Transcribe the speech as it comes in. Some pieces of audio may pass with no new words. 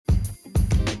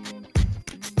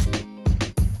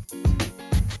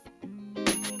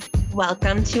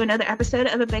Welcome to another episode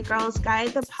of A Big Girl's Guide,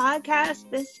 the podcast.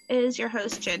 This is your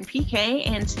host, Jen PK,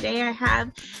 and today I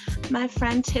have my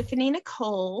friend Tiffany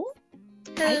Nicole.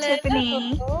 Hello. Hi,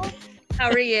 Tiffany. How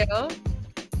are you?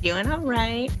 Doing all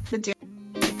right. Doing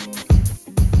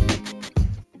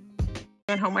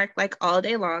homework like all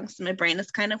day long, so my brain is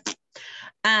kind of...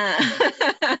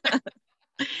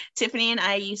 Tiffany and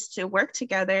I used to work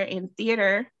together in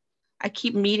theater. I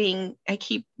keep being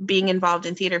involved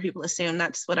in theater. People assume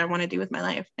that's what I want to do with my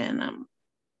life. And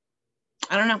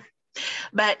I don't know.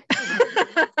 But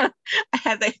I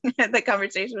had that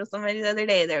conversation with somebody the other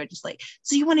day. They were just like,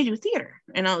 so you want to do theater?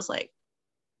 And I was like,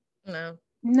 No.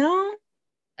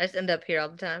 I just end up here all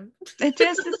the time.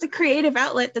 It's a creative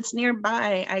outlet that's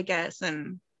nearby, I guess.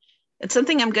 And it's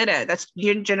something I'm good at. That's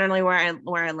generally where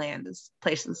I land, is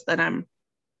places that I'm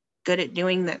good at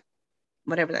doing, that,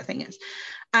 whatever that thing is.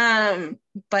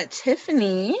 But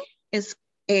Tiffany is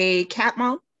a cat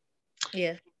mom.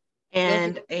 Yeah.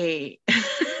 And we'll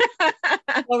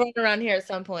run around here at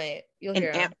some point. You'll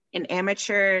hear an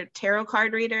amateur tarot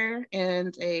card reader,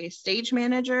 and a stage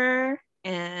manager,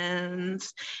 and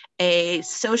a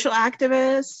social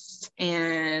activist,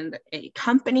 and a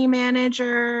company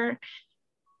manager,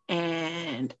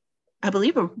 and I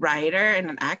believe a writer and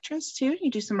an actress too. You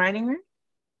do some writing work?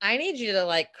 I need you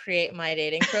to create my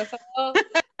dating profile.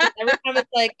 Every time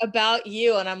it's about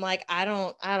you, and I'm like, I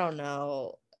don't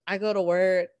know. I go to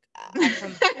work. I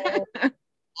come home.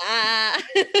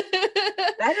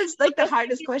 That is the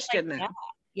hardest question then.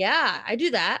 Yeah, I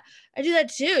do that. I do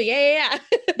that too. Yeah.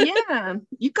 Yeah,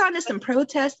 you've gone to some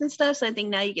protests and stuff, so I think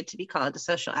now you get to be called a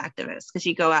social activist, because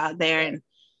you go out there and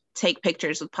take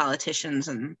pictures with politicians.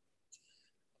 And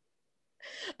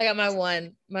I got my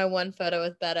one photo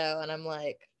with Beto, and I'm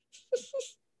like,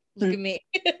 look at me.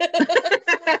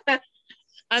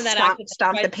 I'm that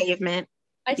stomp the pavement.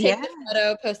 I take the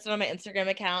photo, post it on my Instagram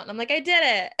account, and I'm like, I did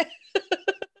it.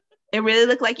 It really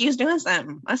looked like you was doing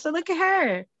something. I said, look at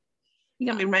her.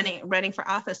 You're gonna be running for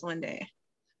office one day.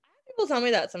 People tell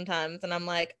me that sometimes, and I'm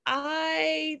like,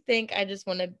 I think I just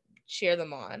want to cheer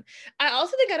them on. I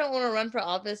also think I don't want to run for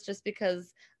office just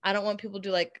because I don't want people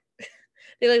to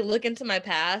they look into my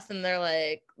past, and they're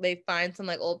like, they find some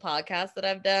old podcasts that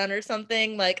I've done or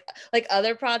something, like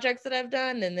other projects that I've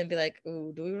done, and then be like,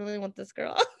 ooh, do we really want this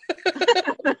girl?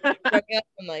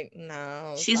 I'm like,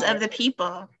 no. She's sorry. Of the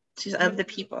people. She's of the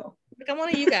people. I'm one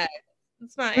of you guys.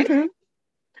 It's fine. Mm-hmm.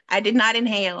 I did not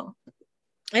inhale.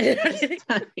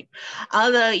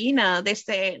 Although, they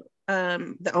say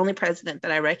the only president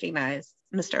that I recognize,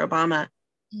 Mr. Obama,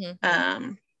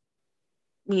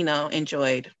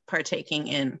 enjoyed partaking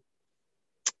in,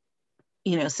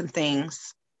 some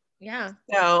things. Yeah.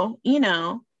 So,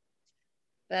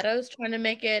 Beto's trying to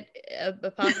make it a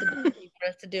possibility for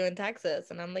us to do in Texas.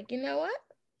 And I'm like, you know what?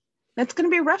 That's going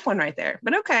to be a rough one right there.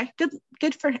 But okay,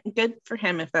 good for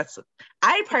him. If that's,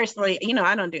 I personally,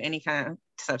 I don't do any kind of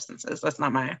substances. That's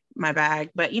not my bag.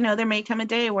 But, there may come a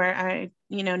day where I,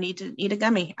 need to eat a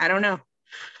gummy. I don't know.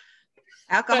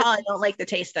 Alcohol, I don't like the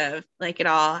taste of, at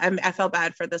all. I felt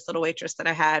bad for this little waitress that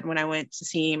I had when I went to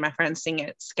see my friend sing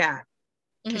at SCAT.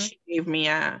 Because she gave me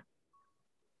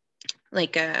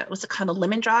what's it called, a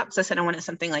lemon drops. I said I wanted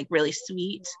something really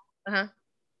sweet. Uh-huh.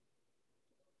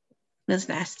 It was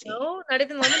nasty. No, not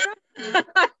even lemon drops?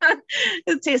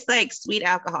 It tastes like sweet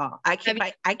alcohol. I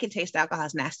can taste alcohol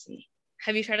is nasty.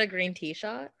 Have you tried a green tea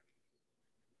shot?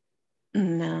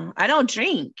 No, I don't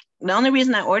drink. The only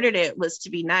reason I ordered it was to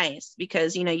be nice,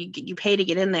 because you pay to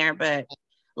get in there, but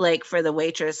for the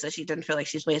waitress, so she doesn't feel like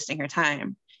she's wasting her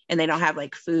time, and they don't have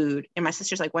food. And my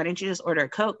sister's like, why didn't you just order a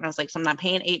Coke? And I was like, so I'm not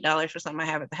paying $8 for something I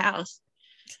have at the house.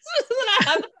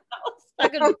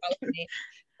 That could be me.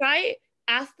 Try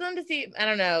ask them to see. I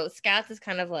don't know. Scats is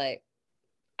kind of I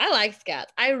like Scats.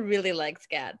 I really like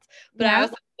Scats, but I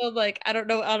was I don't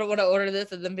know. I don't want to order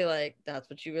this and then be like, that's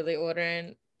what you really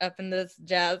ordering up in this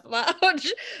jazz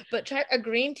lounge. But try a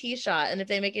green tea shot, and if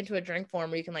they make it into a drink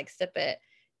form where you can sip it,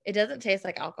 it doesn't taste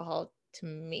like alcohol to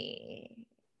me.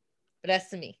 But that's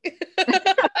to me.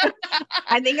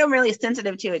 I think I'm really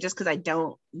sensitive to it just because I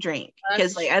don't drink.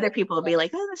 Because other people will be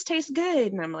like, oh, this tastes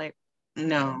good. And I'm like,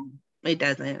 no, it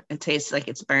doesn't. It tastes like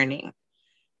it's burning.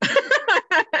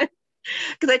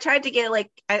 Because I tried to get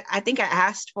I think I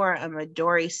asked for a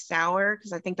Midori sour,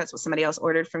 because I think that's what somebody else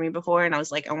ordered for me before. And I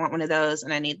was like, I want one of those.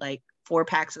 And I need 4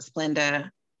 packs of Splenda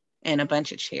and a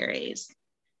bunch of cherries.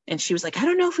 And she was like, I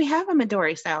don't know if we have a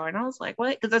Midori sour. And I was like,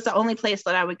 what? Because that's the only place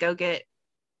that I would go get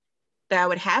that I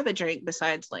would have a drink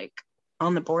besides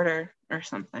on the border or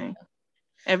something.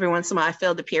 Every once in a while, I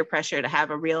feel the peer pressure to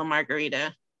have a real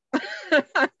margarita.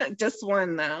 Just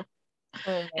one though.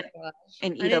 Oh my and, gosh.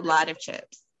 and eat a lot of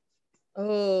chips.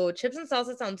 Oh, chips and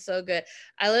salsa sounds so good.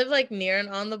 I live like near and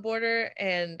on the border,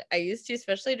 and I used to,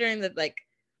 especially during the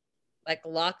like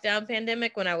lockdown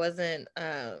pandemic when I wasn't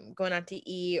going out to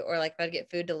eat or like if I'd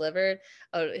get food delivered,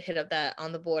 I would hit up that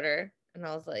on the border. And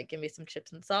I was like, give me some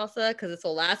chips and salsa because this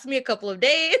will last me a couple of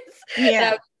days. Yeah. And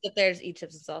I would sit there and just eat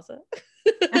chips and salsa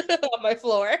on my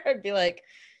floor. I'd be like,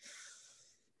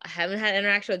 I haven't had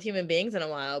interaction with human beings in a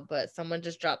while, but someone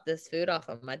just dropped this food off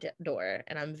on my door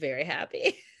and I'm very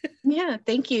happy. Yeah.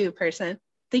 Thank you, person.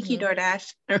 Thank you,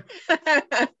 DoorDash.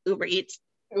 Uber Eats.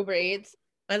 Uber Eats.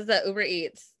 What's that? Uber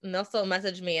Eats. And they'll still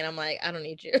message me and I'm like, I don't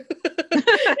need you.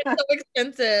 It's so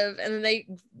expensive. And then they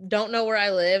don't know where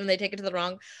I live and they take it to the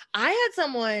wrong. I had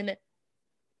someone,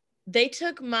 they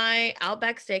took my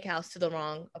Outback Steakhouse to the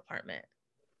wrong apartment.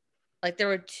 Like there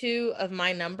were two of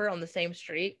my number on the same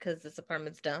street because this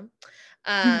apartment's dumb.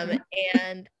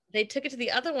 And they took it to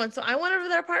the other one. So I went over to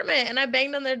their apartment and I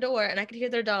banged on their door and I could hear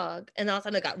their dog. And all of a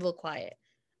sudden it got real quiet.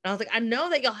 And I was like, I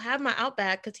know that y'all have my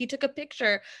Outback because he took a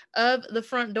picture of the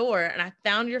front door and I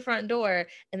found your front door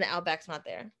and the Outback's not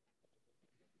there.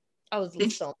 I was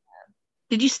so mad.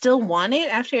 Did you still want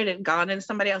it after it had gone into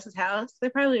somebody else's house? They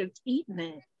probably would have eaten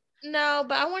it. No,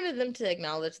 but I wanted them to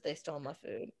acknowledge they stole my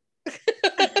food.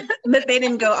 But they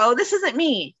didn't go, oh, this isn't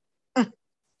me. Yeah,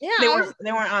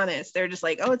 they weren't honest. They're just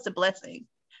like, oh, it's a blessing.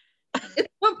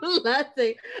 It's a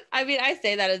blessing. I mean, I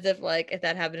say that as if like if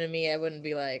that happened to me, I wouldn't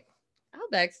be like,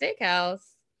 Outback Steakhouse.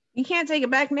 You can't take it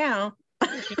back now.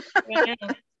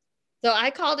 So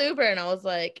I called Uber and I was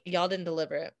like, y'all didn't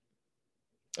deliver it.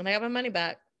 And I got my money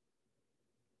back.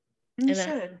 You and then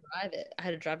I had to drive it. I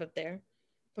had to drive up there.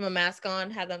 Put my mask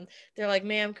on, had them. They're like,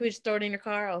 ma'am, can we just throw it in your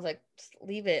car? I was like, just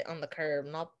leave it on the curb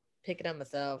and I'll pick it up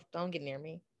myself. Don't get near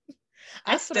me.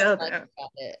 I still like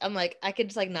about it. I'm like, I could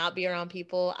just like not be around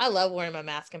people. I love wearing my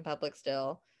mask in public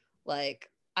still. Like,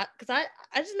 because I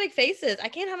just make faces. I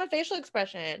can't have a facial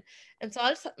expression. And so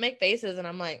I just make faces and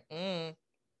I'm like,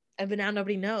 but now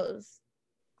nobody knows.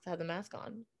 I have the mask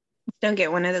on. Don't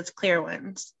get one of those clear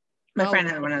ones. My friend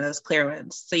had one of those clear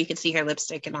ones. So you could see her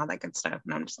lipstick and all that good stuff.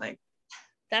 And I'm just like.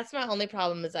 That's my only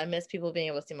problem is I miss people being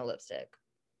able to see my lipstick.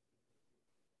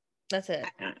 That's it.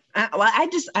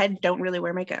 I don't really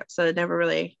wear makeup. So it never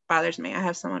really bothers me. I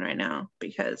have someone right now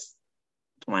because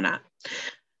why not?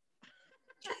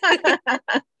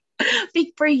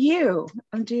 For you.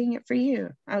 I'm doing it for you.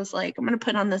 I was like, I'm going to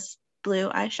put on this blue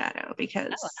eyeshadow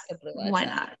because why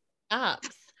not?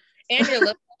 And your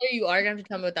lip color, you are going to have to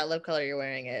tell me what that lip color you're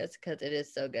wearing is because it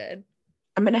is so good.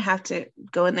 I'm going to have to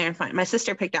go in there and find. My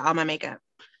sister picked out all my makeup.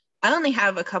 I only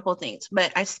have a couple things,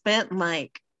 but I spent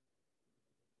like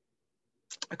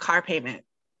a car payment.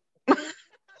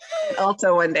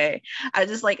 Also one day. I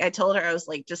told her, I was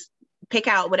like, just pick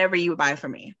out whatever you buy for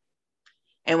me.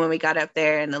 And when we got up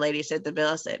there and the lady said the bill,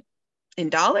 I said, in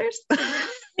dollars?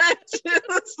 I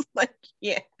was like,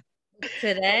 yeah.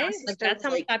 Today? Like that's how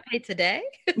much I paid today?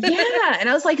 Yeah. And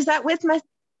I was like, is that with my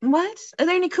what? Are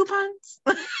there any coupons?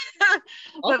 But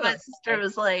my sister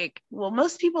was like, well,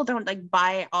 most people don't like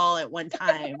buy it all at one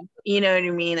time. You know what I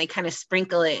mean? They kind of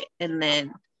sprinkle it. And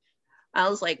then I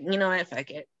was like, you know what? Fuck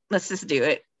it. Let's just do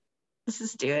it.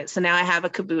 So now I have a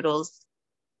caboodles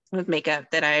with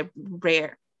makeup that I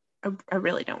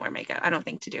really don't wear makeup. I don't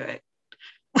think to do it.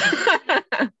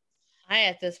 I,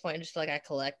 at this point, just like I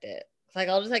collect it. Like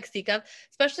I'll just like seek up,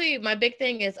 especially my big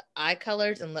thing is eye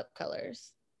colors and lip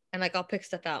colors. And like I'll pick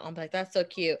stuff out. I'm like, that's so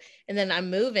cute. And then I'm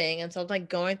moving. And so I'm like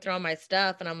going through all my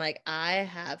stuff. And I'm like, I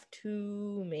have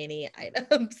too many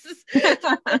items.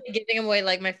 Giving them away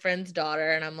like my friend's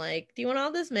daughter. And I'm like, do you want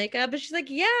all this makeup? And she's like,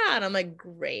 yeah. And I'm like,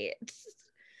 great.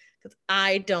 Because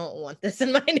I don't want this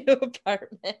in my new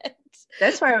apartment.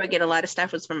 That's where I would get a lot of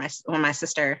stuff was from when my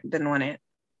sister didn't want it.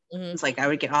 It's like I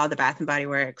would get all the Bath and Body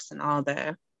Works and all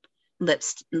the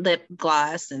lip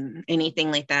gloss and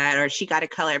anything like that, or she got a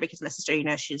color because my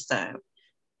sister, she's a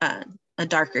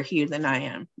darker hue than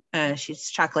I am. She's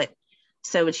chocolate,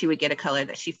 so when she would get a color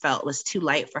that she felt was too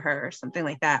light for her or something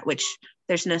like that, which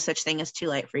there's no such thing as too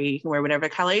light for you. You can wear whatever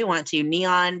color you want to,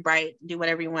 neon, bright, do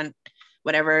whatever you want,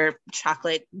 whatever,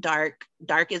 chocolate, dark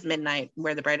is midnight,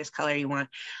 wear the brightest color you want,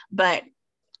 but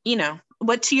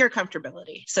what to your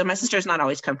comfortability. So my sister's not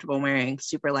always comfortable wearing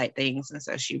super light things. And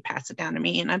so she would pass it down to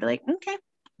me and I'd be like, okay,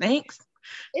 thanks.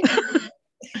 It's so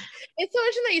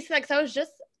interesting that you said that because I was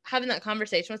just having that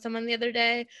conversation with someone the other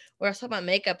day where I was talking about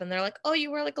makeup and they're like, oh,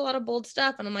 you wear like a lot of bold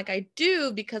stuff. And I'm like, I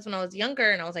do, because when I was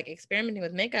younger and I was like experimenting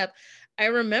with makeup, I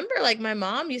remember like my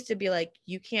mom used to be like,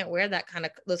 you can't wear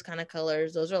those kind of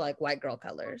colors. Those are like white girl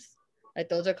colors. Like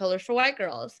those are colors for white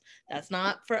girls. That's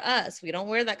not for us. We don't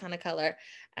wear that kind of color.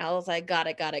 And I was like, got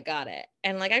it, got it, got it.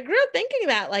 And like I grew up thinking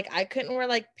that like I couldn't wear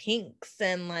like pinks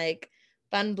and like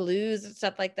fun blues and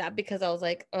stuff like that because I was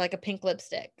like, or like a pink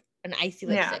lipstick, an icy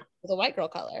Yeah. lipstick with a white girl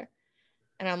color.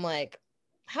 And I'm like,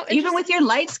 how Even with your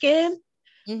light skin.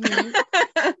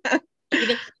 Mm-hmm.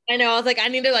 I know. I was like, I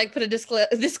need to like put a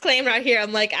disclaimer out here.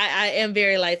 I'm like, I am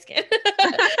very light skinned.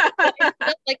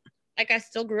 like I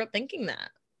still grew up thinking that.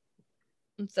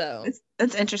 And so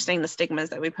it's interesting, the stigmas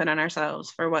that we put on ourselves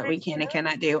for what we can and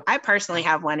cannot do. I personally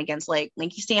have one against like you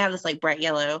see I have this like bright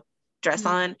yellow dress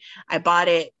on. I bought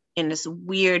it in this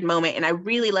weird moment and I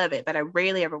really love it, but I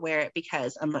rarely ever wear it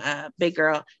because I'm a big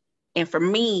girl. And for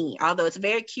me, although it's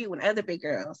very cute when other big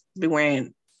girls be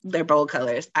wearing their bold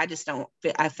colors, I just don't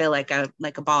feel, I feel like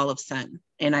a ball of sun,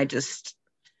 and I just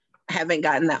haven't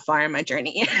gotten that far in my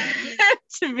journey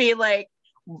to be like,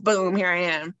 boom, here I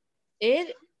am.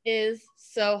 It is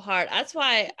so hard. That's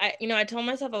why I told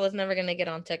myself I was never going to get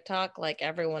on TikTok like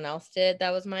everyone else did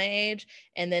that was my age.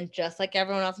 And then just like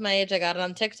everyone else my age, I got it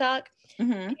on TikTok.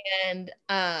 Mm-hmm. And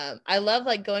I love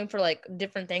like going for like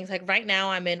different things. Like right now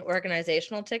I'm in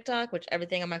organizational TikTok, which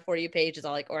everything on my For You page is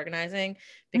all like organizing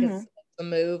because it's the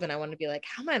move and I want to be like,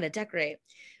 how am I going to decorate?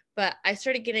 But I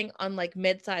started getting on like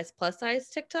mid-size plus size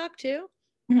TikTok too.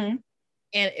 Mm-hmm.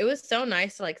 And it was so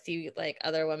nice to like see like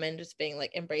other women just being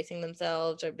like embracing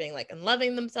themselves or being like and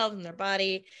loving themselves and their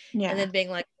body. Yeah. And then being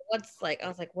like, what's like, I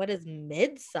was like, what is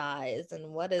mid-size and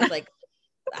what is like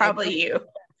probably you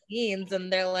means?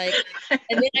 And they're like, and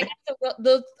then I got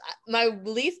those my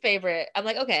least favorite. I'm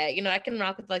like, okay, I can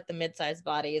rock with like the mid-sized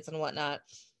bodies and whatnot.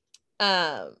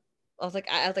 I was like,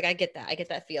 I get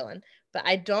that feeling. But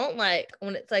I don't like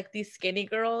when it's like these skinny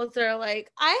girls that are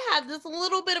like, I have this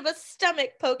little bit of a stomach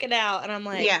poking out. And I'm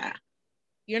like, yeah,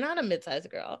 you're not a mid-sized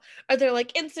girl. Or they're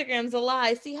like, Instagram's a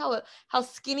lie. See how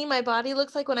skinny my body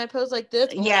looks like when I pose like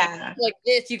this? Yeah. Like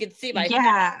this, you can see my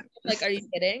yeah. Like, are you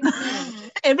kidding?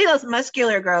 It'd be those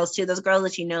muscular girls too, those girls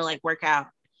that like work out.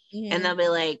 Mm-hmm. And they'll be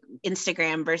like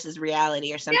Instagram versus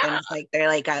reality or something. Yeah. It's like they're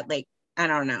like got like, I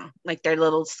don't know, like they're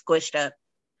little squished up.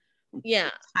 Yeah,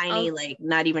 tiny, like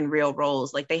not even real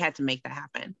rolls. Like they had to make that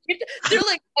happen. They're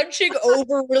like punching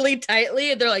over really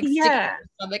tightly, and they're like sticking yeah. their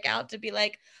stomach out to be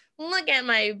like, look at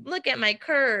my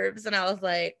curves. And I was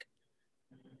like,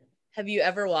 have you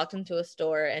ever walked into a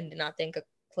store and did not think a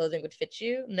clothing would fit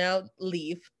you? No,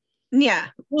 leave. Yeah,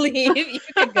 leave. You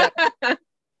can go. All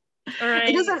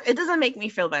right. It doesn't make me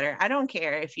feel better. I don't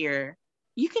care if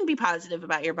you can be positive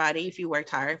about your body if you worked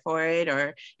hard for it,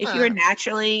 or if you were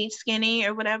naturally skinny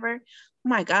or whatever. Oh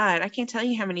my God, I can't tell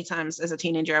you how many times as a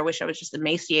teenager I wish I was just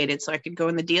emaciated so I could go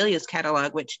in the Delia's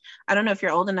catalog, which I don't know if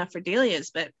you're old enough for Delia's,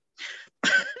 but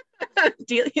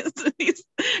Delia's, these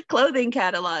clothing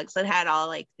catalogs that had all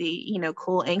like the,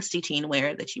 cool angsty teen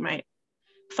wear that you might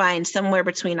find somewhere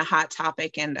between a Hot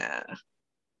Topic and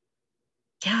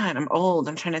God, I'm old.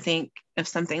 I'm trying to think of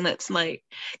something that's like,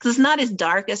 because it's not as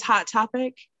dark as Hot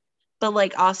Topic, but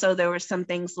like also there were some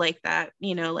things like that,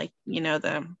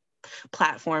 the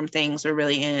platform things were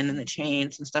really in and the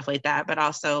chains and stuff like that, but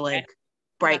also like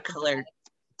bright colored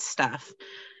stuff.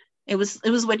 It was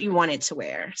what you wanted to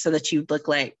wear so that you'd look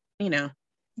like, the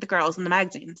girls in the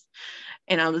magazines.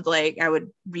 And I was like, I would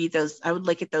read those, I would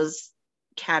look at those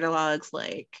catalogs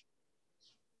like,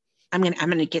 I'm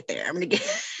gonna get there.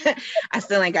 I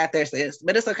still ain't got there, sis,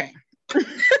 but it's okay.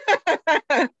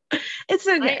 It's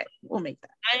okay. We'll make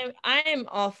that. I'm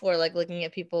all for like looking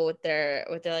at people with their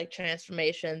like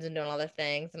transformations and doing all their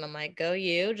things, and I'm like, go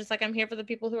you. Just like I'm here for the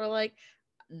people who are like,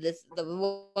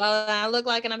 what I look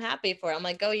like, and I'm happy for it. I'm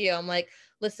like, go you. I'm like,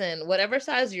 listen, whatever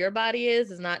size your body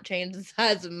is not change the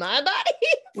size of my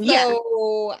body.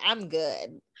 So I'm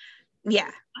good.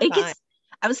 Yeah,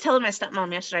 I was telling my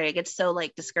stepmom yesterday, it gets so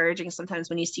like discouraging sometimes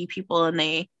when you see people and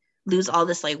they lose all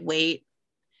this like weight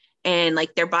and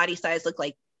like their body size look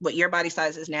like what your body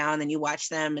size is now. And then you watch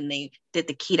them and they did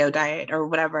the keto diet or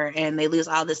whatever, and they lose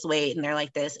all this weight and they're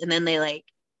like this. And then they like,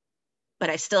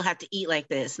 but I still have to eat like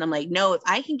this. And I'm like, no, if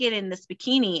I can get in this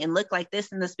bikini and look like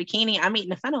this in this bikini, I'm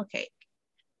eating a funnel cake.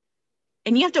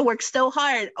 And you have to work so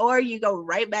hard or you go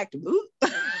right back to boot.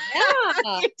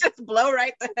 Yeah. You just blow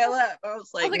right the hell up. I was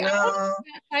like, no.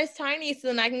 Size tiny, so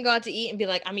then I can go out to eat and be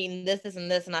like, I'm eating this, this, and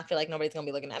this, and I feel like nobody's gonna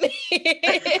be looking at me.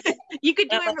 You could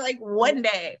do it for like one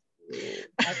day.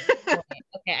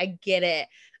 Okay, I get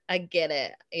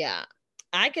it. Yeah.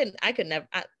 I could never,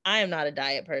 I am not a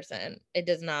diet person. It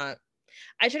does not.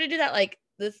 I try to do that like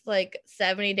this like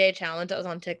 70-day challenge that was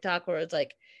on TikTok where it's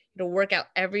like work out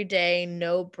every day,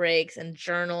 no breaks, and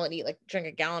journal and drink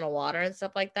a gallon of water and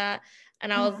stuff like that.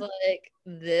 And I was like,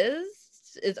 this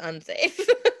is unsafe.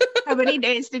 How many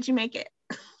days did you make it?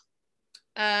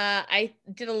 I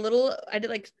did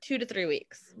like 2 to 3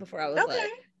 weeks before I was Okay.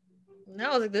 like, no,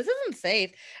 I was like, this isn't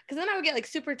safe. Because then I would get like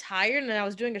super tired, and then I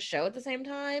was doing a show at the same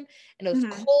time, and it was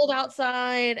cold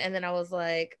outside, and then I was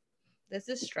like, this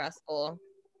is stressful.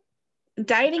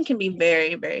 Dieting can be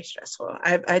very, very stressful.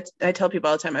 I tell people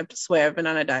all the time, I swear I've been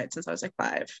on a diet since I was like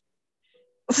 5.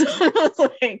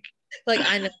 like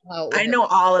I know how I know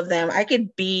all of them. I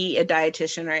could be a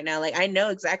dietitian right now. Like I know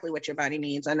exactly what your body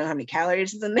needs. I know how many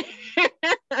calories is in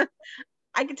there.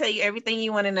 I can tell you everything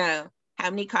you want to know. How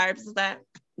many carbs is that?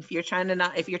 If you're trying to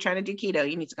do keto,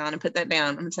 you need to go on and put that down.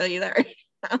 I'm gonna tell you that right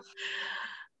now.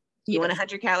 You want a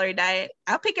 100-calorie diet?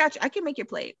 I'll pick out. I can make your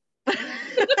plate.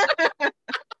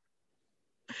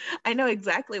 I know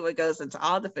exactly what goes into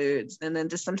all the foods, and then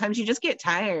just sometimes you just get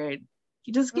tired.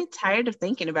 You just get tired of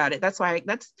thinking about it. That's why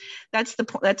that's the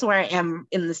point. That's where I am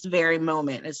in this very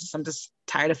moment. It's just I'm just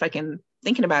tired of fucking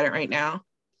thinking about it right now.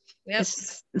 Yep.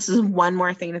 This is one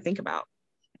more thing to think about.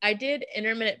 I did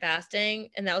intermittent fasting,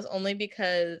 and that was only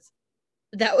because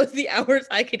that was the hours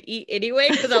I could eat anyway,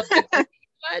 because I was like,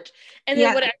 much. And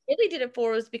then what I really did it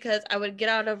for was because I would get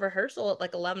out of rehearsal at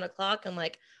like 11 o'clock and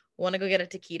like want to go get a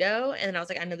taquito, and then I was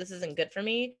like, I know this isn't good for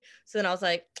me. So then I was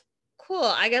like, cool,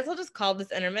 I guess I'll just call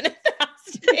this intermittent fasting.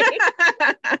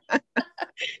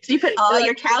 So you put all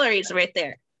your calories right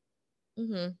there.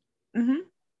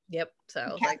 Yep.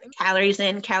 So like calories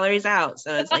in, calories out.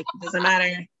 So it's like it doesn't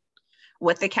matter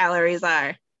what the calories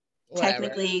are. Whatever.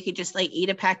 Technically, you could just like eat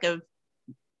a pack of,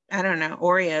 I don't know,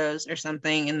 Oreos or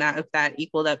something, and that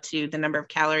equaled up to the number of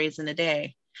calories in a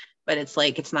day. But it's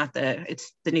like it's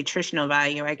the nutritional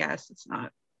value, I guess. It's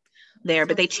not there,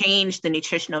 but they change the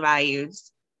nutritional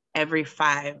values every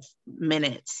 5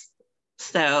 minutes.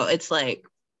 So it's like,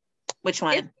 which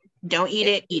one? Don't eat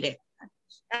it, eat it.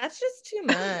 That's just too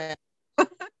much.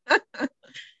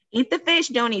 Eat the fish,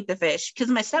 don't eat the fish. Because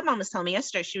my stepmom was telling me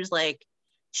yesterday, she was like,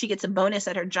 she gets a bonus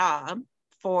at her job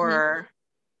for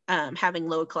having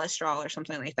low cholesterol or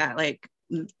something like that. Like,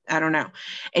 I don't know.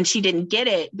 And she didn't get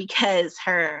it because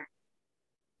her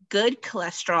good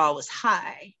cholesterol was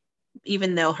high,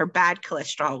 even though her bad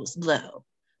cholesterol was low.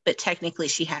 But technically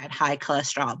she had high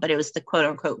cholesterol, but it was the quote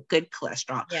unquote good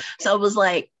cholesterol. Yeah. So it was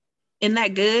like, isn't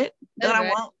that good? Don't I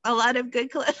want a lot of good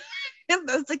cholesterol? If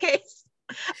that's the case.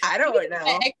 I don't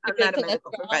know. I'm not a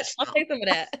medical professional. I'll take some of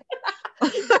that.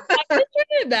 I'm just trying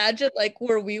to imagine like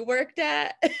where we worked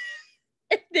at.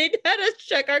 They had us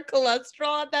check our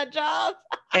cholesterol at that job.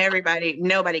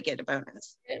 Nobody get a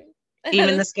bonus.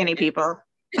 Even the skinny people.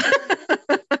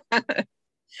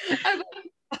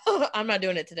 I'm not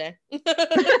doing it today.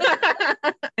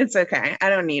 It's okay. I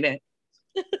don't need it.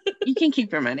 You can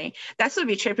keep your money. That's what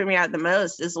be tripping me out the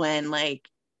most is when like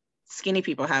skinny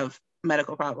people have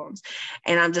medical problems.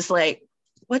 And I'm just like,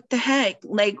 what the heck?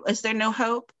 Like, is there no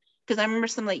hope? Because I remember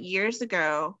some like years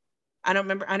ago, I don't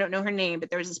know her name, but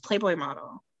there was this Playboy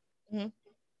model. Mm-hmm.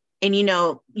 And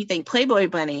you think Playboy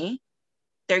bunny,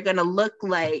 they're going to look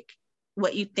like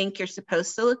what you think you're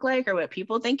supposed to look like or what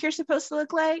people think you're supposed to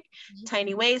look like. Mm-hmm.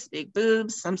 Tiny waist, big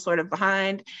boobs, some sort of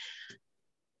behind.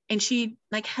 And she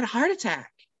like had a heart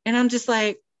attack. And I'm just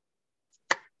like,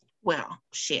 well,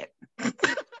 shit. Just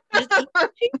eat a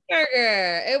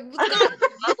cheeseburger. It was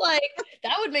not like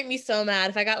that would make me so mad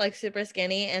if I got like super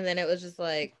skinny and then it was just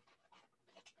like,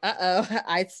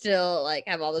 I still like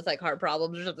have all this like heart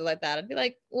problems or something like that. I'd be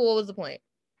like, well, what was the point?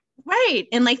 Right.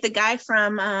 And like the guy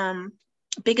from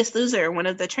Biggest Loser, one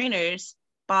of the trainers,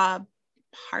 Bob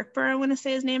Harper, I want to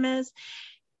say his name is,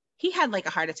 he had like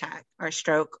a heart attack or a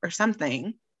stroke or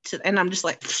something. And I'm just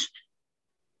like,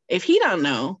 if he don't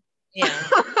know. Yeah.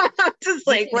 Just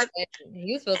like what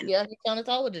he was supposed to be telling us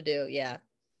all what to do. Yeah.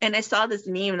 And I saw this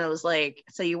meme and I was like,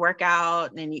 so you work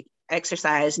out and you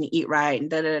exercise and you eat right and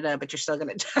but you're still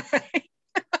gonna die.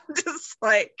 I'm just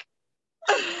like,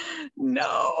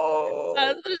 no.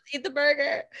 Just eat the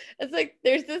burger. It's like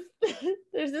there's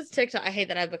this TikTok. I hate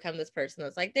that I've become this person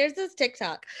that's like, there's this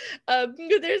TikTok.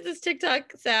 There's this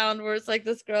TikTok sound where it's like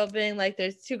this girl being like,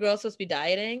 there's 2 girls supposed to be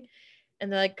dieting.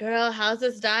 And they're like, girl, how's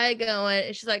this diet going?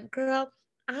 And she's like, girl,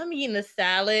 I'm eating a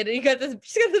salad. And she's got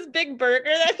this big burger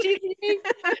that she's eating.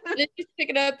 And then she's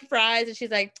picking up fries and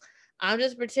she's like, I'm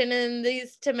just pretending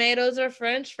these tomatoes are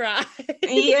French fries.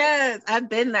 Yes, I've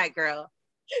been that girl.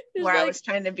 Where I was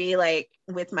trying to be like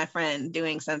with my friend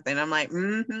doing something. I'm like,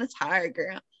 it's hard,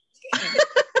 girl.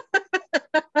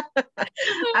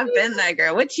 I've been that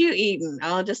girl. What you eating?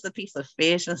 Oh, just a piece of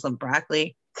fish and some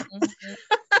broccoli. Mm-hmm.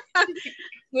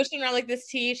 Wishing around like this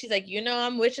tea. She's like,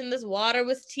 I'm wishing this water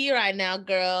was tea right now,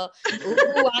 girl.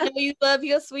 Ooh, I know you love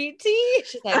your sweet tea.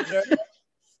 She's like, girl,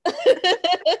 I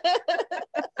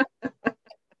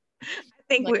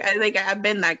think I've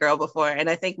been that girl before, and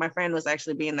I think my friend was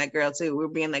actually being that girl too. We were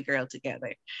being that girl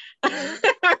together.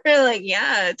 We're like,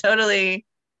 yeah, totally.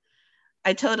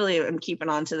 I totally am keeping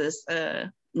on to this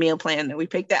meal plan that we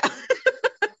picked out.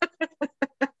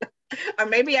 Or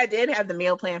maybe I did have the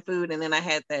meal plan food, and then I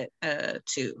had that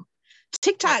too.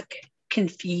 TikTok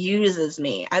confuses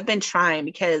me. I've been trying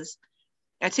because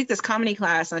I took this comedy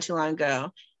class not too long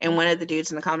ago, and one of the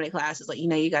dudes in the comedy class is like,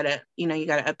 you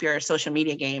gotta up your social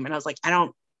media game. And I was like, I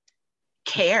don't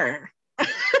care. I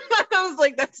was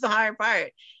like, that's the hard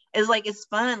part. It's like, it's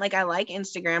fun. Like, I like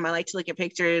Instagram. I like to look at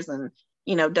pictures and,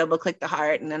 double click the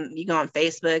heart. And then you go on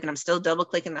Facebook and I'm still double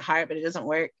clicking the heart, but it doesn't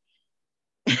work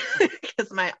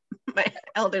because my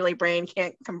elderly brain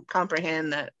can't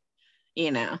comprehend that,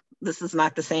 this is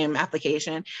not the same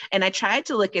application. And I tried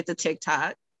to look at the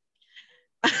TikTok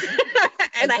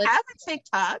and I have a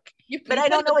TikTok, but I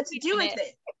don't know what to do with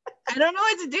it. I don't know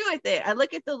what to do with it. I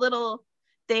look at the little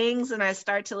things and I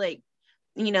start to like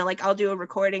I'll do a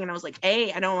recording and I was like,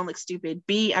 A, I don't want to look stupid.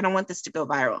 B, I don't want this to go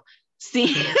viral.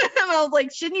 C, I was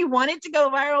like, shouldn't you want it to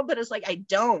go viral? But it's like, I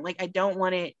don't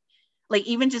want it. Like,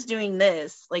 even just doing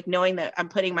this, like knowing that I'm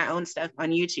putting my own stuff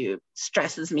on YouTube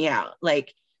stresses me out.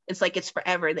 Like, it's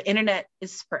forever. The internet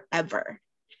is forever.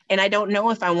 And I don't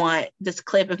know if I want this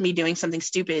clip of me doing something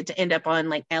stupid to end up on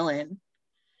like Ellen.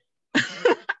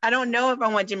 I don't know if I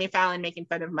want Jimmy Fallon making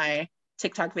fun of my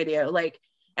TikTok video. Like,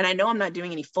 and I know I'm not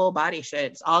doing any full body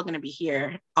shit. It's all going to be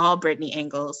here. All Brittany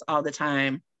angles all the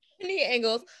time. Brittany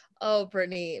angles. Oh,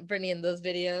 Brittany in those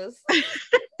videos.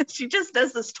 She just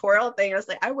does this twirl thing. I was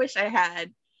like, I wish I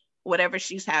had whatever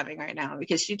she's having right now,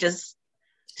 because she just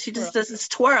does this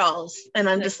twirls. And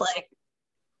I'm just like,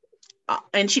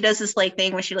 and she does this like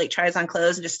thing where she like tries on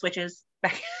clothes and just switches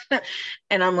back.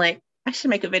 And I'm like, I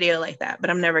should make a video like that, but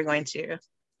I'm never going to.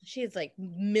 She has like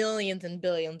millions and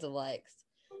billions of likes.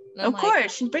 Of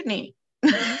course, she's Brittany.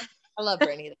 I love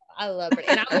Brittany. I love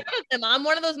Brittany. And I'm one of them. I'm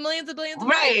one of those millions and billions of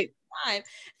right. Time.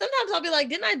 Sometimes I'll be like,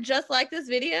 didn't I just like this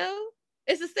video?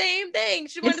 It's the same thing.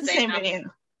 She wanted the same video.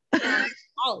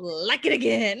 I'll like it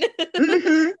again.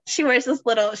 Mm-hmm. She wears this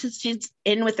little, she's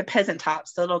in with the peasant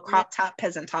tops, the little crop top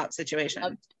peasant top situation.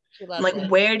 I'm like,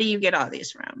 where do you get all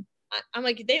these from? I'm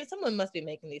like, someone must be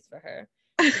making these for her.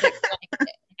 Like,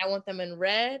 I want them in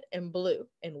red and blue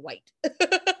and white.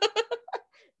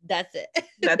 That's it.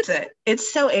 That's it.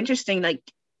 It's so interesting, like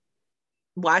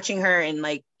watching her and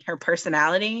like her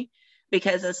personality,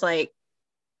 because it's like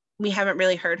we haven't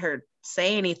really heard her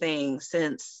say anything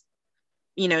since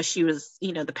she was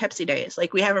the Pepsi days.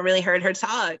 Like, we haven't really heard her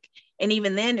talk, and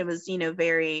even then it was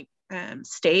very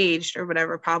staged or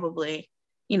whatever. Probably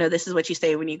this is what you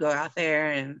say when you go out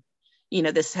there, and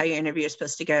this is how your interview is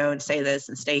supposed to go, and say this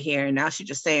and stay here. And now she's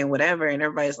just saying whatever, and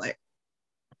everybody's like,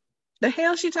 the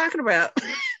hell is she talking about?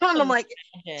 And I'm like,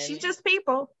 she's just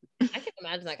people. I can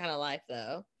imagine that kind of life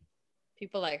though.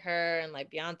 People like her and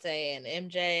like Beyonce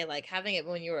and MJ, like having it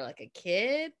when you were like a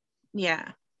kid.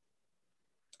 Yeah.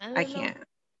 I can't.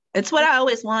 It's what I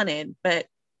always wanted, but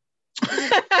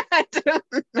I don't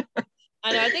know.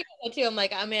 I know. I think so too. I'm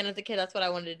like, oh man, as a kid, that's what I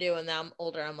wanted to do, and now I'm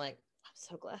older. I'm like, I'm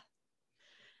so glad.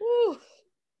 Woo.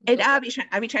 And I'll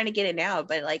be trying to get it now,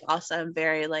 but like also I'm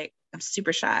very like, I'm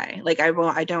super shy. Like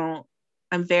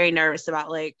I'm very nervous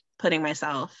about like putting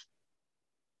myself,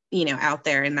 out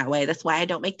there in that way. That's why I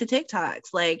don't make the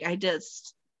TikToks. Like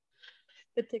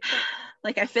the TikTok.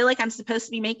 Like, I feel like I'm supposed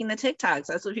to be making the TikToks.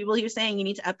 That's what people keep saying. You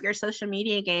need to up your social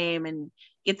media game and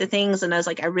get the things. And I was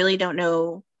like, I really don't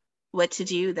know what to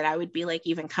do that I would be like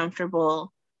even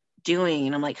comfortable doing.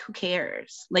 And I'm like, who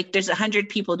cares? Like, there's 100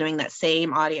 people doing that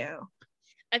same audio.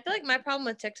 I feel like my problem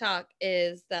with TikTok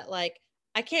is that like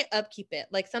I can't upkeep it.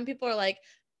 Like, some people are like,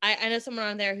 I know someone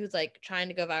on there who's like trying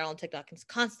to go viral on TikTok and is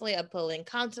constantly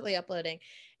uploading,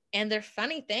 and they're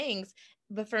funny things.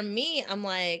 But for me, I'm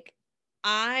like,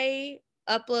 I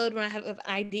upload when I have an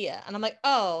idea, and I'm like,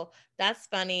 oh, that's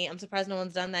funny. I'm surprised no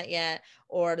one's done that yet,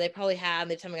 or they probably have.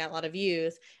 They tell me I got a lot of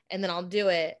views, and then I'll do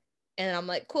it, and I'm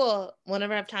like, cool.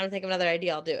 Whenever I have time to think of another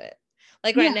idea, I'll do it.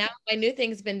 Like right now, my new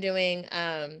thing's been doing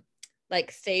like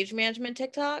stage management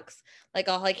TikToks. Like,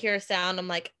 I'll like hear a sound. I'm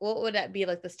like, what would that be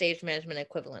like the stage management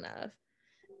equivalent of?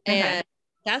 And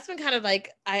that's been kind of like,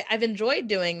 I've enjoyed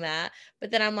doing that, but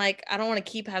then I'm like, I don't want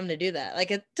to keep having to do that. Like,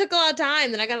 it took a lot of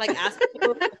time. Then I gotta like ask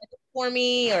people for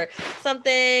me or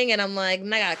something. And I'm like, I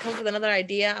gotta come up with another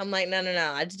idea. I'm like,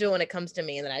 no. I just do it when it comes to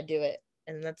me, and then I do it,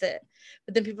 and that's it.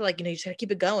 But then people are like, you just gotta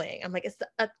keep it going. I'm like, it's the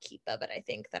upkeep of it, I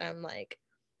think, that I'm like,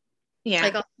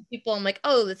 like all people, I'm like,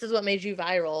 oh, this is what made you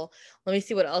viral. Let me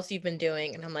see what else you've been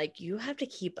doing. And I'm like, you have to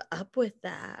keep up with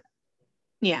that.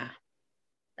 Yeah.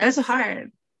 That's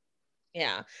hard.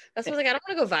 Yeah. That's what I was like, I don't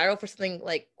want to go viral for something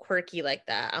like quirky like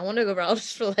that. I want to go viral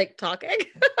just for like talking.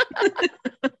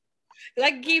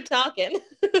 I can keep talking.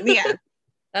 Yeah.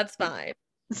 That's fine.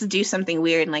 Let's do something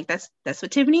weird. And like, that's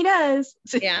what Tiffany does.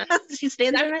 Yeah. She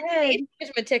stands in her head. I'm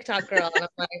a TikTok girl. And I'm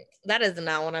like, that is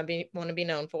not what I want to be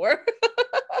known for.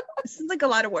 This is like a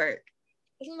lot of work.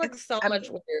 This is like so much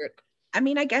work. I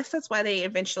mean, I guess that's why they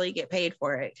eventually get paid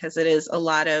for it, because it is a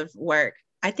lot of work.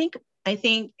 I think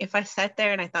if I sat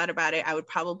there and I thought about it, I would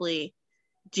probably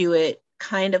do it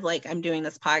kind of like I'm doing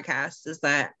this podcast, is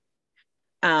that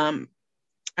I'm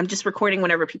just recording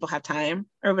whenever people have time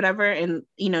or whatever. And,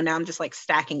 you know, now I'm just like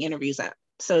stacking interviews up.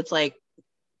 So it's like,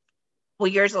 well,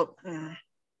 yours will,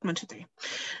 1, 2, 3.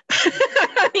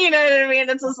 You know what I mean?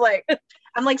 It's just like,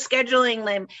 I'm like scheduling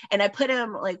them, and I put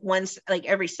them like once, like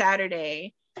every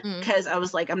Saturday, because I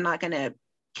was like, I'm not going to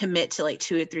commit to like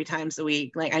 2 or 3 times a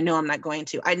week. Like, I know I'm not going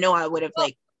to. I know I would have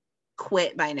like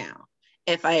quit by now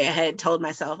if I had told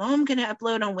myself, oh, I'm going to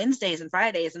upload on Wednesdays and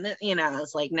Fridays. And then, you know, I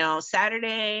was like, no,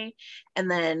 Saturday. And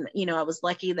then, you know, I was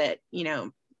lucky that, you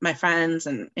know, my friends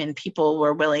and people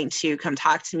were willing to come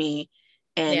talk to me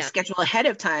and schedule ahead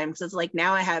of time. Because it's like,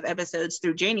 now I have episodes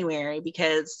through January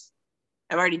because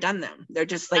I've already done them. They're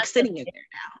just like sitting in there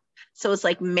now. So it's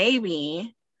like,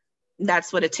 maybe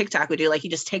that's what a TikTok would do. Like, you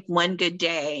just take one good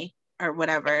day or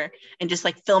whatever and just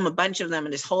like film a bunch of them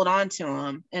and just hold on to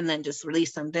them and then just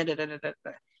release them. That's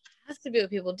to be what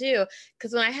people do.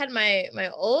 Because when I had my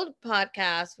old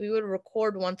podcast, we would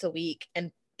record once a week,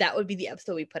 and that would be the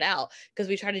episode we put out, because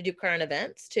we try to do current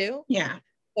events too. Yeah.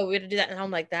 So we had to do that, and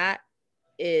I'm like, that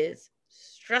is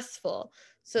stressful.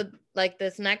 So like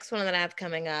this next one that I have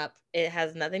coming up, it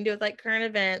has nothing to do with like current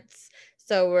events.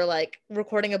 So we're like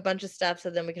recording a bunch of stuff so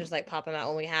then we can just like pop them out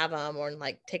when we have them, or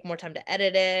like take more time to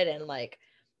edit it and like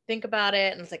think about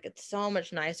it. And it's like, it's so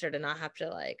much nicer to not have to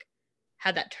like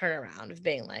have that turnaround of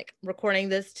being like recording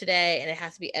this today and it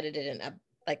has to be edited in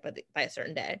like by a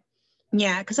certain day.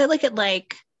 Yeah, because I look at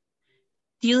like,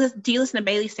 do you listen to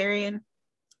Bailey Sarian?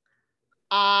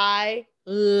 I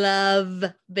love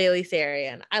Bailey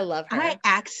Sarian. I love her. I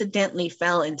accidentally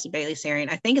fell into Bailey Sarian.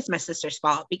 I think it's my sister's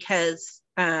fault because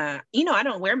you know, I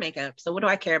don't wear makeup, so what do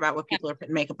I care about what people are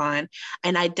putting makeup on?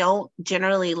 And I don't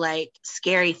generally like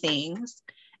scary things,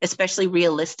 especially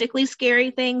realistically scary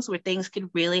things where things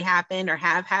could really happen or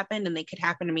have happened and they could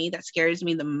happen to me. That scares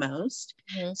me the most.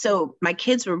 So my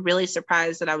kids were really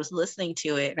surprised that I was listening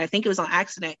to it, and I think it was on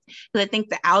accident, because I think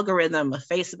the algorithm of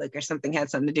Facebook or something had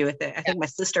something to do with it. I think my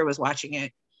sister was watching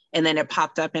it, and then it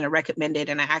popped up in a recommended,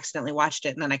 and I accidentally watched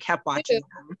it, and then I kept watching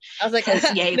them. I was like,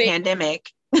 yay, pandemic.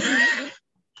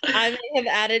 I may have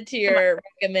added to your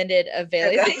recommended of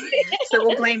Bailey. So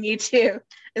we'll blame you too.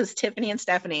 It was Tiffany and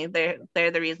Stephanie. They're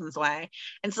the reasons why.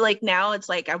 And so like now it's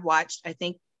like I've watched, I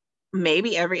think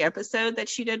maybe every episode that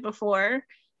she did before,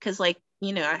 because like,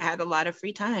 you know, I had a lot of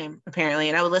free time apparently,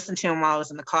 and I would listen to them while I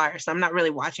was in the car. So I'm not really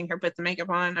watching her put the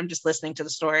makeup on. I'm just listening to the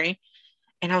story.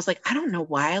 And I was like, I don't know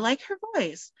why I like her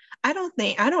voice. I don't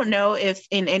know if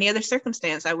in any other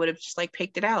circumstance I would have just like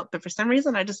picked it out. But for some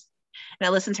reason and I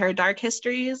listened to her dark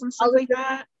histories and stuff like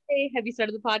that. Hey, have you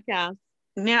started the podcast?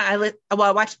 Yeah, I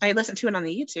listened to it on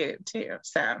the YouTube too.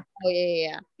 So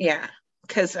yeah,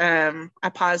 because I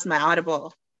paused my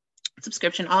Audible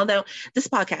subscription, although this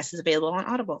podcast is available on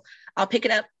Audible. I'll pick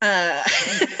it up. I'll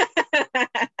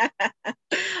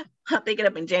pick it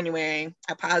up in January.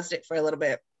 I paused it for a little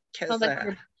bit because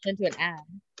like into an ad.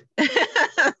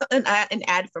 an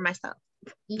ad for myself.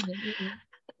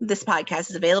 This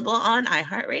podcast is available on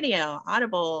iHeartRadio,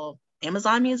 Audible,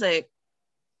 Amazon Music,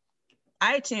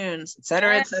 iTunes,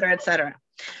 etc., etc., etc.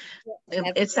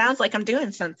 It sounds like I'm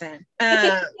doing something.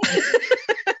 But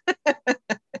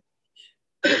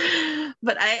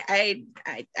I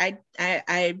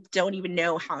don't even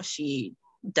know how she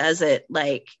does it.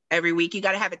 Like every week, you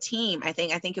got to have a team. I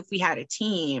think if we had a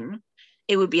team,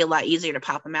 it would be a lot easier to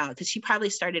pop them out, because she probably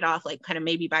started off like kind of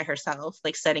maybe by herself,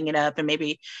 like setting it up, and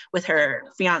maybe with her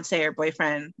fiance or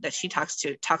boyfriend that she talks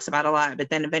about a lot. But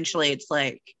then eventually it's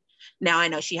like, now I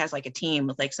know she has like a team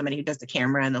with like somebody who does the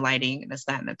camera and the lighting and this,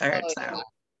 that, and the third.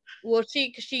 Well,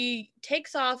 she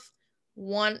takes off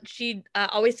she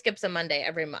always skips a Monday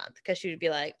every month, because she would be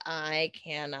like, I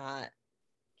cannot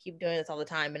keep doing this all the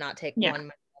time and not take 1 Monday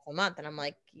off a month. And I'm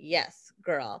like, yes,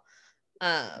 girl.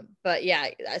 But yeah,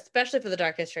 especially for the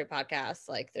Dark History podcast,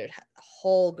 like there's a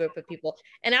whole group of people,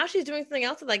 and now she's doing something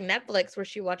else with like Netflix, where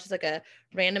she watches like a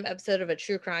random episode of a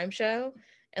true crime show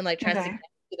and like tries to guess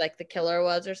who like the killer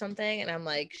was or something. And I'm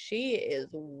like, she is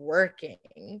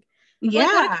working.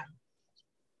 Yeah.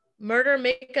 Murder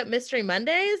Makeup Mystery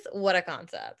Mondays, what a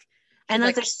concept. And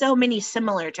like, there's so many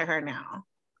similar to her now.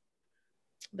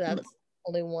 That's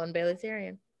only one Bailey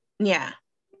Sarian. Yeah.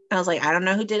 I was like, I don't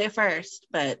know who did it first,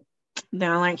 but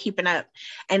they're like keeping up.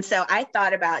 And so I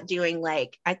thought about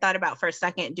for a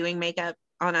second doing makeup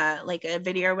on a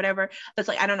video or whatever. But it's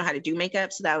like, I don't know how to do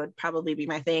makeup. So that would probably be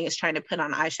my thing, is trying to put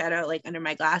on eyeshadow like under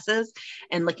my glasses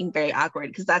and looking very awkward,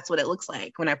 because that's what it looks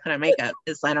like when I put on makeup,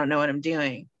 is I don't know what I'm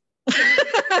doing.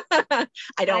 I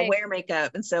don't wear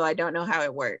makeup, and so I don't know how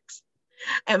it works.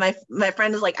 And my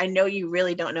friend is like, I know you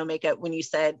really don't know makeup when you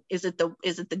said, is it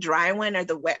the dry one or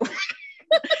the wet one?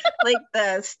 Like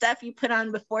the stuff you put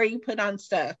on before you put on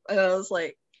stuff. And I was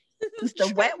like, is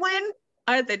the wet one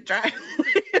or the dry one?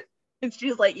 And she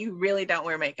was like, you really don't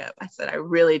wear makeup. I said, I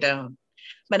really don't.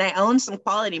 But I own some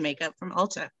quality makeup from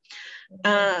Ulta.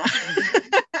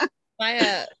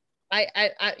 I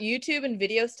YouTube and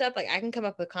video stuff, like I can come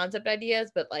up with concept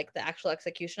ideas, but like the actual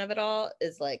execution of it all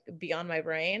is like beyond my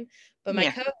brain. But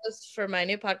my co-host for my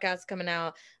new podcast coming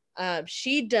out,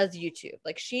 she does YouTube.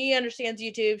 Like she understands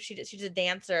YouTube. She's a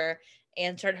dancer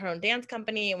and started her own dance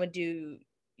company and would do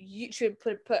YouTube,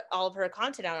 put all of her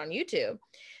content out on YouTube.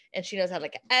 And she knows how to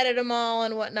like edit them all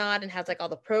and whatnot, and has like all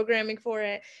the programming for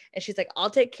it. And she's like, I'll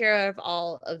take care of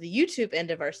all of the YouTube end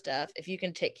of our stuff if you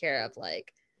can take care of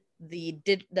like the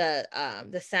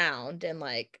sound and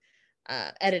like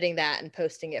editing that and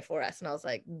posting it for us. And I was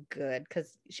like, good,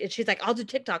 because she's like, I'll do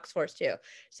TikToks for us too.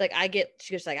 She's like, I get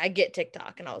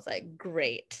TikTok. And I was like,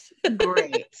 great.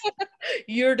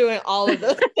 You're doing all of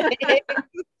those things.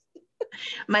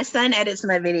 My son edits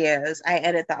my videos. I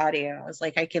edit the audio. It's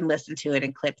like I can listen to it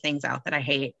and clip things out that I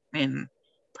hate and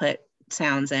put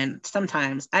sounds in.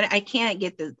 Sometimes I can't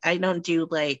I don't do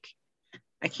like,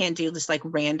 I can't do just like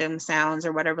random sounds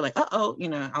or whatever, like, all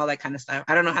that kind of stuff.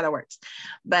 I don't know how that works,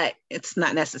 but it's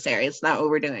not necessary. It's not what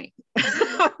we're doing.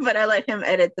 But I let him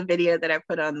edit the video that I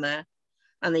put on the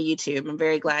YouTube. I'm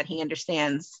very glad he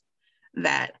understands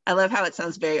that. I love how it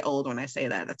sounds very old when I say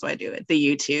that. That's why I do it. The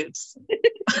YouTubes.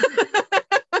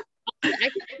 I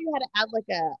can see how to add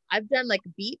I've done like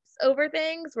beeps over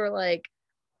things where like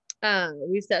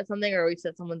we've said something or we've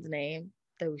said someone's name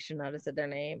that we should not have said their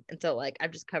name, and so like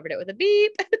I've just covered it with a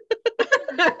beep.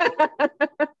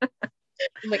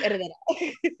 I'm like, edit it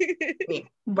out.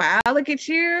 Wow, look at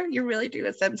you. You're really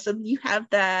doing something. So you have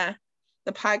the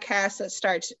podcast that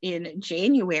starts in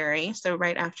January, so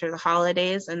right after the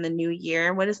holidays and the new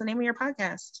year. What is the name of your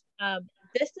podcast?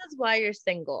 This Is Why You're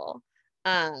Single.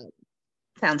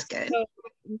 Sounds good. So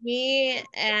me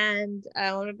and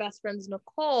one of my best friends,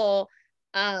 Nicole,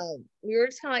 we were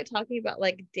just kind of like talking about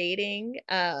like dating,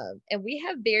 and we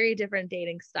have very different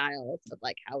dating styles of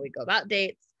like how we go about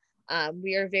dates.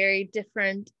 We are very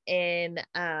different in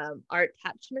our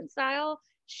attachment style.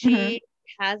 She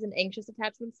has an anxious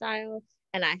attachment style,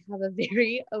 and I have a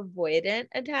very avoidant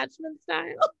attachment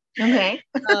style. Okay.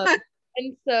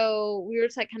 And so we were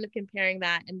just like kind of comparing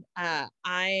that, and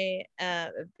I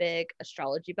am a big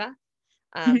astrology buff,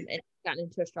 and gotten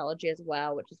into astrology as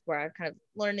well, which is where I'm kind of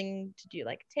learning to do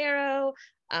like tarot,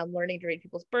 learning to read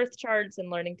people's birth charts,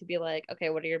 and learning to be like, okay,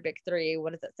 what are your big three?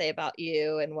 What does it say about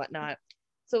you and whatnot?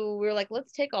 So we were like,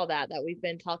 let's take all that we've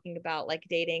been talking about, like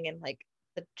dating and like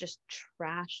the just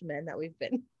trash men that we've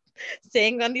been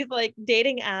seeing on these like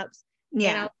dating apps.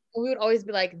 Yeah. And we would always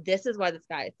be like, this is why this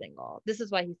guy is single. This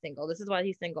is why he's single. This is why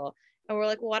he's single. And we're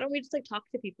like, well, why don't we just like talk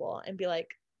to people and be like,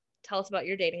 tell us about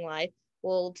your dating life.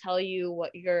 We'll tell you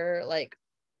what your like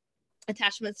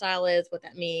attachment style is, what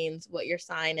that means, what your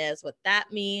sign is, what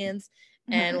that means.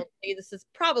 And we'll say this is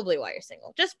probably why you're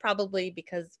single. Just probably,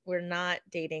 because we're not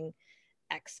dating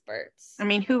experts. I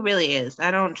mean, who really is?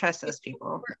 I don't trust those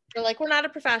people. We're like, we're not a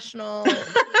professional.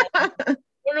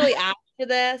 We're really after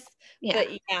this. Yeah.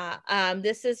 But yeah,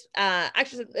 this is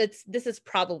actually this is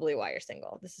probably why you're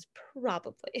single. This is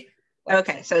probably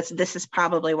okay. So this is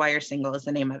probably why you're single is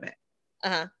the name of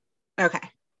it. Okay.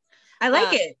 I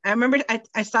like it. I remember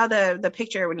I saw the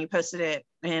picture when you posted it,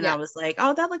 and I was like,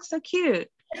 oh, that looks so cute.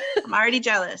 I'm already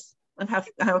jealous of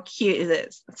how cute it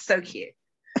is. It's so cute.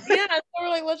 Yeah, so we're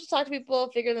like, let's just talk to people,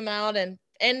 figure them out, and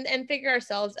figure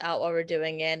ourselves out while we're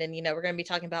doing it. And we're going to be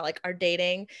talking about like our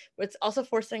dating, but it's also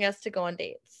forcing us to go on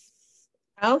dates.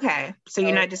 Okay, so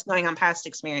you're not just going on past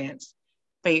experience,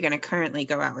 but you're going to currently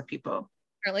go out with people.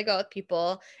 Not old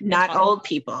people. Not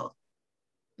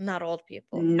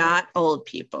old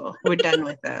people. We're done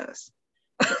with those.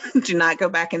 Do not go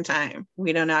back in time.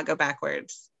 We do not go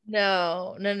backwards.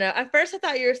 No. At first I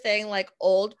thought you were saying like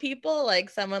old people, like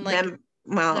someone like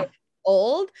well,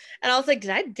 old, and I was like, did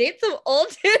I date some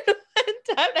old dude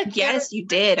one time? Yes, you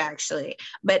did actually,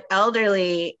 but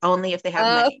elderly only if they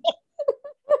have money.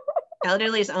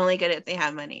 Elderly is only good if they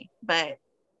have money, but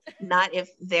not if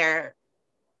they're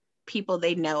people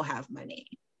they know have money.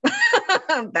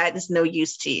 That is no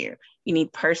use to you. You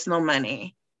need personal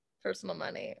money. Personal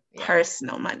money. Yeah.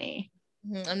 Personal money.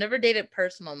 I've never dated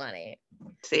personal money.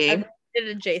 See? I've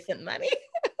dated adjacent money.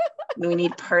 We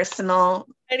need personal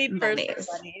I need monies.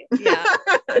 personal money. Yeah.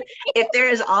 If there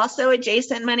is also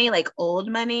adjacent money, like old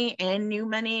money and new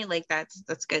money, like that's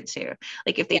good too.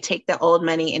 Like if they take the old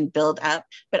money and build up,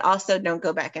 but also don't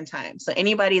go back in time. So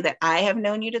anybody that I have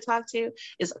known you to talk to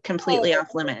is completely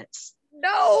off limits.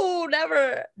 No,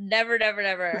 never.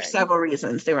 For several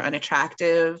reasons. They were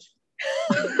unattractive,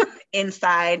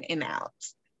 inside and out.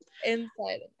 Inside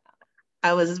and out.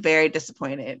 I was very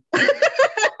disappointed.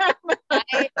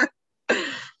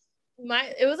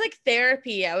 It was like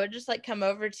therapy. I would just like come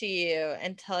over to you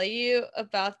and tell you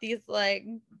about these like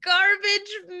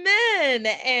garbage men,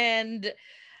 and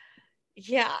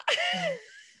yeah.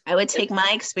 I would take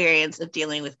my experience of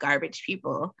dealing with garbage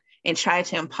people and try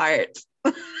to impart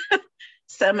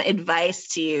some advice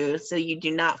to you so you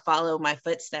do not follow my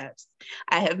footsteps.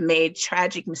 I have made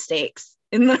tragic mistakes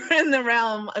in the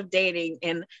realm of dating,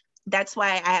 and that's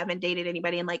why I haven't dated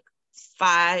anybody in like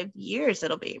 5 years.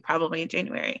 It'll be probably in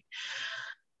January.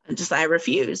 I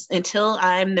refuse until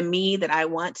I'm the me that I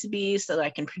want to be, so that I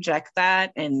can project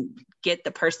that and get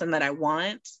the person that I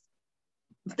want.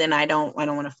 Then I don't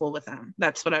want to fool with them.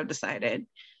 That's what I've decided.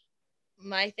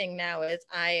 My thing now is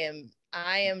I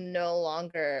am no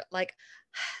longer like,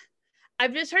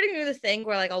 I've just started to do this thing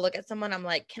where like I'll look at someone, I'm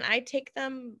like, can I take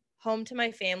them home to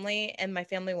my family and my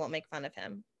family won't make fun of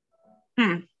him?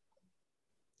 Because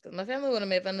my family would have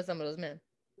made fun of some of those men.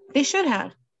 They should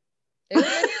have.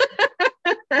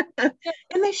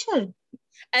 And they should.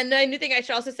 And the new thing I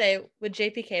should also say, would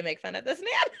JPK make fun of this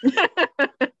man?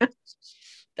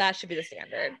 That should be the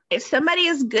standard. If somebody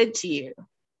is good to you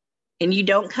and you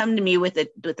don't come to me with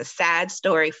a sad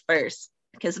story first,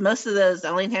 because most of those, the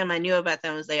only time I knew about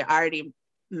them was they already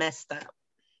messed up.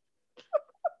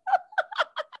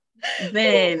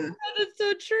 Then that is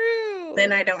so true.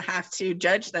 Then I don't have to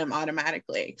judge them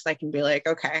automatically, because I can be like,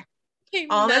 okay,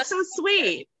 oh, that's so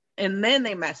sweet. And then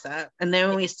they mess up. And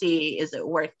then we see, is it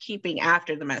worth keeping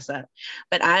after the mess up?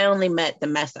 But I only met the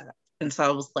mess up. And so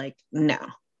I was like, no.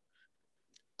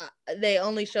 They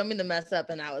only showed me the mess up.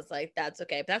 And I was like, that's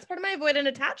okay. But that's part of my avoidant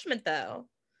attachment though.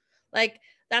 Like,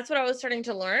 that's what I was starting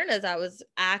to learn as I was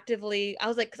like,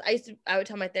 because I would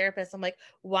tell my therapist, I'm like,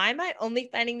 why am I only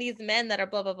finding these men that are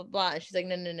blah, blah, blah, blah. And she's like,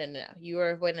 no. You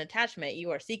are avoidant attachment.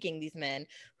 You are seeking these men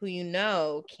who you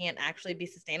know can't actually be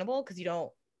sustainable because you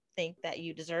don't think that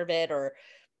you deserve it or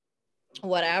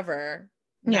whatever.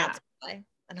 Yeah. That's why.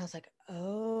 And I was like,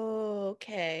 oh,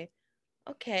 okay.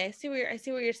 I see what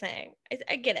you're saying.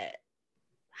 I get it.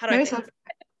 How do I think?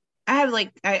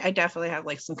 I definitely have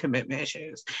like some commitment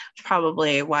issues, which is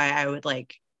probably why I would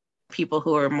like people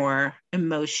who are more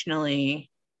emotionally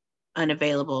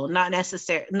unavailable, not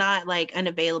like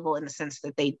unavailable in the sense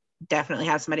that they definitely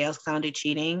have somebody else, because I don't do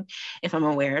cheating if I'm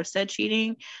aware of said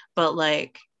cheating, but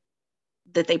like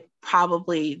that they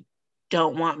probably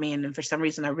don't want me, and then for some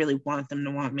reason I really want them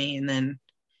to want me, and then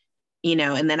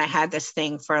and then I had this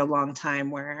thing for a long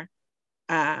time where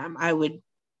I would,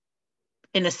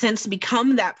 in a sense,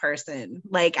 become that person.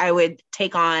 Like I would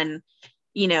take on,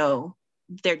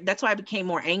 that's why I became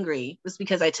more angry, was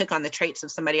because I took on the traits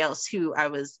of somebody else who I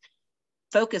was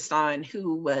focused on,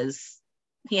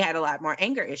 he had a lot more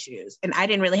anger issues, and I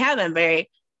didn't really have them.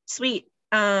 Very sweet.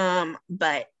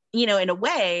 But in a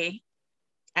way,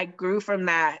 I grew from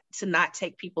that to not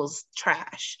take people's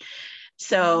trash.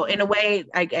 So in a way,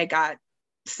 I got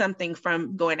something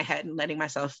from going ahead and letting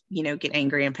myself, get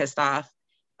angry and pissed off.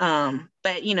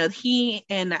 But he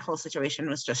and that whole situation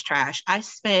was just trash. I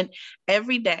spent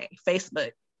every day,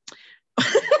 Facebook,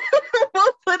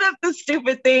 we'll put up the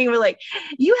stupid thing. We're like,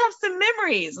 you have some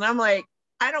memories. And I'm like,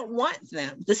 I don't want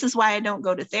them. This is why I don't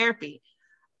go to therapy.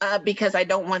 Because I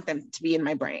don't want them to be in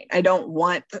my brain. I don't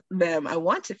want them. I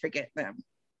want to forget them.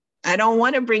 I don't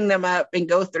want to bring them up and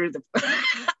go through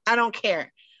I don't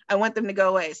care. I want them to go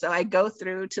away. So I go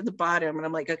through to the bottom and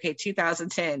I'm like, okay,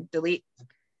 2010, delete.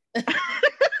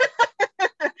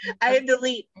 I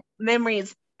delete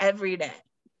memories every day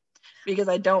because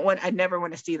I never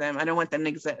want to see them. I don't want them to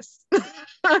exist.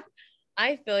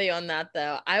 I feel you on that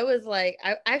though. I was like,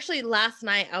 actually last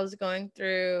night I was going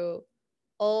through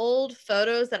old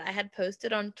photos that I had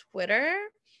posted on Twitter,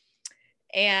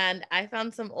 and I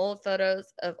found some old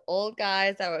photos of old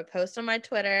guys that would post on my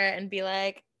Twitter and be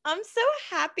like, I'm so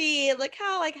happy. Look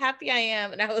how like happy I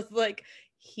am. And I was like,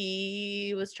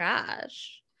 he was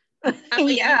trash. I'm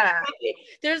like, Yeah.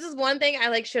 there's this one thing I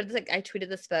like showed this, like I tweeted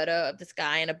this photo of this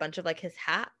guy and a bunch of like his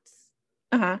hats.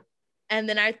 Uh-huh. And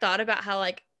then I thought about how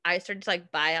like I started to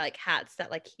like buy like hats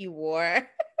that like he wore. And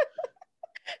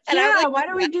Yeah, I'm like, why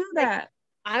do we do like, that?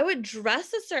 I would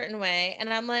dress a certain way.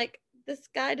 And I'm like, this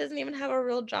guy doesn't even have a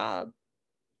real job.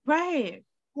 Right.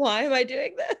 Why am I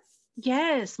doing this?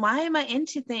 Yes. Why am I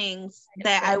into things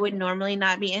that I would normally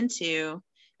not be into?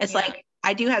 It's like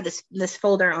I do have this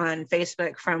folder on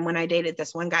Facebook from when I dated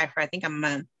this one guy for I think a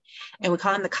month. And we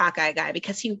call him the cockeyed guy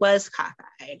because he was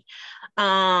cockeyed.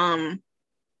 And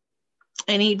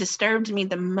he disturbed me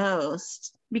the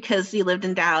most because he lived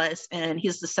in Dallas and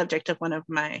he's the subject of one of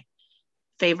my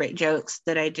favorite jokes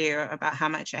that I do about how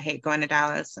much I hate going to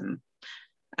Dallas and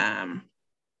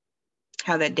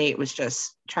how that date was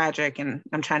just tragic and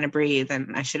I'm trying to breathe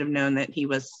and I should have known that he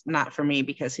was not for me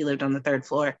because he lived on the third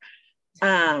floor.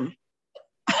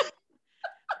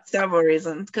 Several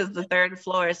reasons, because the third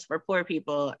floor is for poor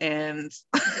people and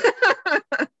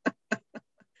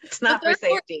it's not for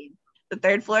safety. The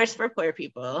third floor is for poor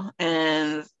people.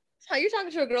 And how you're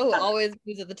talking to a girl who always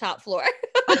moves at the top floor.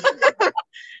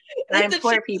 I'm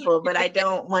poor people, but I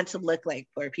don't want to look like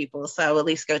poor people. So I'll at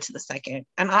least go to the second.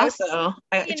 And also,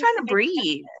 I'm trying to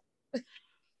breathe.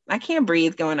 I can't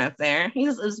breathe going up there.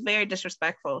 It was very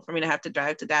disrespectful for me to have to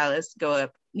drive to Dallas, go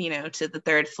up, to the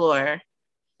third floor.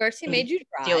 First, he made you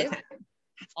drive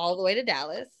all the way to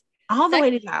Dallas. All the way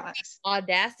to Dallas.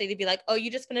 Audacity to be like, oh,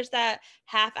 you just finished that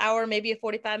half hour, maybe a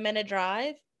 45-minute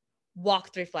drive?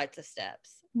 Walk 3 flights of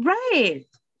steps. Right.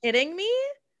 Kidding me?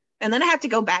 And then I have to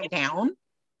go back down.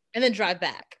 And then drive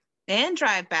back.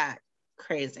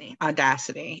 Crazy.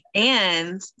 Audacity.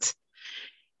 And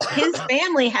his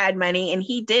family had money and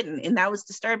he didn't. And that was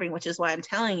disturbing, which is why I'm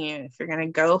telling you, if you're going to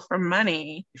go for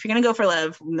money, if you're going to go for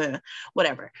love,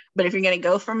 whatever. But if you're going to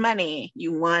go for money,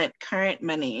 you want current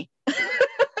money.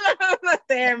 What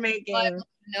they're making.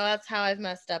 No, that's how I've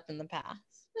messed up in the past.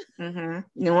 Mm-hmm.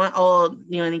 You want old,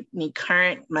 you need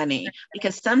current money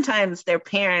because sometimes their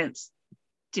parents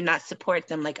do not support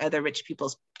them like other rich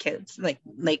people's kids. Like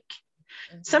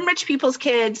some rich people's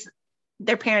kids,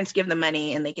 their parents give them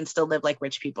money and they can still live like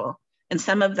rich people. And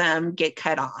some of them get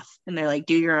cut off and they're like,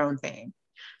 do your own thing.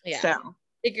 Yeah. So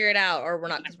figure it out or we're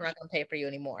not going to pay for you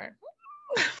anymore.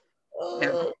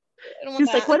 No.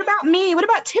 He's like, what about me? What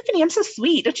about Tiffany? I'm so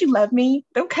sweet. Don't you love me?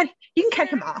 You can cut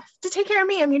him off to take care of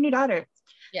me. I'm your new daughter.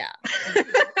 Yeah.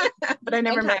 But I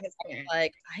never met his parents.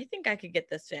 Like, I think I could get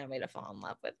this family to fall in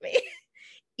love with me.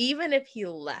 Even if he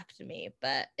left me,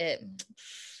 but I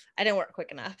didn't work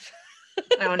quick enough.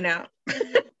 Oh no.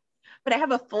 But I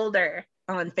have a folder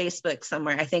on Facebook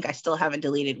somewhere. I think I still haven't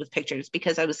deleted with pictures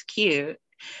because I was cute.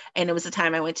 And it was the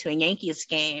time I went to a Yankees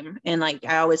game. And like,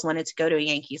 I always wanted to go to a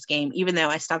Yankees game, even though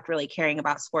I stopped really caring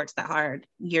about sports that hard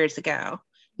years ago.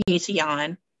 You need to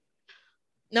yawn.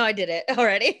 No, I did it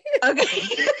already. Okay.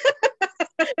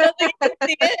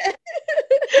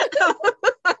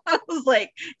 I was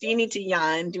like, do you need to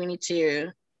yawn? Do we need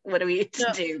to, what do we need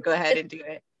to do? Go ahead and do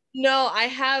it. No,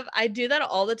 I do that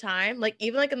all the time. Like,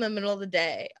 even like in the middle of the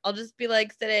day, I'll just be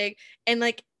like sitting and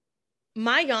like,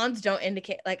 my yawns don't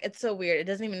indicate, like, it's so weird. It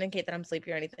doesn't even indicate that I'm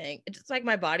sleepy or anything. It's just like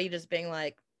my body just being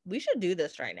like, we should do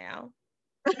this right now.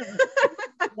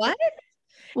 What?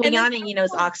 Well, and yawning,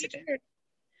 is oxygen.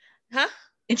 Huh?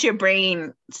 It's your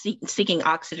brain seeking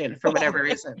oxygen for whatever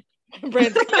reason.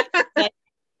 Breathe. I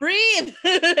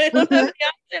don't have the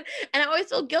oxygen. And I always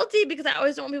feel guilty because I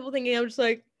always don't want people thinking I'm just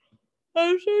like,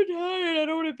 I'm so tired. I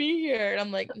don't want to be here. And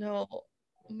I'm like, no,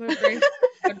 my brain's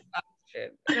oxygen.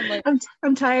 And I'm like,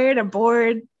 I'm tired. I'm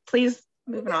bored. Please,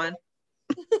 moving on.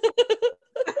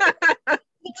 I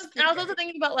was also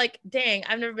thinking about like, dang,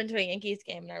 I've never been to a Yankees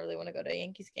game, and I really want to go to a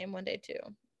Yankees game one day too.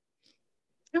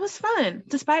 It was fun,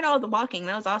 despite all the walking.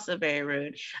 That was also very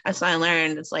rude. That's what I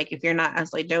learned. It's like, if you're not, I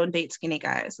was like, don't date skinny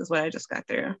guys, is what I just got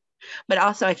through. But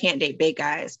also, I can't date big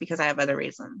guys because I have other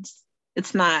reasons.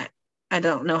 It's not, I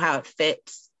don't know how it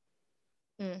fits,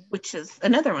 which is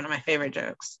another one of my favorite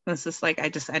jokes. It's just like, I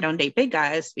don't date big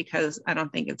guys because I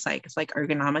don't think it's like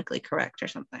ergonomically correct or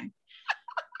something.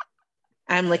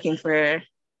 I'm looking for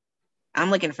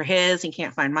his, he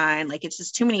can't find mine. Like, it's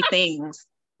just too many things.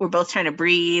 We're both trying to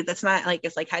breathe. It's not like,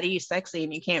 it's like, how do you sexy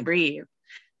and you can't breathe?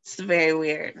 It's very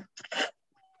weird. I'm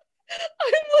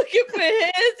looking for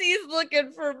his, he's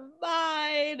looking for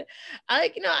mine.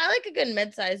 I like a good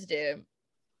mid-sized dude.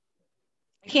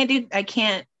 I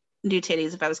can't do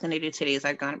titties. If I was going to do titties,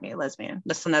 I'd gonna be a lesbian.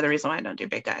 That's another reason why I don't do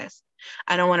big guys.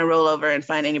 I don't want to roll over and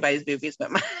find anybody's boobies but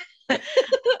mine.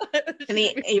 And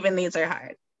even these are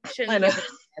hard. Shouldn't give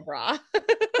a bra.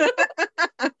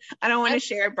 I don't want to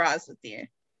share bras with you.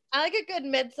 I like a good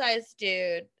mid-sized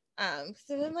dude. So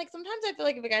then like sometimes I feel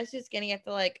like if a guy's too skinny, I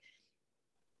feel like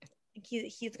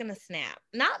he's gonna snap.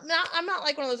 Not I'm not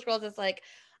like one of those girls that's like,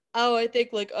 oh, I think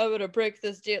like I'm gonna break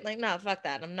this dude. Like, no, fuck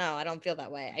that. I don't feel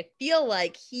that way. I feel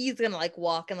like he's gonna like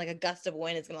walk and like a gust of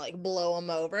wind is gonna like blow him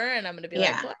over, and I'm gonna be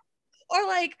like, what? Or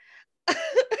like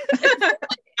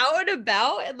out and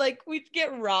about and like we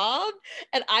get robbed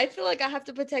and I feel like I have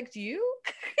to protect you.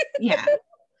 Yeah.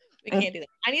 We can't do that.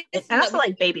 I need I also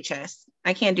like baby chest.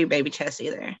 I can't do baby chest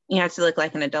either. You have to look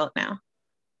like an adult now.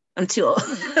 I'm too old.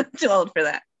 I'm too old for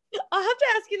that. I'll have to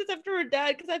ask you this after we're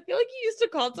done because I feel like you used to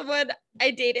call someone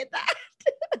I dated that.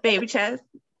 Baby chest.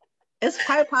 It's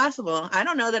quite possible. I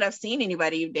don't know that I've seen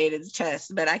anybody who dated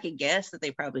chest, but I could guess that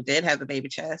they probably did have a baby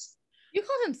chest. You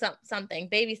called him something,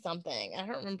 baby something. I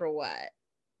don't remember what.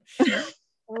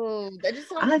 Oh, that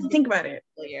just I'll have to think about it.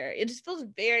 Familiar. It just feels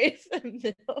very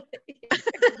familiar.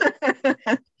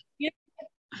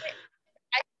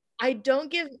 I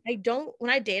don't when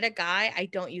I date a guy, I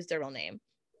don't use their real name.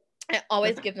 I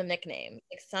always give them nickname,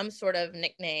 like some sort of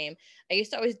nickname. I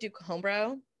used to always do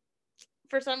homebro.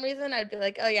 For some reason, I'd be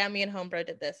like, oh yeah, me and homebro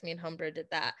did this, me and homebro did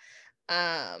that.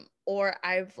 Or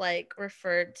I've like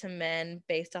referred to men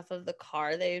based off of the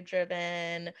car they've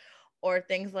driven or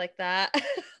things like that.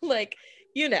 Like,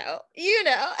 you know,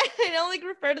 I don't like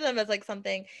refer to them as like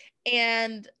something.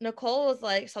 And Nicole was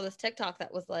like, saw this TikTok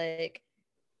that was like,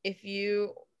 I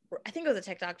think it was a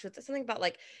TikTok, something about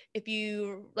like, if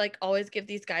you like always give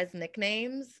these guys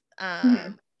nicknames,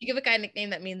 you give a guy a nickname,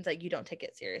 that means like you don't take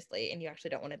it seriously and you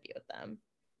actually don't want to be with them.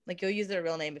 Like you'll use their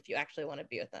real name if you actually want to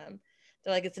be with them.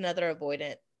 They're like, it's another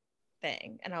avoidant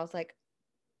thing. And I was like,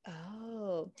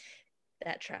 oh,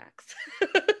 that tracks.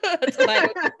 That's why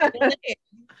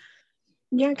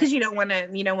yeah, because you don't want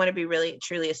to be really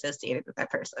truly associated with that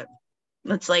person.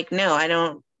 It's like, no, I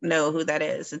don't know who that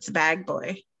is. It's Bag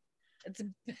Boy.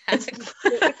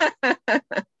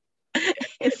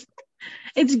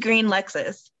 It's Green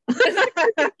Lexus.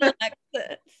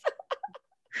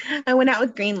 I went out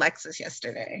with Green Lexus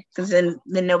yesterday because then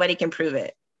nobody can prove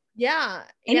it. Yeah.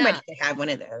 Anybody can have one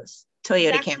of those.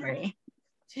 Toyota Camry.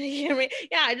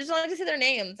 Yeah, I just want to see their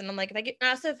names. And I'm like, if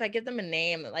I give them a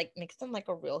name, it like makes them like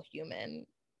a real human.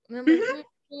 And I'm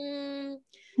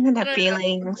like, have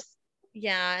feelings.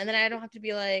 Yeah. And then I don't have to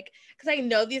be like, because I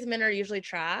know these men are usually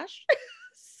trash.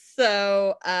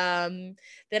 So then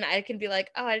I can be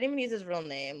like, oh, I didn't even use his real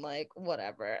name, like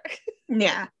whatever.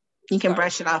 Yeah, you can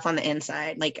brush it off on the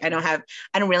inside. Like I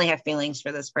don't really have feelings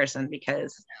for this person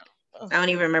because I don't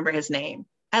even remember his name.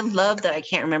 I love that I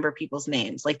can't remember people's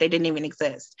names, like they didn't even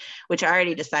exist, which I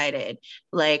already decided.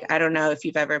 Like I don't know if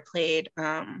you've ever played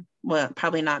well,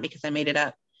 probably not because I made it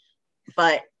up,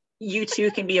 but you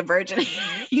too can be a virgin.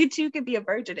 You too can be a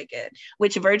virgin again,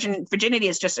 which virginity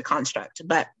is just a construct.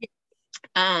 But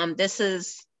this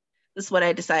is what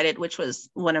I decided, which was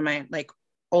one of my like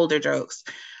older jokes,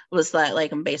 was that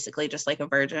like I'm basically just like a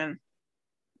virgin.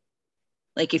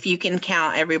 Like if you can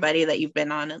count everybody that you've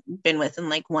been with in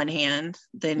like one hand,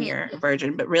 then you're a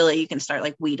virgin. But really you can start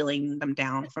like wheedling them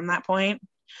down from that point.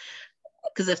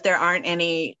 Because if there aren't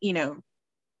any,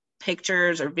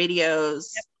 pictures or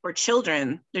videos or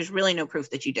children, there's really no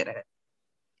proof that you did it.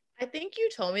 I think you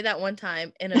told me that one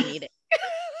time in a meeting.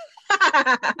 You're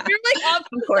like off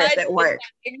of course at work.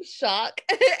 In shock.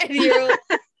 And you're like,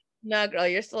 no, girl,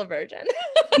 you're still a virgin.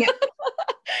 Yeah.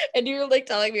 And you were like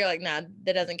telling me, you're like, nah,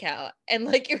 that doesn't count. And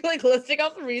like you're like listing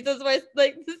off the reasons why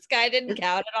like this guy didn't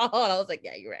count at all. And I was like,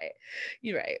 yeah,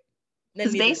 you're right.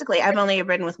 Because basically I've only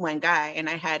been with one guy and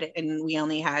we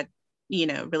only had,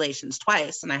 relations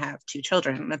twice, and I have 2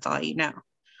 children. That's all you know.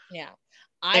 Yeah.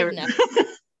 I've never.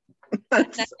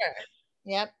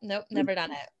 Yep. Nope. Never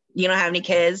done it. You don't have any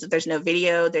kids. There's no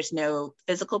video. There's no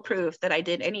physical proof that I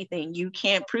did anything. You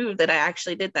can't prove that I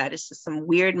actually did that. It's just some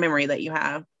weird memory that you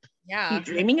have. Yeah. You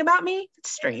dreaming about me?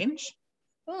 It's strange.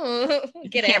 You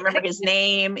can't remember his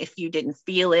name, if you didn't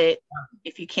feel it,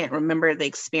 if you can't remember the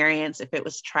experience, if it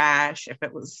was trash, if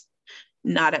it was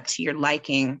not up to your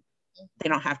liking, they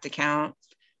don't have to count.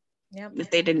 Yep.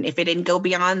 If it didn't go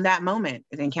beyond that moment,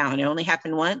 it didn't count. It only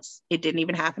happened once. It didn't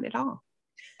even happen at all.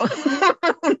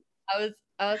 I was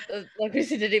like we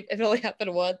said, it only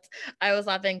happened once. I was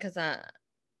laughing because I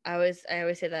always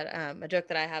say that a joke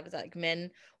that I have is that like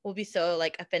men will be so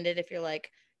like offended if you're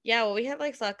like, yeah, well, we had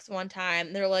like sex one time.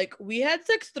 And they're like, we had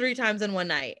sex 3 times in one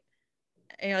night.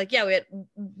 And you're like, yeah, we had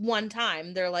one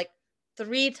time. They're like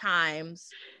 3 times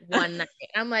one night.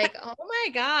 And I'm like, oh my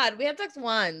God, we had sex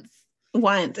once.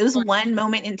 It was one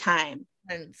moment in time.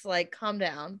 And it's like, calm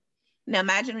down. Now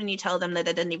imagine when you tell them that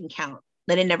doesn't even count,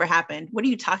 that it never happened. What are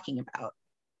you talking about?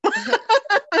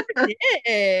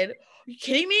 did. Are you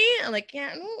kidding me? I'm like,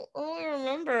 yeah, I don't only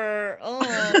remember.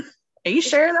 Oh, Are you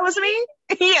sure that was me?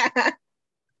 Yeah.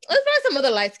 Let's find some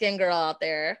other light skinned girl out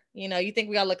there. You think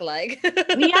we all look alike?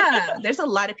 Yeah, there's a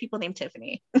lot of people named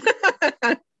Tiffany.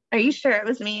 Are you sure it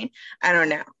was me? I don't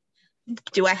know.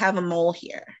 Do I have a mole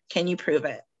here? Can you prove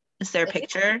it? Is there a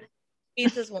picture?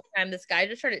 This one time, this guy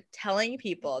just started telling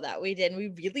people that we did, and we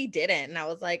really didn't. And I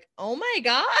was like, oh my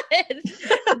God.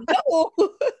 No.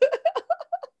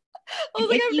 I was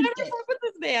like, I've never slept with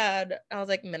this man. I was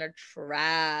like, men are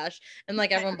trash. And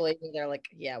like everyone believed me. They're like,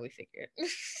 yeah, we figured.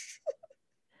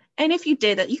 And if you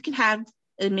did it, you can have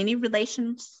as many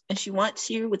relations as you want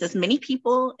to with as many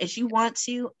people as you want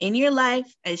to in your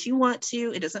life as you want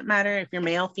to. It doesn't matter if you're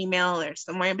male, female, or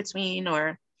somewhere in between,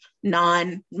 or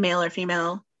non-male or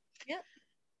female. Yep.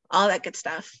 All that good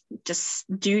stuff. Just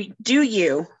do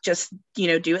you. Just,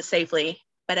 do it safely.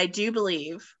 But I do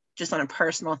believe, just on a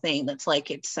personal thing, that's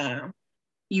like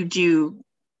you do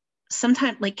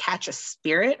sometimes like catch a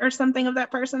spirit or something of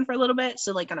that person for a little bit.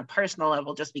 So like on a personal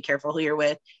level, just be careful who you're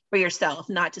with for yourself.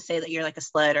 Not to say that you're like a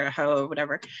slut or a hoe or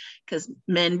whatever, because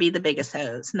men be the biggest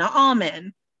hoes. Not all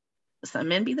men. Some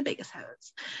men be the biggest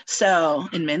hoes. So,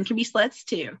 and men can be sluts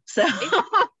too. So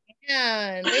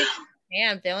yeah,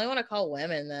 they only want to call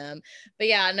women them. But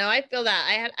yeah, no, I feel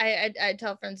that. I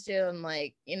tell friends too. I'm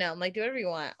like, I'm like, do whatever you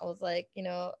want. I was like,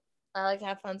 I like to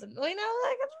have fun. So, like,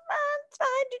 it's fine.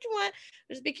 Do what you want.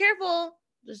 Just be careful.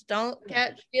 Just don't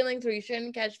catch feelings where you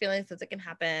shouldn't catch feelings, because it can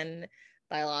happen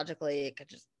biologically. It could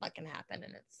just fucking happen,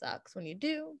 and it sucks when you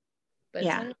do. But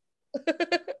yeah,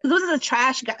 this is a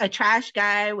trash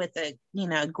guy with a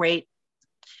great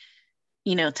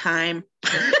time.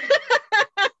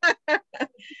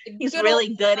 He's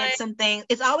really good at something.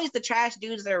 It's always the trash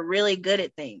dudes that are really good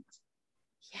at things.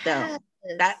 Yes.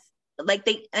 So that, like,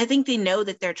 I think they know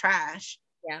that they're trash.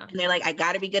 Yeah. And they're like, I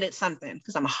got to be good at something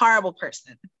because I'm a horrible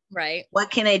person. Right.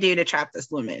 What can I do to trap this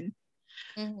woman?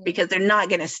 Mm-hmm. Because they're not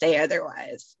going to stay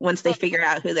otherwise once they figure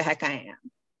out who the heck I am.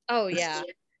 Oh, yeah.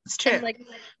 It's true. And like the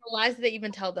lies that they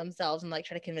even tell themselves and like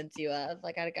try to convince you of.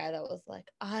 Like I had a guy that was like,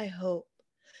 I hope,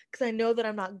 because I know that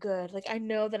I'm not good. Like I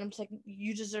know that I'm just like,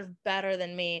 you deserve better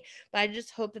than me. But I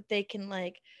just hope that they can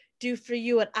like do for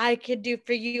you what I could do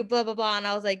for you, blah, blah, blah. And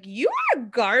I was like, you are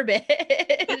garbage.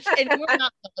 And you are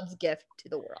not God's gift to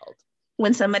the world.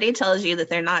 When somebody tells you that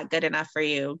they're not good enough for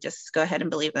you, just go ahead and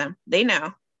believe them. They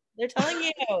know. They're telling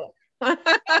you. I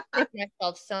take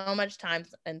myself so much time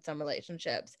in some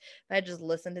relationships. If I just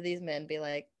listen to these men be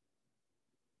like,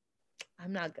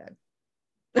 I'm not good.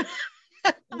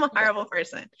 I'm a horrible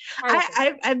person.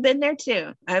 I've been there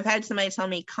too. I've had somebody tell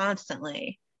me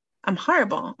constantly, I'm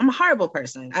horrible. I'm a horrible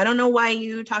person. I don't know why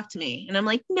you talk to me. And I'm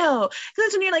like, no. Because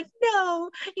that's when you're like,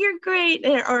 no, you're great.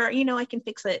 Or, I can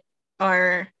fix it.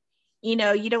 Or, you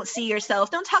don't see yourself.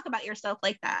 Don't talk about yourself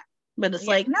like that. But it's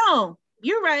like, no,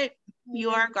 you're right. You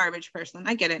are a garbage person.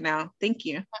 I get it now. Thank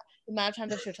you. The amount of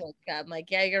times I should tell God, I'm like,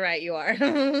 yeah, you're right. You are.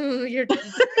 You're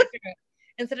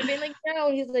instead of being like, no,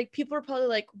 he's like, people are probably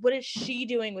like, what is she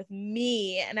doing with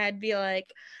me? And I'd be like,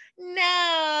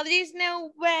 no, there's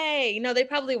no way. No, they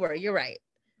probably were. You're right.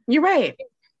 You're right.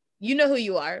 You know who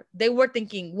you are. They were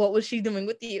thinking, what was she doing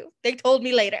with you? They told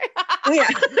me later. Yeah.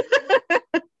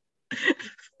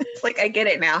 It's like, I get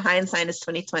it now. Hindsight is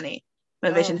 2020. My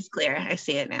vision is clear. I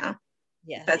see it now.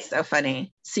 Yeah. That's so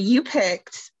funny. So you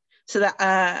picked, so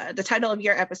the title of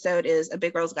your episode is A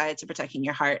Big Girl's Guide to Protecting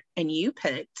Your Heart. And you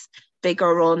picked Big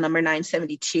Girl Rule number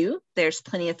 972. There's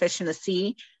plenty of fish in the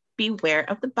sea. Beware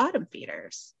of the bottom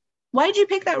feeders. Why did you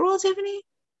pick that rule, Tiffany?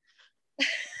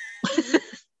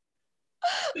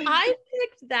 I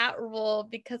picked that rule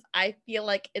because I feel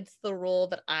like it's the rule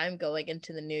that I'm going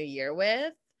into the new year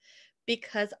with,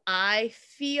 because I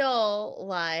feel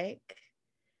like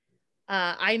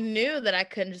I knew that I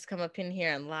couldn't just come up in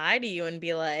here and lie to you and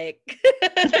be like,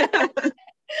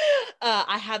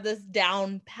 I have this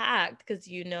down packed, because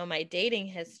my dating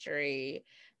history,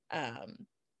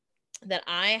 that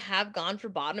I have gone for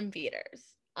bottom feeders.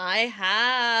 I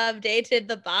have dated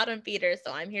the bottom feeders,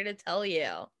 so I'm here to tell you,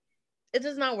 it's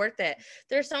just not worth it.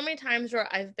 There's so many times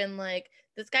where I've been like,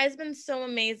 this guy's been so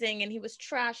amazing and he was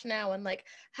trash now, and like,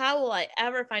 how will I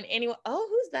ever find anyone? Oh,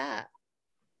 who's that?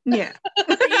 Yeah.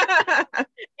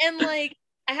 And like,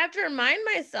 I have to remind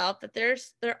myself that there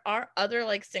are other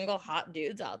like single hot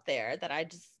dudes out there that I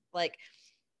just like.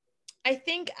 I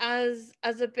think as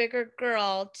a bigger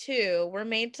girl too, we're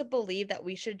made to believe that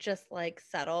we should just like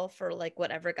settle for like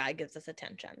whatever guy gives us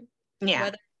attention. Yeah.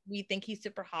 Whether we think he's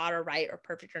super hot or right or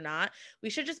perfect or not, we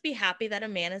should just be happy that a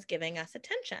man is giving us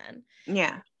attention.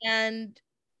 Yeah. And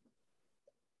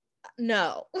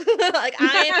no, like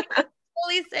I am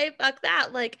totally say fuck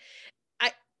that. Like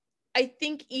I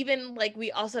think even like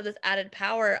we also have this added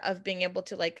power of being able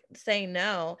to like say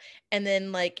no, and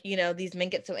then like, you know, these men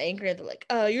get so angry, they're like,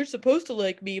 oh, you're supposed to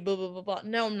like me, blah blah blah blah.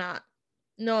 No, I'm not.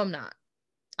 No, I'm not.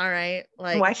 All right.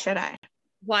 Why Like, should I?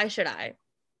 why should I?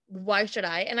 Why should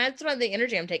I? And that's what the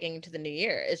energy I'm taking into the new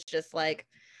year. It's just like,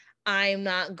 I'm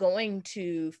not going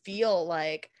to feel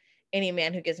like any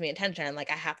man who gives me attention, like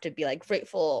I have to be like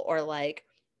grateful or like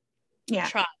Yeah.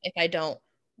 try if I don't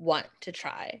want to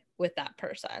try with that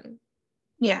person.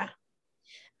 Yeah.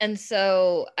 And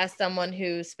so, as someone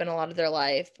who spent a lot of their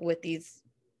life with these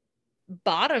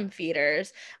bottom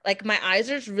feeders, like my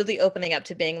eyes are just really opening up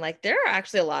to being like, there are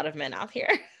actually a lot of men out here.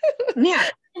 Yeah.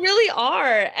 Really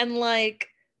are. And like,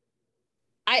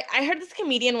 I heard this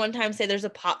comedian one time say there's a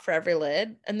pot for every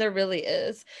lid, and there really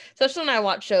is. Especially when I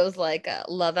watch shows like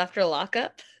Love After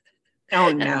Lockup. Oh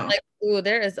And I'm no. like, ooh,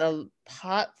 there is a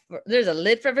pot there's a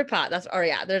lid for every pot. That's oh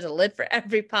yeah, there's a lid for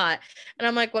every pot. And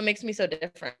I'm like, what makes me so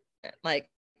different? Like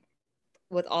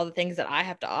with all the things that I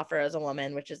have to offer as a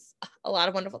woman, which is a lot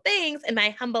of wonderful things, in my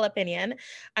humble opinion,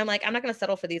 I'm like, I'm not going to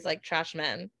settle for these like trash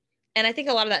men. And I think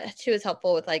a lot of that too is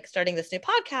helpful with like starting this new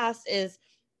podcast is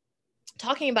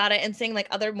talking about it and seeing like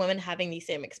other women having these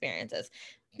same experiences.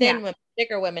 Thin women,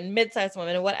 bigger women, mid-sized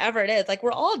women, whatever it is. Like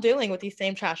we're all dealing with these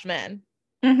same trash men.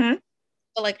 Mm-hmm.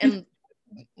 So, like, and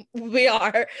we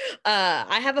are.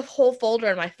 I have a whole folder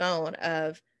on my phone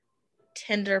of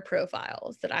Tinder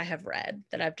profiles that I have read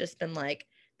that I've just been like,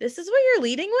 this is what you're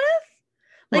leading with?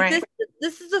 Like Right.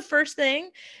 this is the first thing.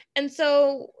 And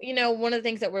so, you know, one of the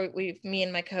things that me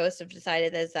and my co-host have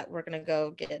decided is that we're gonna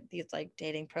go get these like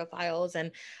dating profiles.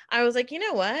 And I was like, you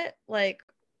know what? Like,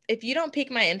 if you don't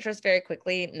pique my interest very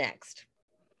quickly, next.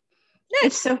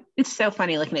 It's so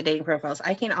funny looking at dating profiles.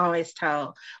 I can always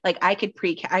tell, like I could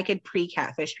pre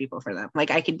catfish people for them.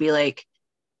 Like I could be like,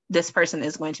 this person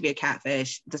is going to be a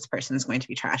catfish. This person is going to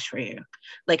be trash for you.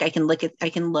 Like I can look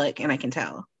and I can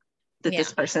tell that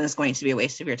this person is going to be a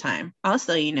waste of your time.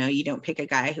 Also, you know, you don't pick a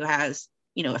guy who has,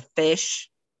 you know, a fish.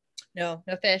 No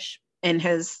fish In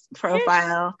his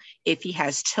profile. If he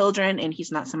has children and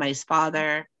he's not somebody's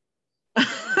father.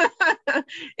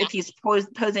 If he's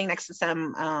posing next to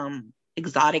some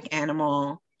exotic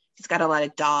animal, he's got a lot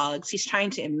of dogs, he's trying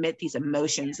to emit these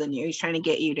emotions in you, he's trying to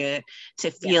get you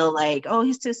to feel like, oh,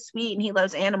 he's so sweet and he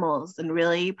loves animals, and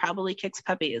really he probably kicks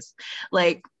puppies.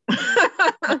 Like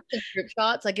group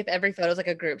shots, like if every photo is like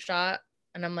a group shot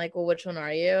and I'm like, well, which one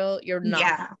are you? You're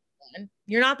not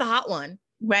you're not the hot one.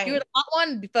 Right. If you were the hot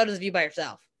one, photos of you by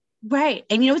yourself. Right.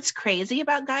 And you know what's crazy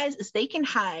about guys is they can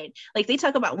hide. Like they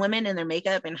talk about women and their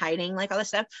makeup and hiding like all this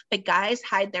stuff, but guys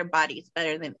hide their bodies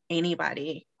better than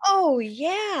anybody. Oh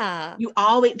yeah.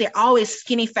 They're always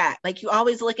skinny fat. Like you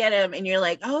always look at him and you're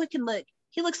like, oh,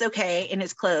 he looks okay in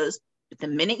his clothes. But the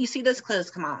minute you see those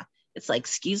clothes come on, it's like,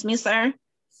 excuse me, sir.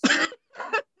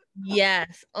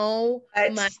 Yes. Oh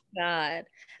my God.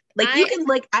 Like you can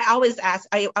like, I always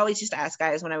just ask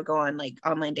guys when I would go on like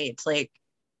online dates, like,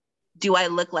 do I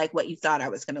look like what you thought I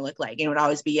was going to look like? And it would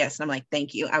always be yes. And I'm like,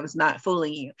 thank you. I was not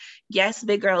fooling you. Yes,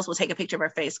 big girls will take a picture of our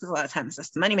face because a lot of times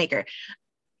that's the moneymaker.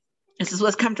 This is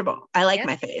what's comfortable. I like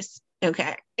my face.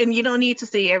 Okay. And you don't need to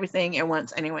see everything at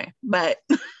once anyway. But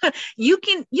you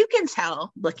can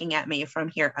tell looking at me from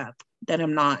here up that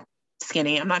I'm not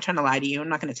skinny. I'm not trying to lie to you. I'm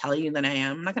not going to tell you that I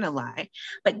am. I'm not going to lie.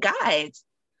 But guys,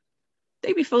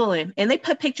 they be fooling. And they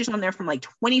put pictures on there from like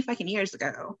 20 fucking years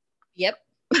ago. Yep.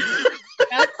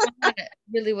 That's not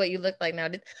really what you look like now.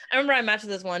 I remember I matched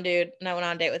with this one dude and I went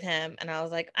on a date with him and I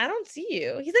was like, I don't see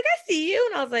you. He's like, I see you.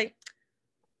 And I was like,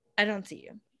 I don't see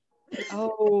you.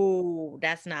 Oh,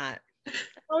 that's not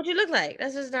what you look like.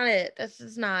 That's just not it. That's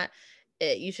just not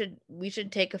it. We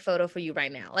should take a photo for you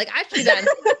right now. Like I should do that.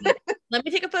 Let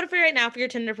me take a photo for you right now for your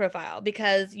Tinder profile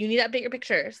because you need to update your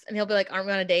pictures. And he'll be like, aren't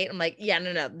we on a date? I'm like, yeah,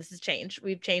 no, this has changed.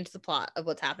 We've changed the plot of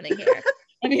what's happening here.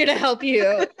 I'm here to help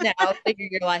you now figure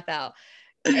your life out.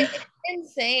 It's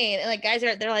insane. And like guys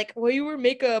they're like, well, you wear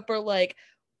makeup or like,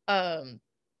 I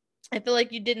feel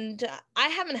like you didn't. I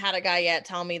haven't had a guy yet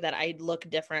tell me that I look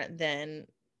different than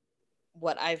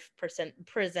what I've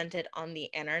presented on the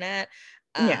internet.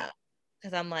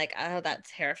 Because I'm like, oh, that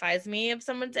terrifies me if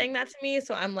someone's saying that to me.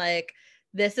 So I'm like,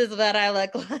 this is what I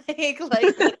look like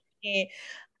me.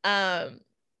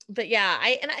 But yeah,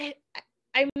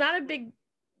 I'm not a big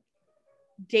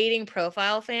dating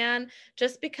profile fan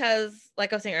just because,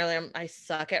 like I was saying earlier, I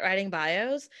suck at writing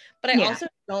bios, but I also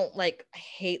don't I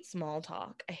hate small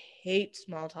talk. I hate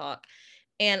small talk.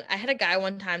 And I had a guy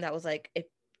one time that was like, if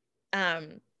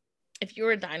you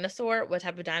were a dinosaur, what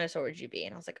type of dinosaur would you be?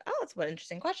 And I was like, oh, that's one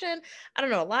interesting question. I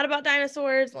don't know a lot about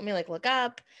dinosaurs. Let me look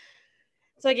up.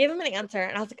 So I gave him an answer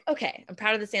and I was like, okay, I'm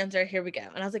proud of this answer. Here we go.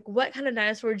 And I was like, what kind of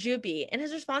dinosaur would you be? And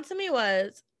his response to me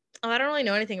was, oh, I don't really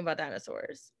know anything about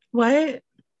dinosaurs. What?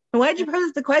 Why'd you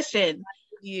pose the question?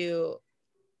 You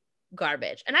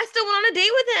garbage. And I still went on a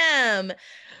date with him.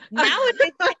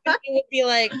 Nowadays, he would be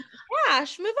like,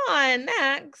 gosh, move on,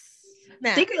 next.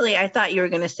 Secretly, I thought you were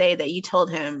going to say that you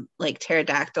told him like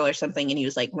pterodactyl or something and he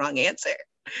was like, wrong answer.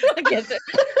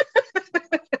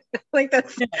 Like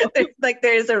that's like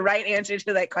there's a right answer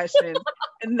to that question.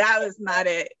 And that was not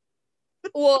it.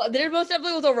 Well, there most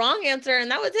definitely was a wrong answer, and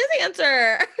that was his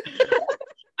answer.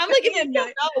 I'm like, if you don't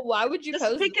know, why would you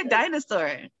just pick a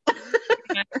dinosaur?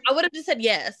 I would have just said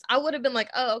yes. I would have been like,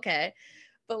 oh, okay.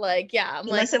 But like, yeah, I'm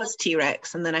unless like, it was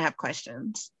T-Rex, and then I have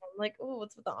questions. I'm like, oh,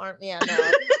 what's with the arm? Yeah,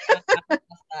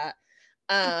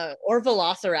 no. Or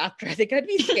Velociraptor. I think I'd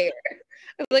be scared.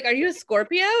 I'm like, are you a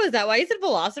Scorpio? Is that why you said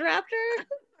Velociraptor?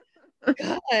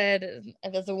 God. And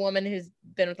as a woman who's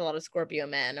been with a lot of Scorpio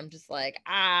men, I'm just like,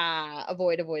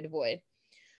 avoid. I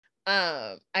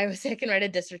can write a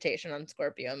dissertation on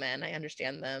Scorpio men. I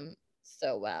understand them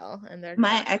so well. And they're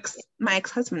my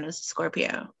ex-husband was a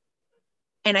Scorpio.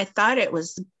 And I thought it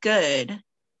was good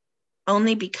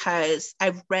only because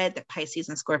I've read that Pisces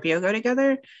and Scorpio go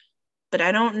together, but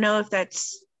I don't know if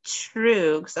that's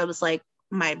true. Because I was like,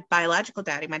 my biological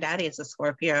daddy, my daddy is a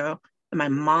Scorpio, and my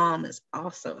mom is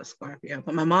also a Scorpio.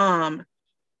 But my mom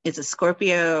is a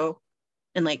Scorpio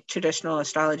in like traditional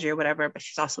astrology or whatever, but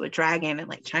she's also a dragon in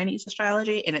like Chinese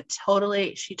astrology. And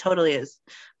she totally is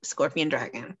a Scorpion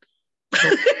dragon.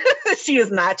 She is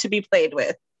not to be played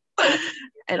with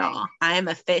at all. I am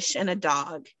a fish and a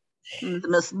dog. I'm the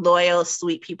most loyal,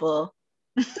 sweet people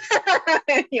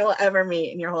you'll ever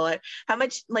meet in your whole life. How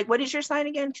much, like, what is your sign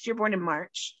again? Because you're born in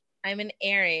March. I'm an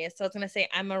Aries, so I was gonna say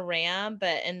I'm a ram,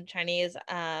 but in Chinese,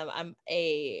 I'm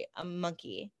a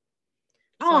monkey.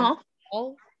 So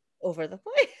all over the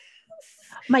place.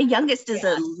 My youngest is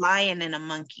a lion and a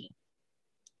monkey.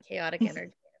 Chaotic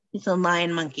energy. It's a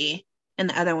lion monkey,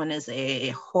 and the other one is a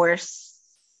horse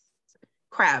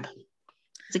crab.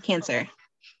 It's a Cancer.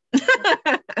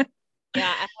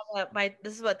 Yeah, I have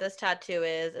this is what this tattoo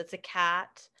is. It's a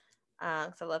cat.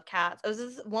 Because I love cats. It was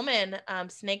this woman,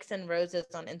 Snakes and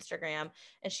Roses on Instagram,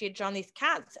 and she had drawn these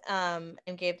cats and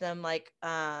gave them like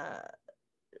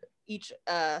each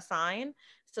sign.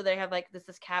 So they have like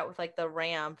this cat with like the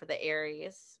ram for the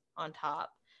Aries on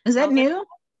top. Is that new? Like,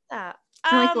 that?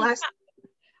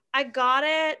 I got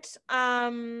it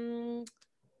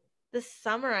this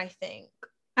summer, I think.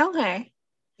 Okay.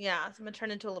 Yeah, so I'm gonna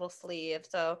turn into a little sleeve.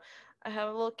 So I have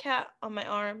a little cat on my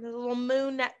arm. There's a little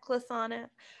moon necklace on it.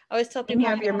 I always tell people you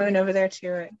have your moon over there too,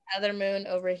 right? Other moon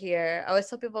over here. I always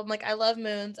tell people, I'm like, I love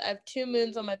moons. I have 2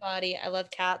 moons on my body. I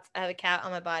love cats. I have a cat on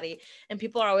my body. And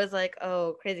people are always like,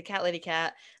 oh, crazy cat lady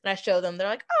cat. And I show them, they're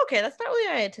like, oh, okay, that's not really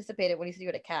what I anticipated when you said you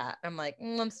had a cat. And I'm like,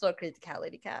 I'm still a crazy cat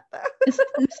lady cat.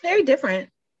 It's very different.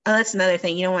 Oh, that's another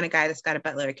thing. You don't want a guy that's got a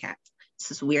butt load of cats.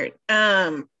 This is weird.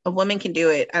 A woman can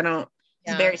do it.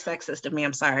 It's very sexist of me.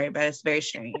 I'm sorry, but it's very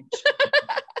strange.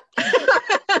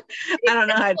 I don't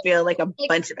know how I'd feel like a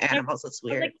bunch of animals. It's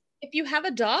weird. Like, if you have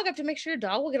a dog, I have to make sure your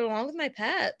dog will get along with my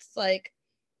pets. Like,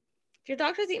 if your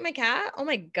dog tries to eat my cat, oh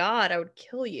my God, I would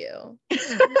kill you.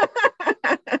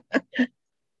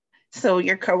 So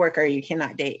your coworker you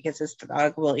cannot date because his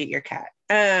dog will eat your cat.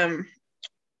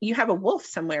 You have a wolf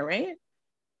somewhere, right?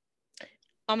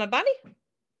 On my body?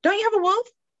 Don't you have a wolf?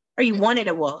 Or you wanted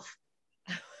a wolf?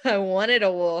 I wanted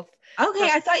a wolf. Okay,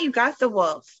 I thought you got the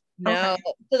wolf. No, okay.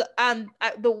 So,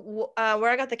 where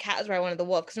I got the cat is where I wanted the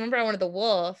wolf. Because remember, I wanted the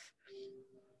wolf,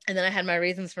 and then I had my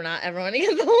reasons for not ever wanting to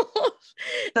get the wolf.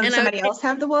 Did somebody else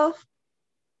have the wolf?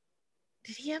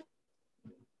 Did he have?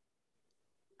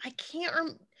 I can't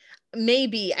remember.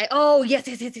 Maybe. Yes.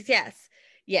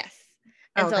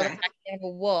 And so I have a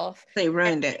wolf. They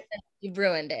ruined it. You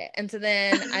ruined it. And so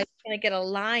then I was gonna get a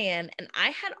lion, and I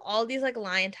had all these like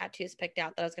lion tattoos picked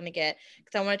out that I was gonna get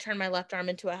because I want to turn my left arm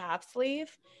into a half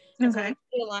sleeve. Okay.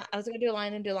 So I was gonna do a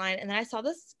lion and do a lion, and then I saw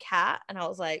this cat, and I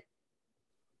was like,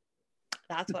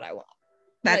 "That's what I want."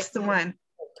 That's the one.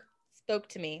 Spoke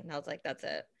to me, and I was like, "That's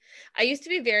it." I used to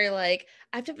be very like,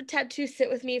 I have to have a tattoo sit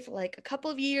with me for like a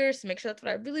couple of years to make sure that's what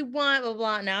I really want, blah,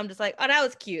 blah. Now I'm just like, oh, that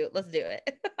was cute. Let's do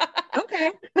it.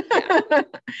 Okay.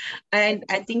 And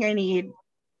I think I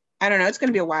don't know. It's going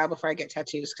to be a while before I get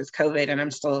tattoos because COVID, and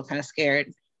I'm still kind of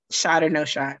scared. Shot or no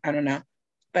shot. I don't know.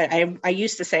 But I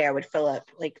used to say I would fill up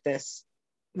like this,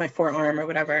 my forearm or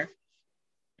whatever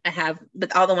I have,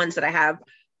 but all the ones that I have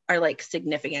are like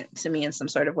significant to me in some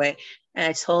sort of way. And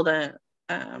I told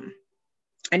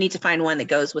I need to find one that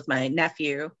goes with my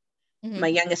nephew, my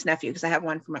youngest nephew, because I have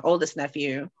one for my oldest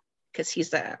nephew. because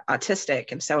he's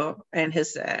autistic, and so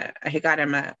his he got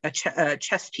him a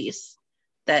chess piece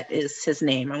that is his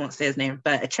name. I won't say his name,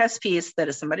 but a chess piece that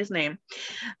is somebody's name,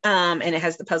 and it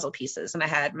has the puzzle pieces. And I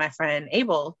had my friend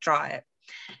Abel draw it,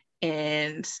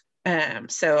 and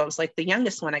so I was like, the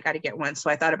youngest one, I got to get one. So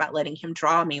I thought about letting him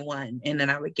draw me one, and then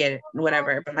I would get it,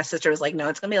 whatever. But my sister was like, no,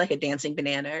 it's gonna be like a dancing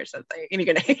banana or something, and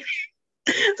you're gonna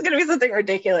it's gonna be something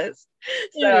ridiculous.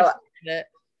 So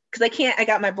because I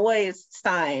got my boys'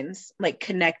 signs like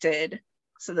connected,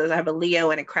 so that I have a Leo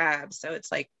and a crab, so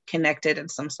it's like connected in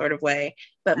some sort of way.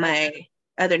 But my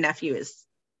other nephew is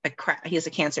a crab; he's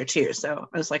a Cancer too. So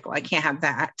I was like, well, I can't have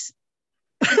that.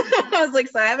 I was like,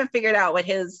 so I haven't figured out what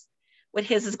his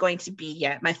is going to be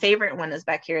yet. My favorite one is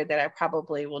back here that I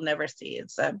probably will never see.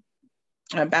 It's a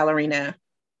ballerina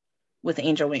with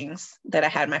angel wings that I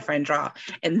had my friend draw,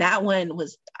 and that one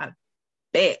was a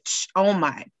bitch. Oh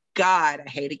my God, I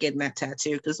hated getting that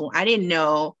tattoo because I didn't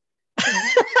know.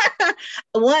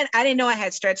 One, I didn't know I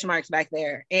had stretch marks back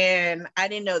there, and I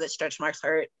didn't know that stretch marks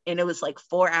hurt, and it was like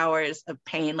 4 hours of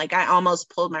pain. Like I almost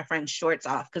pulled my friend's shorts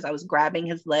off because I was grabbing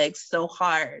his legs so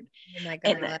hard. Oh my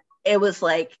God. And it was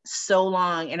like so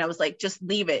long, and I was like, just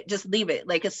leave it,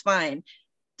 like it's fine,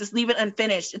 just leave it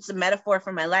unfinished. It's a metaphor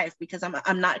for my life because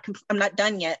I'm not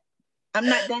done yet. I'm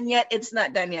not done yet. It's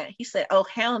not done yet. He said, oh,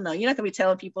 hell no. You're not going to be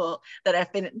telling people that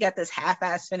I've got this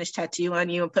half-ass finished tattoo on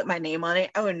you and put my name on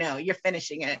it. Oh, no, you're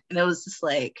finishing it. And it was just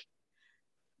like,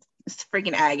 it's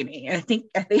freaking agony. And I think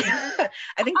I think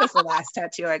that's the last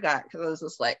tattoo I got because I was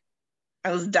just like,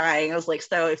 I was dying. I was like,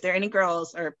 so if there are any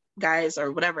girls or guys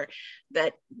or whatever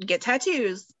that get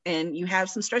tattoos and you have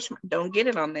some stretch marks, don't get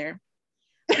it on there.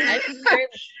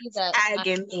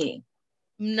 Agony.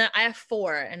 No, I have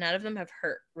 4 and none of them have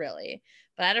hurt really.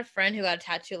 But I had a friend who got a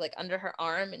tattoo like under her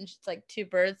arm and just like 2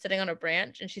 birds sitting on a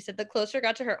branch. And she said the closer it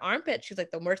got to her armpit, she was like,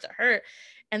 the worse it hurt.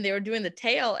 And they were doing the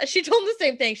tail. And she told him the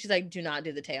same thing. She's like, do not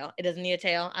do the tail. It doesn't need a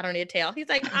tail. I don't need a tail. He's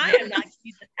like, I am not going to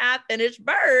use a half-finished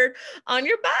bird on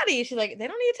your body. She's like, they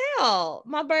don't need a tail.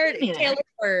 My bird, Taylor's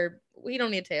bird. We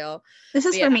don't need a tail. This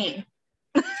is for me.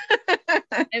 I'm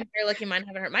very lucky mine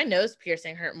haven't hurt. My nose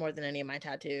piercing hurt more than any of my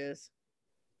tattoos.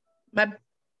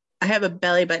 I have a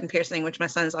belly button piercing, which my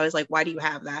son's always like, why do you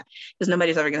have that? Because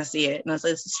nobody's ever going to see it. And I was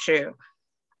like, this is true.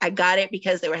 I got it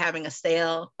because they were having a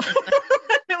sale.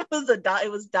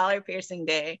 It was dollar piercing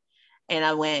day. And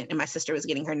I went, and my sister was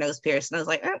getting her nose pierced. And I was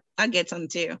like, I'll get some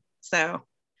too. So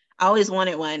I always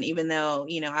wanted one, even though,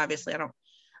 obviously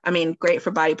great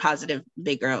for body positive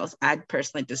big girls. I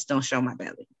personally just don't show my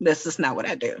belly. This is not what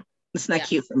I do. It's not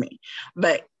cute for me.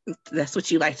 But that's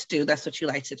what you like to do. That's what you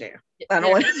like to do. I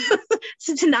don't want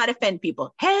to not offend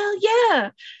people. Hell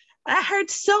yeah. I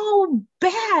hurt so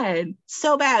bad.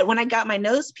 When I got my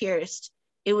nose pierced,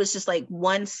 it was just like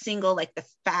one single, like the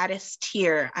fattest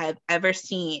tear I've ever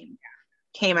seen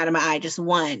came out of my eye, just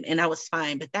one, and I was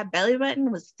fine. But that belly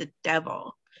button was the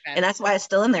devil. Okay. And that's why it's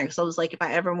still in there. So I was like, if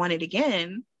I ever want it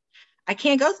again, I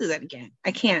can't go through that again.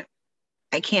 I can't.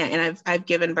 And I've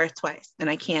given birth twice, and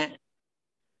I can't.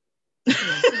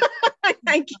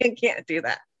 I can't do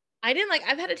that. I've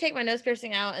had to take my nose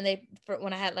piercing out, and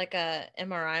when I had like a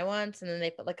MRI once, and then they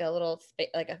put like a little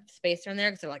a spacer in there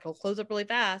because they're like, it'll close up really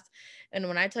fast. And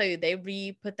when I tell you they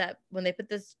re-put that, when they put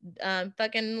this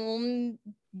fucking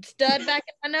stud back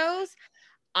in my nose,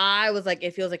 I was like,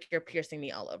 it feels like you're piercing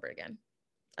me all over again.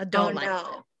 I don't like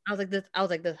it. I was like,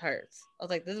 this hurts. I was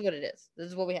like, this is what it is. This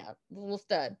is what we have. This little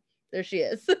stud. There she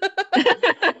is. The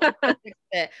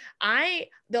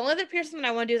only other piercing that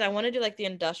I want to do is I want to do like the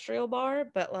industrial bar,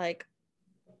 but like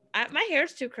my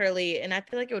hair's too curly and I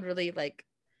feel like it would really like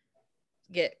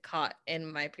get caught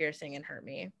in my piercing and hurt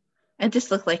me. It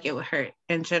just looked like it would hurt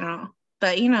in general.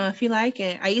 But if you like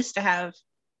it, I used to have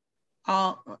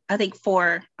I think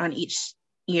 4 on each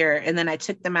ear, and then I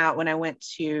took them out when I went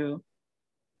to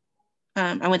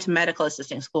medical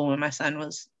assisting school when my son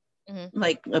was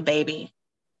like a baby.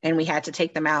 And we had to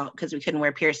take them out because we couldn't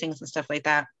wear piercings and stuff like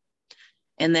that.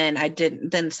 And then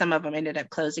then some of them ended up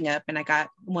closing up, and I got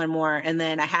one more. And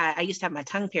then I used to have my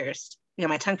tongue pierced.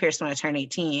 My tongue pierced when I turned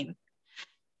 18.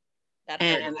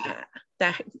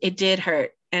 That it did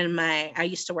hurt. And I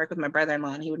used to work with my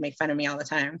brother-in-law, and he would make fun of me all the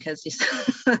time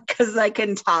because I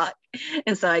couldn't talk.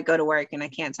 And so I go to work and I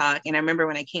can't talk. And I remember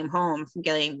when I came home from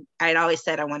I'd always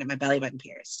said I wanted my belly button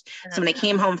pierced. So when I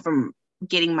came home from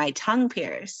getting my tongue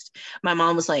pierced, my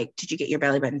mom was like, did you get your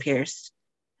belly button pierced?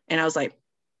 And I was like,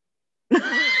 and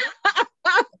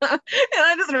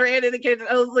I just ran in the kitchen.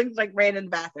 I was like ran in the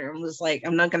bathroom. I was like,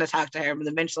 I'm not going to talk to her. But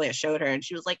eventually I showed her, and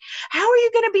she was like, how are you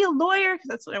going to be a lawyer? Because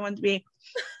that's what I wanted to be.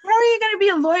 How are you going to be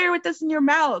a lawyer with this in your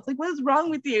mouth? Like, what is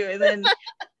wrong with you? And then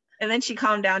And then she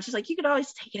calmed down. She's like, you could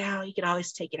always take it out. You could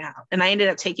always take it out. And I ended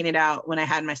up taking it out when I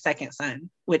had my second son,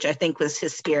 which I think was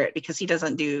his spirit, because he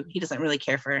doesn't really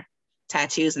care for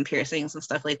tattoos and piercings and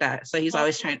stuff like that. So he's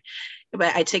always trying,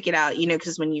 but I took it out,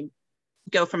 because when you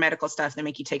go for medical stuff, they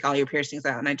make you take all your piercings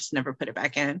out, and I just never put it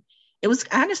back in. It was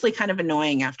honestly kind of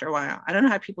annoying after a while. I don't know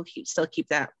how people still keep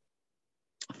that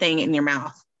thing in your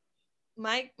mouth.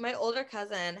 My older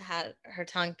cousin had her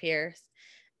tongue pierced.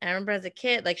 And I remember as a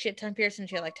kid, like she had tongue pierced and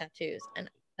she had like tattoos. And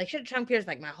like she had tongue pierced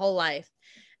like my whole life.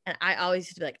 And I always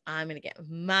used to be like, I'm going to get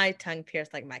my tongue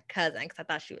pierced like my cousin, because I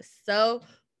thought she was so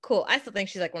cool. I still think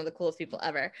she's like one of the coolest people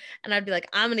ever. And I'd be like,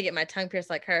 I'm going to get my tongue pierced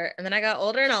like her. And then I got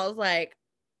older and I was like,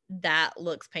 that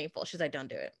looks painful. She's like, don't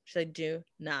do it. She's like, do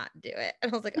not do it.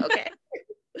 And I was like, okay.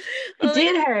 It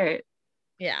did hurt.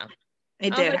 Yeah.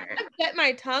 It did hurt. I've bit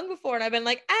my tongue before and I've been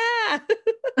like,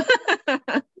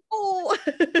 oh,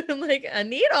 like a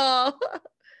needle.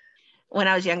 When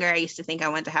I was younger, I used to think I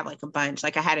wanted to have like a bunch.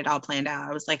 Like I had it all planned out.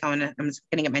 I was like, I'm gonna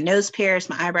get my nose pierced,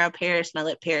 my eyebrow pierced, my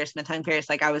lip pierced, my tongue pierced.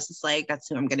 Like I was just like, that's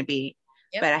who I'm gonna be.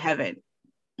 Yep. But I haven't.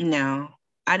 No,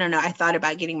 I don't know. I thought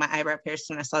about getting my eyebrow pierced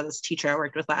when I saw this teacher I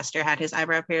worked with last year had his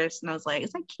eyebrow pierced, and I was like,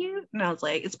 is that cute? And I was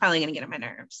like, it's probably gonna get on my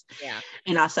nerves. Yeah.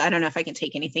 And also, I don't know if I can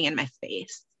take anything in my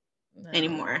face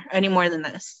anymore, any more than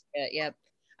this. Yeah. Yep.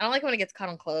 I don't like when it gets caught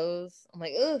on clothes. I'm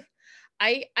like, ugh.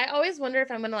 I always wonder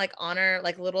if I'm gonna like honor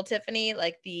like little Tiffany,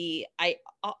 like I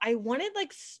wanted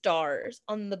like stars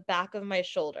on the back of my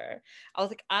shoulder. I was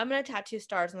like, I'm gonna tattoo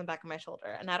stars on the back of my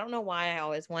shoulder, and I don't know why I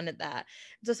always wanted that.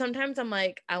 So sometimes I'm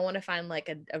like, I want to find like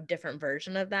a different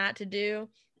version of that to do,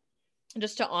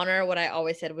 just to honor what I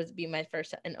always said was be my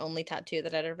first and only tattoo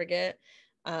that I'd ever get.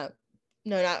 No,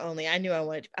 not only. I knew I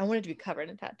wanted to be covered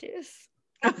in tattoos.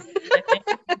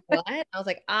 What? I was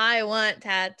like, I want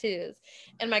tattoos.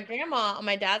 And my grandma on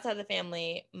my dad's side of the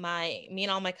family, me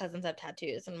and all my cousins have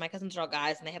tattoos, and my cousins are all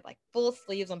guys, and they have like full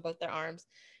sleeves on both their arms.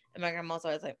 And my grandma's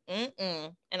always like,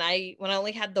 mm-mm. And when I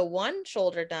only had the one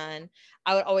shoulder done,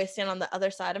 I would always stand on the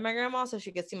other side of my grandma so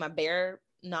she could see my bare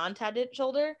non-tattooed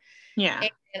shoulder. Yeah.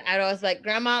 And I'd always be like,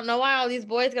 Grandma, I don't know why all these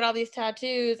boys got all these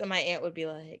tattoos. And my aunt would be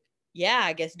like, yeah,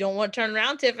 I guess you don't want to turn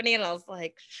around, Tiffany. And I was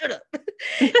like, shut up.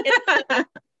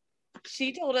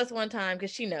 She told us one time, because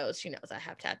she knows I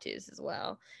have tattoos as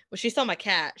well. When she saw my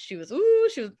cat, she was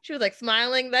like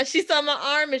smiling that she saw my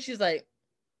arm, and she's like,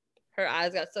 her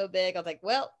eyes got so big. I was like,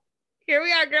 well, here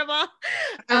we are, Grandma.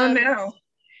 Oh no.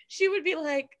 She would be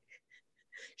like,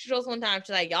 she told us one time,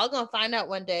 she's like, y'all gonna find out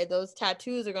one day those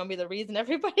tattoos are gonna be the reason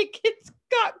everybody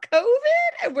got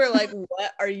COVID. And we're like,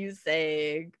 what are you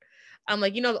saying? I'm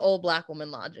like, the old black woman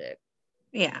logic.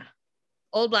 Yeah.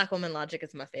 Old black woman logic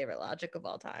is my favorite logic of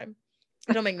all time.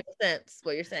 It don't make no sense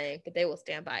what you're saying, but they will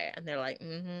stand by it, and they're like,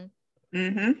 and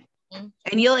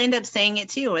you'll end up saying it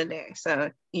too one day.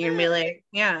 So you're gonna be like,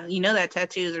 yeah, that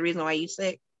tattoo is the reason why you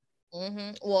sick.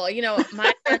 Well,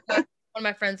 one of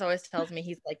my friends always tells me,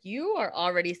 he's like, you are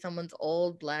already someone's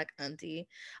old black auntie.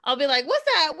 I'll be like, what's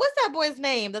that boy's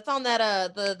name that's on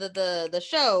that the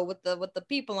show with the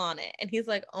people on it? And he's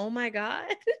like, oh my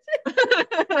God.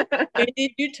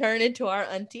 Did you turn into our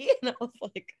auntie? And I was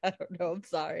like, I don't know, I'm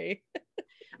sorry.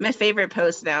 My favorite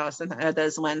posts now are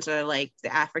those ones are like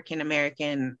the African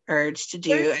American urge to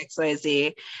do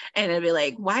XYZ, and it'd be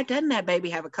like, why doesn't that baby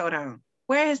have a coat on?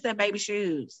 Where is that baby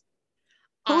shoes?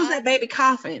 Who's that baby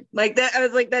coughing? Like that. I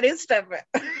was like, that is stuff.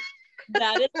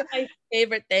 That is my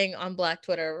favorite thing on Black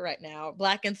Twitter right now.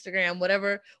 Black Instagram,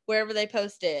 wherever they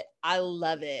post it. I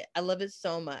love it. I love it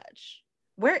so much.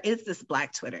 Where is this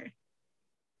Black Twitter?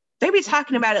 They be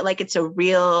talking about it like it's a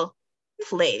real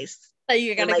place. So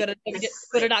you gotta go to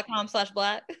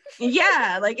twitter.com/black.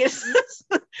 Yeah, like it's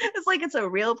like it's a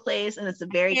real place, and it's a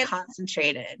very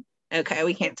concentrated. Okay,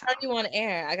 we can't talk. You on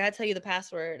air? I gotta tell you the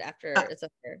password after it's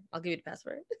over. I'll give you the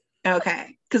password.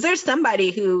 Okay, because there's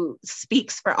somebody who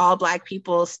speaks for all Black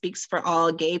people, speaks for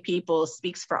all gay people,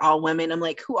 speaks for all women. I'm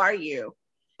like, who are you?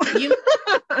 You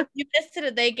missed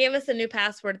it. They gave us a new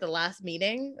password at the last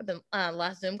meeting, the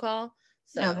last Zoom call.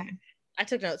 So I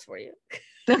took notes for you.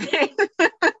 Okay.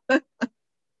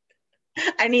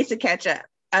 I need to catch up.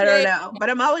 I don't know, but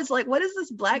I'm always like, what is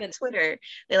this Black Twitter?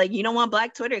 They're like, you don't want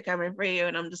Black Twitter coming for you.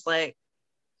 And I'm just like,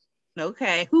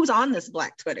 okay, who's on this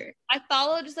Black Twitter? I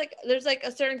follow just like, there's like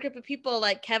a certain group of people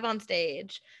like Kev on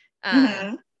stage.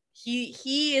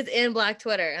 He is in Black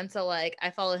Twitter. And so like,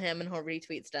 I follow him and he'll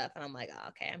retweet stuff. And I'm like, oh,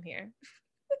 okay, I'm here.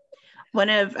 One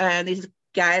of these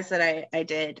guys that I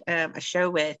did a show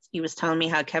with, he was telling me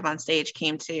how Kev on stage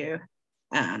came to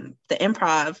the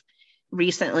Improv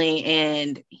recently,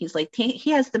 and he's like,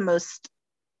 he has the most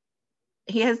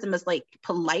like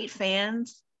polite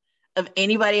fans of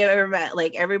anybody I've ever met.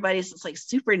 Like everybody's just like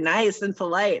super nice and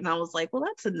polite. And I was like, well,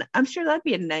 I'm sure that'd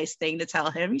be a nice thing to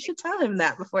tell him. You should tell him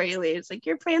that before he leaves. Like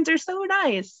your fans are so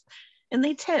nice and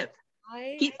they tip.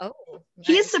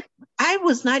 Nice. I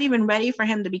was not even ready for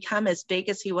him to become as big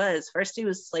as he was. First, he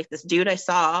was like this dude I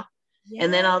saw. Yeah.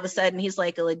 And then all of a sudden he's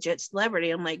like a legit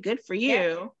celebrity. I'm like, good for you.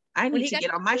 Yeah. I need to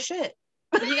get on my shit.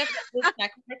 When he got this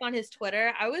check mark on his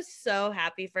Twitter, I was so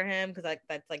happy for him because like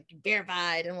that's like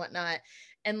verified and whatnot.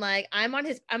 And like I'm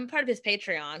part of his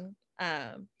Patreon.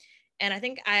 And I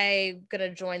think I'm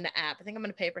gonna join the app. I think I'm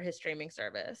gonna pay for his streaming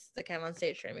service, the Kev on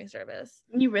Stage streaming service.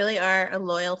 You really are a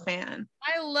loyal fan.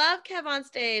 I love Kev on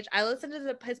Stage. I listen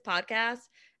to his podcast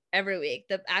every week.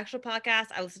 The actual podcast,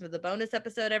 I listen to the bonus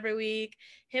episode every week.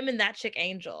 Him and that chick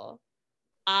Angel.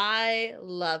 I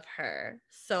love her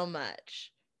so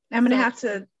much. I'm gonna have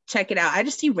to check it out. I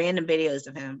just see random videos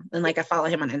of him and like I follow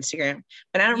him on Instagram,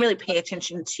 but I don't really pay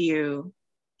attention to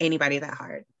anybody that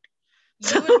hard.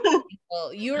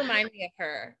 You remind me of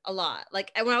her a lot.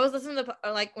 Like when I was listening to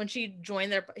like when she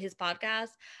joined his podcast,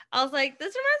 I was like,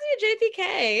 this reminds me of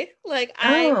JPK. Like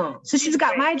so she's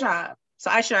got my job.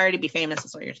 So I should already be famous,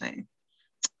 is what you're saying.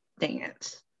 Dang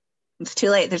it. It's too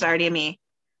late. There's already a me.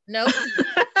 Nope.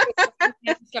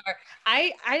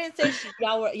 I didn't say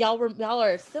y'all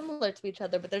are similar to each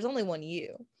other, but there's only one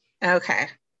you. Okay.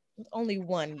 There's only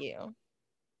one you.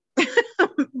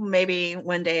 Maybe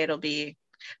one day it'll be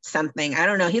something. I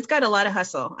don't know. He's got a lot of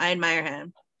hustle. I admire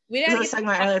him. We was talking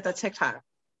about earlier with the TikTok.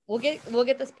 We'll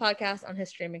get this podcast on his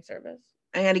streaming service.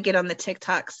 I got to get on the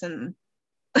TikToks and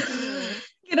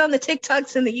get on the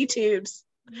TikToks and the YouTubes.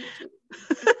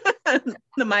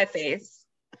 The My Face.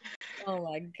 Oh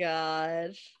my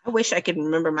gosh. I wish I could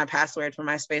remember my password for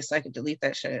MySpace so I could delete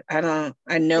that shit. I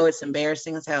know it's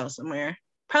embarrassing as hell somewhere.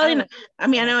 Probably not. I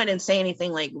mean, I know I didn't say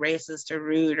anything like racist or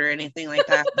rude or anything like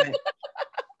that, but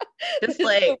just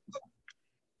like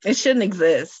it shouldn't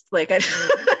exist. Like I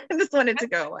just wanted to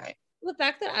go away. The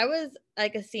fact that I was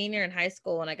like a senior in high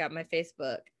school when I got my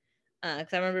Facebook,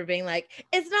 because I remember being like,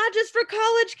 it's not just for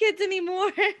college kids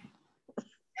anymore.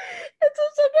 And so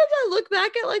sometimes I look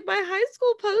back at like my high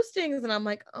school postings and I'm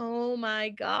like, oh my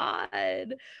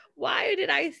God, why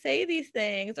did I say these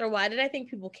things? Or why did I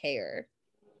think people care?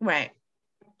 Right.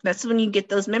 That's when you get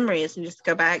those memories and just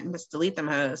go back and just delete them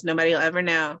hoes. Nobody will ever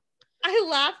know. I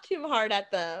laughed too hard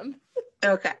at them.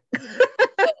 Okay.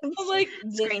 I'm like,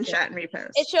 screenshot and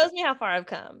repost. It shows me how far I've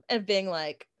come and being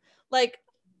like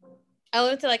I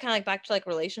went to like kind of like back to like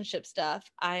relationship stuff.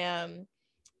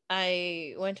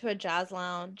 I went to a jazz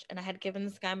lounge and I had given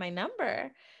this guy my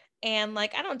number. And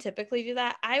like, I don't typically do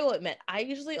that. I will admit, I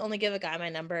usually only give a guy my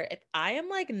number if I am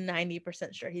like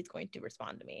 90% sure he's going to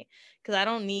respond to me. Because I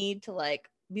don't need to like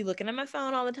be looking at my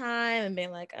phone all the time and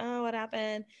being like, oh, what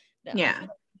happened? No, yeah. I'm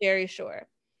very sure.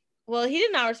 Well, he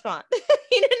did not respond.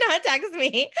 He did not text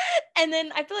me. And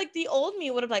then I feel like the old me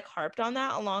would have like harped on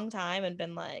that a long time and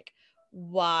been like,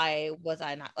 why was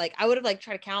I not like, I would have like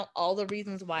tried to count all the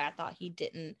reasons why I thought he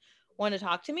didn't want to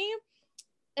talk to me.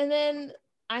 And then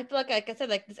I feel like I said,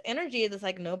 like this energy is this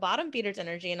like no bottom feeders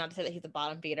energy, and not to say that he's a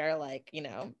bottom feeder, like, you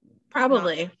know,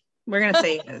 probably we're gonna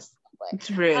say yes.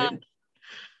 It's rude.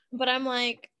 But I'm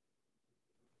like,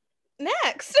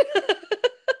 next.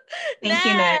 Thank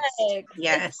you, next.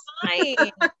 Yes.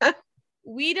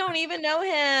 We don't even know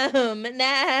him.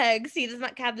 Next. He does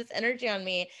not have this energy on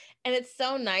me. And it's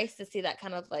so nice to see that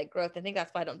kind of like growth. I think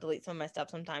that's why I don't delete some of my stuff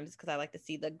sometimes, because I like to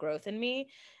see the growth in me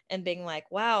and being like,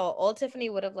 wow, old Tiffany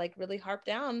would have like really harped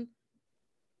down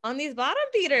on these bottom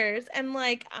feeders. And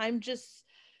like, I'm just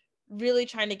really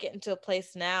trying to get into a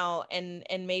place now, and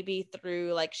maybe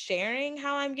through like sharing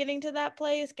how I'm getting to that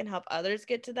place can help others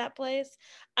get to that place.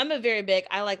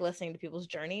 I like listening to people's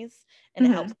journeys, and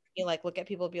it helps me like look at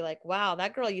people and be like, wow,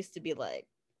 that girl used to be like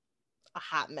a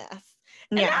hot mess.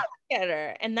 And I look at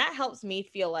her, and that helps me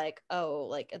feel like, oh,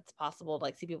 like it's possible to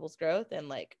like see people's growth and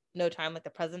like no time like the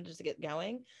present just to get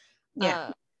going.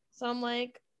 So I'm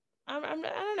like, I don't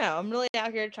know, I'm really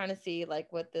out here trying to see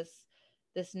like what this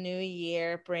new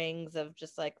year brings of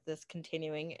just like this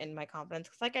continuing in my confidence.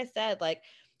 Because like I said, like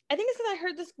I think it's because I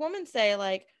heard this woman say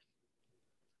like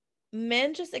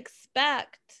men just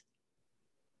expect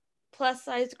plus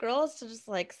size girls to just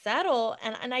like settle,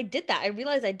 and I did that. I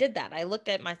realized I did that. I looked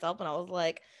at myself and I was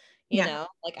like, you know,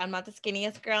 like I'm not the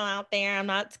skinniest girl out there, I'm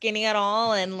not skinny at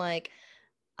all, and like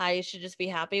I should just be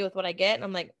happy with what I get. And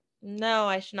I'm like, no,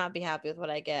 I should not be happy with what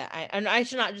I get. I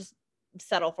should not just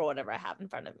settle for whatever I have in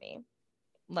front of me.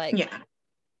 Like,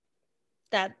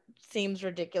 that seems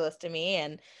ridiculous to me.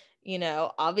 And, you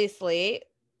know, obviously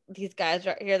these guys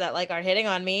right here that like are hitting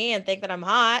on me and think that I'm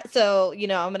hot. So, you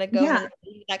know, I'm going to go with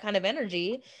that kind of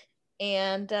energy.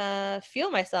 and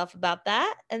feel myself about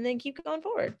that, and then keep going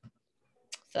forward.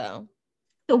 So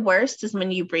the worst is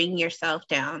when you bring yourself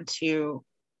down to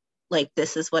like,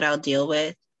 this is what I'll deal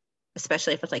with,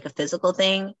 especially if it's like a physical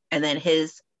thing, and then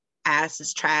his ass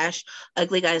is trash.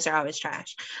 Ugly guys are always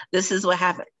trash. This is what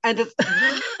happened. I just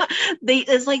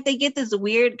it's like they get this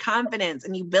weird confidence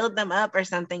and you build them up or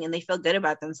something and they feel good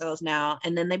about themselves now,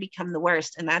 and then they become the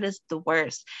worst. And that is the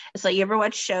worst. It's like, you ever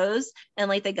watch shows and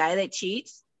like the guy that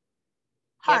cheats,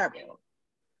 horrible.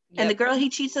 Yep. And the girl he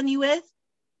cheats on you with,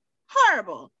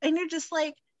 horrible. And you're just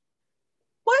like,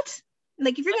 what?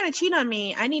 Like, if you're gonna cheat on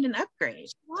me, I need an upgrade.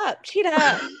 Cheat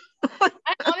up. I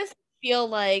honestly feel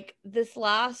like this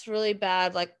last really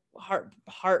bad like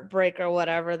heartbreak or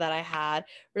whatever that I had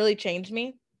really changed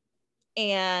me.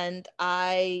 And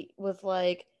I was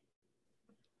like,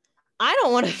 I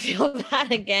don't want to feel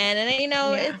that again. And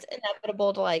it's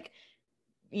inevitable to like,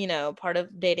 part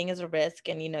of dating is a risk,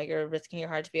 and you're risking your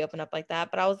heart to be open up like that.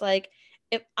 But I was like,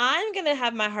 if I'm gonna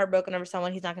have my heart broken over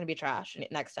someone, he's not gonna be trash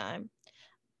next time.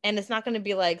 And it's not gonna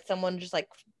be like someone just like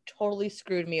totally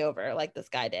screwed me over like this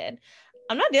guy did.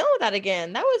 I'm not dealing with that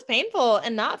again. That was painful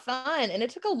and not fun. And it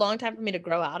took a long time for me to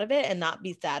grow out of it and not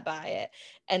be sad by it,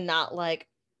 and not like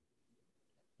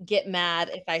get mad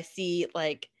if I see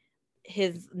like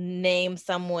his name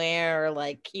somewhere, or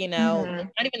like, not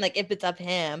even like if it's of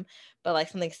him, but like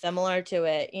something similar to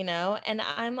it, and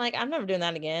I'm like, I'm never doing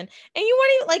that again. And you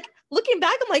weren't even like, looking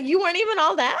back, I'm like, you weren't even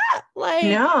all that. Like,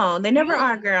 no, they never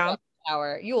are, girl.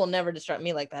 You will never disrupt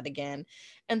me like that again.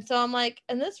 And so I'm like,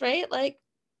 in this rate, like,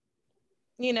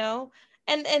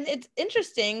 and it's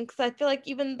interesting because I feel like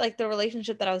even like the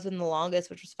relationship that I was in the longest,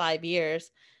 which was 5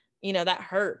 years, that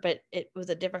hurt, but it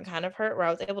was a different kind of hurt where I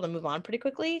was able to move on pretty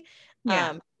quickly.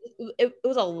 Yeah. It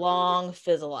was a long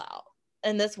fizzle out,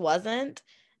 and this wasn't.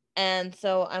 And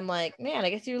so I'm like, man, I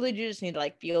guess you really do just need to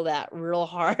like feel that real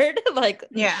hard, like,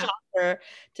 shocker,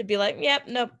 to be like, yep,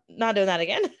 nope, not doing that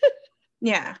again.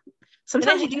 Yeah.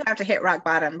 Sometimes you do have to hit rock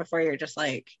bottom before you're just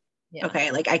like,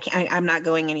 okay, like I'm not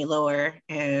going any lower,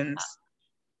 and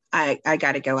I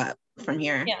got to go up from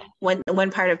here. Yeah.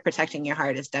 One part of protecting your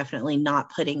heart is definitely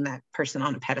not putting that person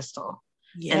on a pedestal.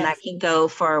 Yes. And that can go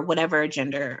for whatever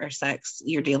gender or sex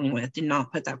you're dealing with. Do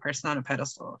not put that person on a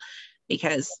pedestal,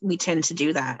 because we tend to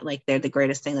do that. Like, they're the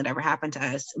greatest thing that ever happened to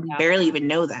us. We barely even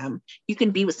know them. You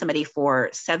can be with somebody for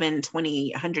 7,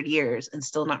 20, 100 years and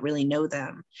still not really know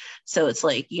them. So it's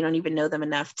like, you don't even know them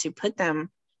enough to put them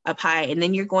up high, and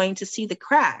then you're going to see the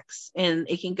cracks, and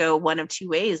it can go one of two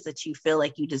ways: that you feel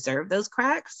like you deserve those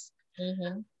cracks,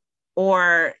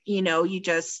 or you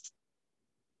just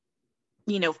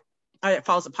it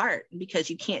falls apart because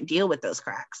you can't deal with those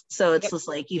cracks. So it's just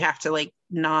like, you have to like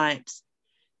not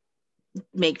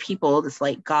make people this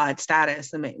like God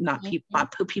status, and not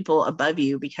put people above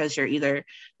you, because you're either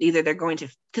they're going to,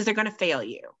 because they're going to fail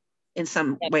you in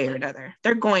some way or another.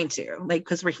 They're going to, like,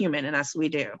 because we're human and that's what we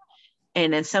do.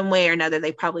 And in some way or another,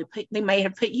 they might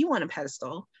have put you on a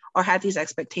pedestal or had these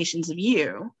expectations of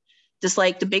you. Just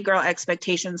like the big girl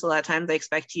expectations, a lot of times they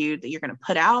expect you that you're going to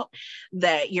put out,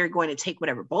 that you're going to take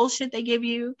whatever bullshit they give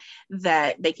you,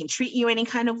 that they can treat you any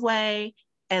kind of way.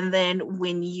 And then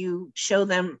when you show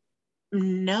them,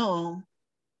 no,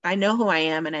 I know who I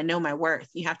am and I know my worth.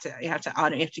 You have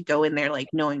to go in there like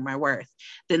knowing my worth.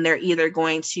 Then they're either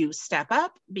going to step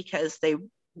up because they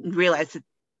realize that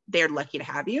they're lucky to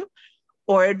have you,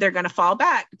 or they're going to fall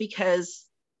back because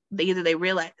they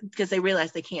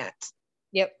realize they can't.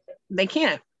 Yep. They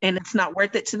can't, and it's not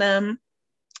worth it to them.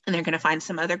 And they're going to find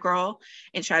some other girl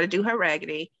and try to do her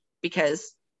raggedy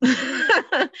because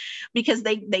because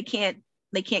they can't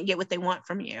get what they want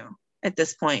from you at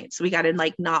this point. So we got to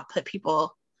like not put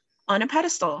people on a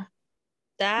pedestal.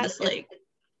 That is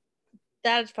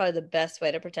probably the best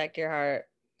way to protect your heart.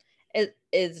 It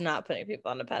is not putting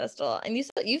people on a pedestal. And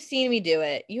you've seen me do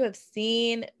it. You have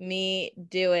seen me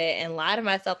do it and lie to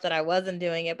myself that I wasn't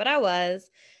doing it, but I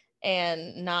was,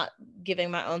 and not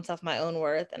giving my own self my own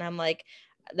worth. And I'm like,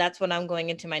 that's when I'm going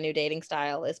into my new dating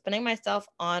style, is putting myself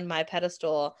on my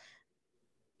pedestal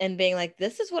and being like,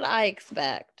 this is what I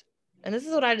expect and this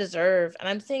is what I deserve. And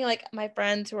I'm seeing like my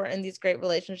friends who are in these great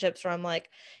relationships where I'm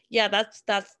like, yeah, that's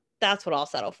what I'll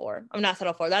settle for. I'm not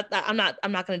settle for that. I'm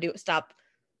not going to stop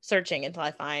searching until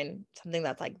I find something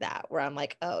that's like that, where I'm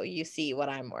like, oh, you see what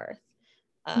I'm worth.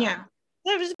 Yeah.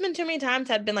 There's just been too many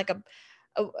times I've been like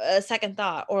a second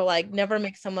thought, or like never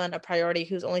make someone a priority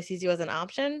who's only sees you as an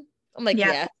option. I'm like,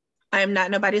 yeah. I'm not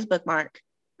nobody's bookmark.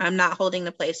 I'm not holding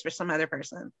the place for some other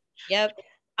person. Yep.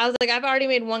 I was like, I've already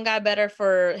made one guy better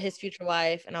for his future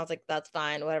wife, and I was like, that's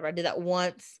fine, whatever. I did that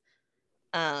once.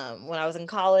 when I was in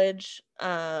college.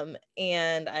 And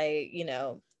I,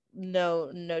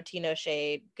 no tea, no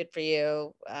shade, good for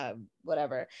you,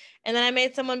 whatever. And then I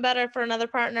made someone better for another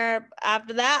partner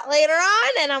after that later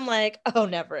on, and I'm like, oh,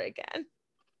 never again.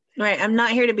 Right. I'm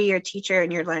not here to be your teacher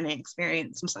and your learning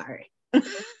experience. I'm sorry.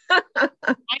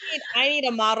 I need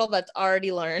a model that's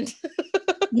already learned.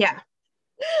 Yeah.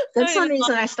 That's one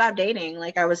reason I stopped dating.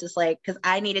 Like, I was just like, because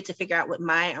I needed to figure out what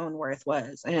my own worth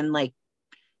was and like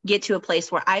get to a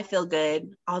place where I feel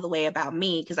good all the way about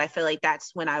me, because I feel like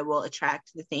that's when I will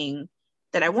attract the thing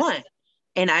that I want.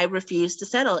 And I refuse to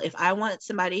settle. If I want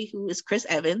somebody who is Chris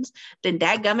Evans, then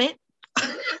dadgummit,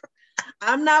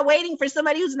 I'm not waiting for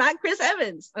somebody who's not Chris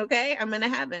Evans. Okay, I'm gonna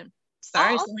have him.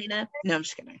 Sorry, Selena. No, I'm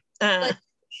just kidding. Also,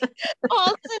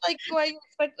 like, why you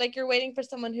expect, like, you're waiting for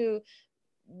someone who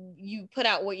you put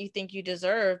out what you think you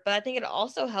deserve. But I think it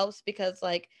also helps because,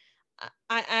 like,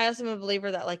 I also am a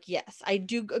believer that, like, yes, I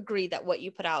do agree that what you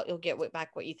put out, you'll get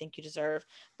back what you think you deserve.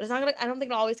 But it's not gonna. I don't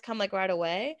think it'll always come like right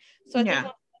away. So I think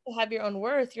once you have your own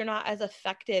worth, you're not as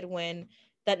affected when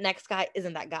that next guy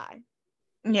isn't that guy.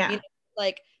 Yeah.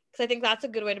 Like, because I think that's a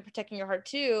good way to protecting your heart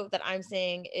too. That I'm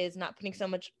saying is not putting so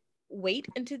much weight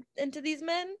into these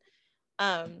men.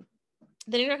 Then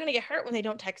you're not gonna get hurt when they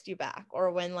don't text you back,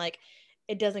 or when like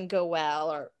it doesn't go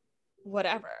well or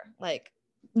whatever. Like,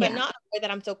 but not in a way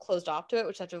that I'm so closed off to it,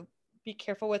 which I have to be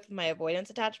careful with my avoidance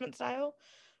attachment style.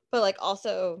 But like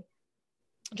also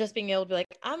just being able to be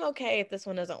like, I'm okay if this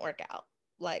one doesn't work out.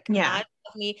 Like, I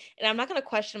love me, and I'm not going to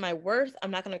question my worth. I'm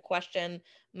not going to question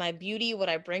my beauty, what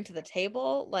I bring to the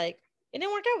table. Like, it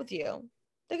didn't work out with you.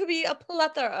 There could be a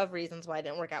plethora of reasons why it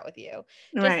didn't work out with you.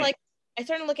 Just like I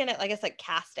started looking at, I guess, like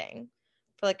casting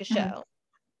for like a show.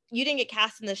 You didn't get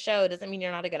cast in the show doesn't mean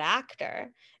you're not a good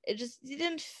actor. It just, you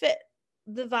didn't fit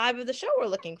the vibe of the show we're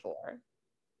looking for.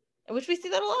 Which we see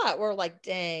that a lot. We're like,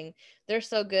 dang, they're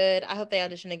so good. I hope they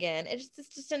audition again. It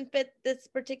just didn't fit this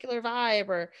particular vibe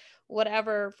or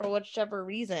whatever, for whichever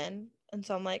reason. And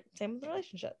so I'm like, same with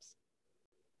relationships.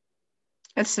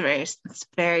 It's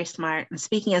very smart. And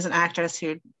speaking as an actress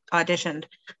who auditioned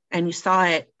and you saw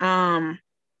it, I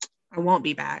won't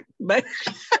be back, but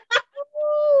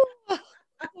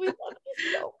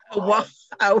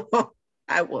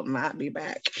I will not be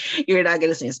back. You're not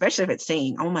gonna see, especially if it's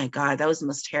singing. Oh my God, that was the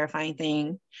most terrifying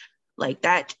thing. Like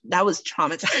that was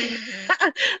traumatizing.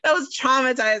 That was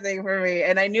traumatizing for me.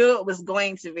 And I knew it was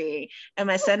going to be. And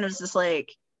my son was just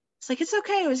like, it's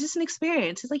okay. It was just an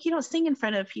experience. It's like, you don't sing in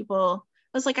front of people.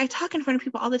 I was like, I talk in front of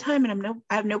people all the time and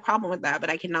I have no problem with that, but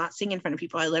I cannot sing in front of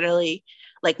people. I literally,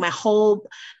 like, my whole,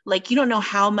 like, you don't know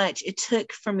how much it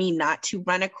took for me not to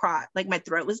run across, like my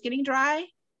throat was getting dry.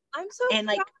 I'm so and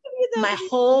like my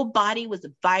whole body was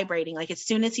vibrating. Like as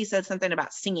soon as he said something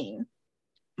about singing,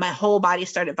 my whole body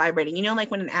started vibrating. You know,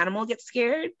 like when an animal gets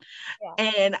scared.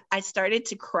 And I started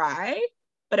to cry,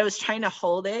 but I was trying to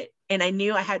hold it. And I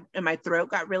knew and my throat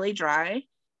got really dry.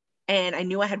 And I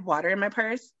knew I had water in my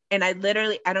purse. And I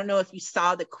don't know if you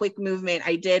saw the quick movement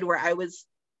I did where I was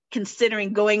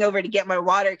considering going over to get my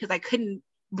water because I couldn't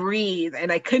breathe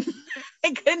and I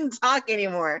couldn't talk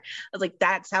anymore. I was like,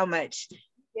 that's how much.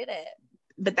 Get it.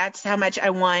 But that's how much I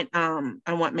want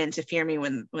men to fear me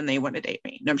when they want to date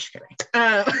me. No, I'm just kidding.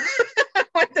 I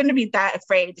want them to be that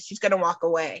afraid that she's gonna walk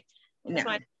away. No.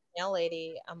 My nail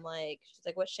lady, I'm like, she's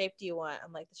like, what shape do you want?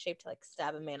 I'm like, the shape to like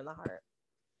stab a man in the heart.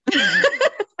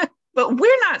 But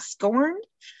we're not scorned.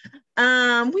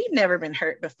 We've never been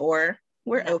hurt before.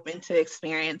 We're open to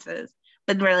experiences.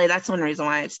 But really, that's one reason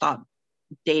why I stopped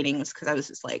dating, was because I was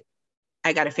just like,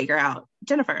 I got to figure out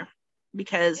Jennifer,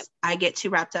 because I get too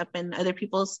wrapped up in other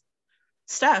people's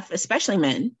stuff, especially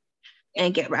men,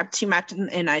 and get wrapped in,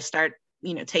 and I start,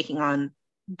 taking on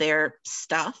their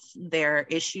stuff, their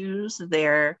issues,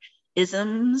 their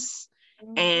isms,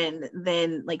 and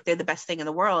then like they're the best thing in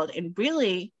the world. And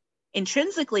really,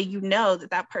 intrinsically,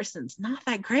 that person's not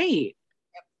that great,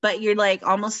 but you're like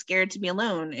almost scared to be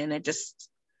alone. And it just,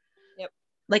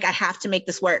 like, I have to make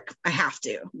this work. I have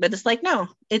to. But it's like, no,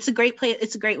 it's a great place.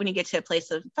 It's great when you get to a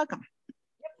place of fuck them.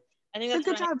 I think that's a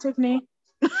good job, Tiffany.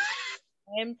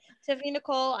 I'm Tiffany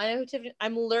Nicole. I know who Tiffany.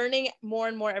 I'm learning more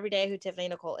and more every day who Tiffany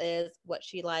Nicole is, what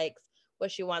she likes,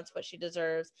 what she wants, what she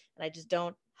deserves, and I just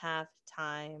don't have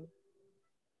time.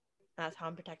 That's how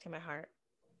I'm protecting my heart.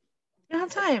 You don't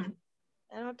have time.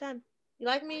 I don't have time. You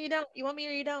like me, you don't. You want me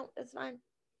or you don't. It's fine.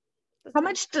 How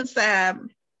much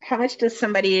does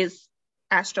somebody's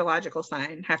astrological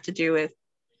sign have to do with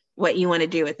what you want to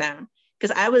do with them?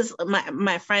 Because I was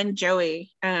my friend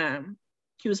Joey,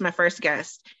 he was my first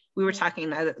guest. We were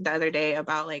talking the other day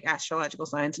about like astrological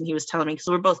signs, and he was telling me, because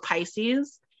we're both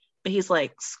Pisces, but he's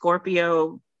like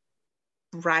Scorpio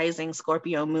rising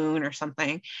Scorpio moon or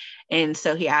something. And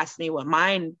so he asked me what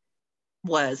mine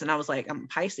was. And I was like, I'm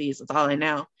Pisces. That's all I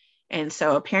know. And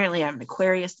so apparently I have an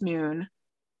Aquarius moon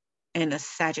and a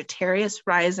Sagittarius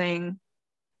rising.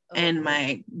 And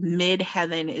my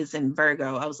midheaven is in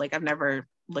Virgo. I was like, I've never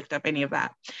looked up any of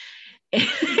that.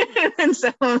 And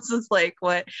so I was just like,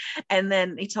 what? And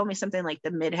then he told me something like the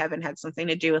midheaven had something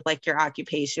to do with like your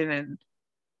occupation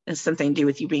and something to do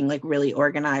with you being like really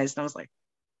organized. And I was like,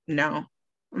 no,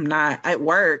 I'm not at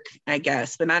work, I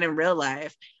guess, but not in real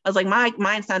life. I was like,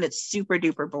 mine sounded super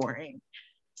duper boring.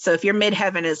 So if your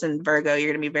midheaven is in Virgo,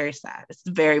 you're gonna be very sad. It's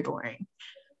very boring.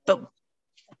 But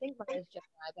I think mine is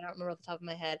Gemini, but I don't remember off the top of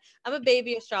my head. I'm a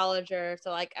baby astrologer,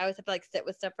 so like I always have to like sit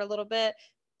with stuff for a little bit.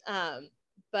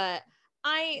 But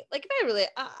I like if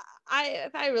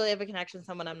I really have a connection with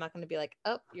someone, I'm not going to be like,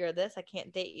 oh, you're this, I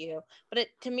can't date you. But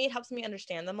to me, it helps me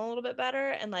understand them a little bit better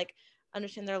and like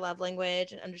understand their love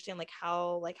language and understand like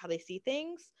how they see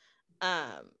things.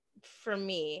 For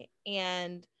me,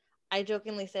 and I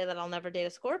jokingly say that I'll never date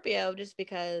a Scorpio just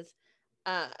because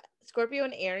Scorpio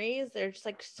and Aries, they're just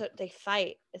like they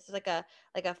fight. It's like a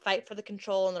fight for the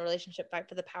control in the relationship, fight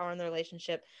for the power in the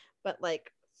relationship, but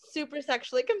like super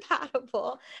sexually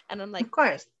compatible. And I'm like, of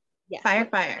course, yeah,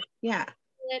 fire, yeah.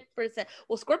 100%.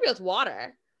 Well, Scorpio's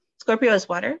water. Scorpio is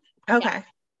water. Okay,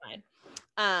 yeah,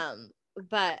 fine.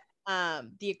 But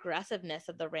the aggressiveness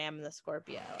of the Ram and the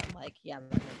Scorpio, I'm like, yeah,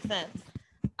 that makes sense.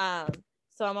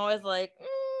 So I'm always like, I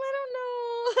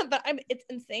don't know, but it's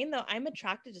insane though. I'm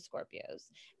attracted to Scorpios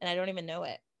and I don't even know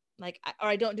it. Like,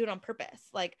 I don't do it on purpose.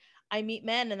 Like I meet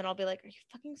men and then I'll be like, are you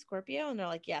fucking Scorpio? And they're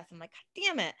like, yes. I'm like, God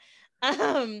damn it.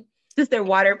 Does their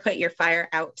water put your fire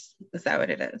out? Is that what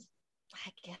it is?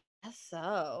 I guess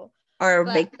so. Or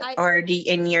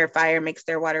in your fire makes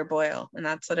their water boil, and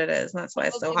that's what it is. And that's why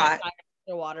it's so hot.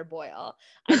 Their water boil.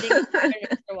 I think it's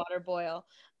their water boil.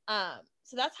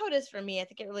 So that's how it is for me. I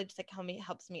think it really just like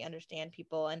helps me understand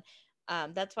people, and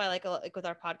that's why like with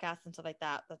our podcast and stuff like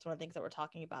that. That's one of the things that we're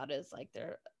talking about is like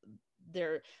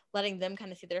they're letting them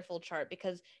kind of see their full chart,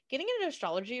 because getting into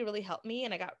astrology really helped me,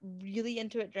 and I got really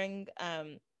into it during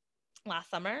last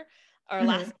summer or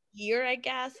last year, I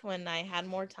guess, when I had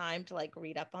more time to like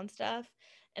read up on stuff,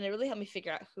 and it really helped me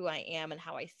figure out who I am and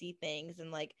how I see things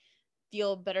and like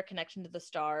feel better connection to the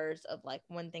stars of like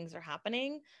when things are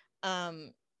happening.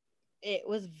 It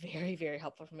was very, very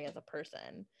helpful for me as a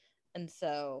person. And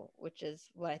so, which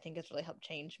is what I think has really helped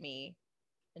change me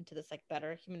into this like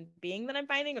better human being that I'm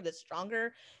finding, or this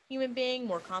stronger human being,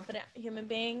 more confident human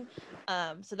being.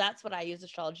 So that's what I use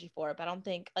astrology for. But I don't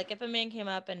think like if a man came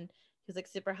up and he was like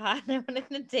super hot and I wanted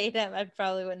to date him, I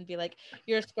probably wouldn't be like,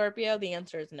 you're a Scorpio. The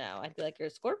answer is no. I'd be like, you're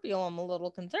a Scorpio. I'm a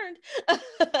little concerned.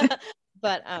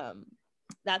 But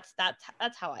that's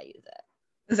how I use it.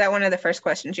 Is that one of the first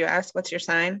questions you asked? What's your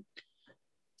sign?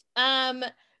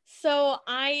 So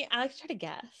I like to try to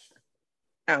guess.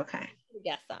 Okay.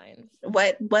 Guess signs.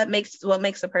 What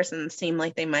makes a person seem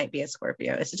like they might be a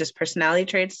Scorpio? Is it just personality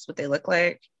traits? What they look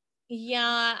like?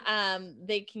 Yeah,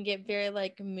 they can get very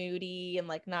like moody and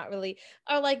like not really,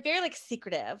 or like very like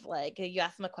secretive. Like you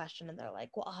ask them a question and they're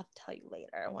like, "Well, I'll have to tell you later,"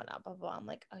 and whatnot, blah blah blah. I'm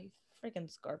like, "Oh, you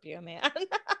freaking Scorpio, man."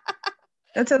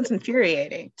 That sounds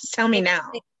infuriating. Just tell me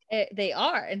now. They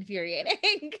are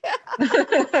infuriating.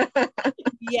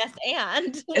 Yes,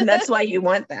 and that's why you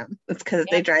want them. It's because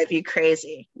they drive you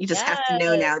crazy. You just have to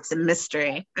know now. It's a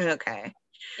mystery. Okay.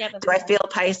 Yeah. Do I feel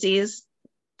Pisces?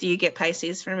 Do you get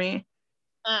Pisces for me?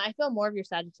 I feel more of your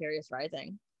Sagittarius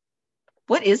rising.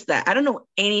 What is that? I don't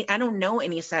know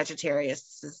any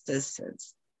Sagittarius.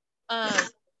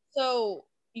 So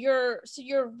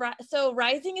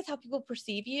rising is how people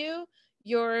perceive you.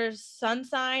 Your sun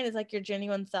sign is like your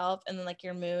genuine self, and then like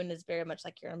your moon is very much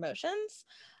like your emotions.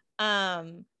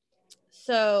 For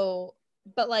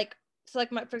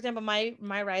example,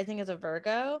 my rising is a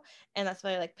Virgo, and that's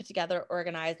why I like put together,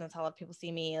 organized, and that's how people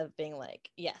see me of being like,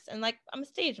 yes, and like I'm a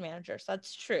stage manager, so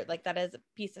that's true. Like that is a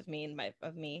piece of me and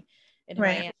who I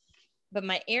am. But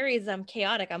my Aries, I'm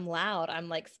chaotic, I'm loud, I'm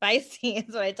like spicy.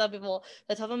 So I tell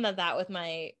them that with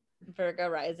my Virgo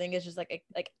rising is just like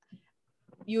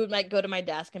you might go to my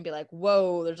desk and be like,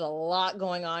 whoa, there's a lot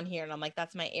going on here. And I'm like,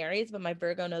 that's my Aries, but my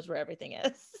Virgo knows where everything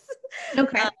is.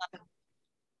 Okay.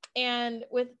 And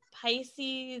with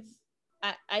Pisces,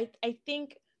 I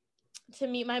think to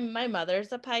me, my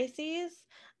mother's a Pisces.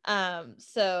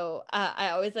 So I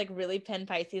always like really pin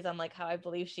Pisces on like how I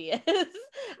believe she is.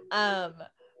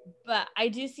 But I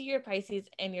do see your Pisces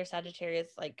and your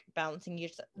Sagittarius like balancing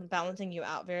you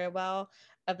out very well.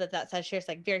 Of that Sagittarius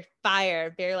like very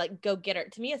fire, very like go getter.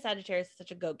 To me, a Sagittarius is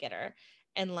such a go getter,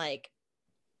 and like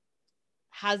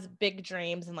has big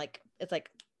dreams and like it's like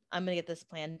I'm gonna get this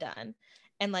plan done.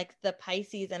 And like the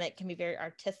Pisces in it can be very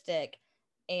artistic.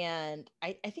 And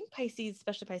I think Pisces,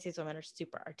 especially Pisces women, are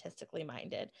super artistically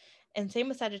minded. And same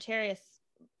with Sagittarius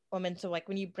women. So like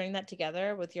when you bring that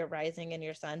together with your rising and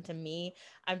your sun, to me,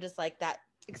 I'm just like, that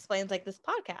explains like this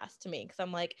podcast to me, because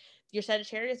I'm like, your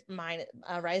Sagittarius mind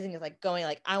rising is like going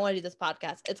like, I want to do this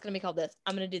podcast, it's going to be called this,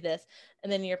 I'm going to do this.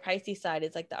 And then your Pisces side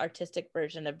is like the artistic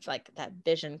version of like that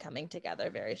vision coming together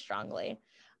very strongly.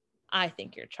 I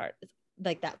think your chart is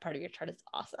like, that part of your chart is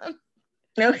awesome.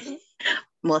 Okay.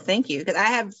 Well, thank you. Because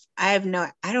I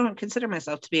don't consider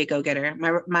myself to be a go-getter.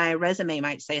 My resume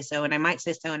might say so, and I might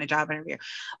say so in a job interview,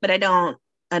 but I don't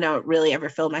really ever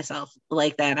feel myself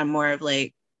like that. I'm more of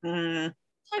like, How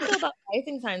I feel about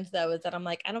rising signs though is that I'm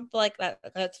like, I don't feel like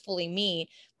that's fully me,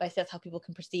 but I see that's how people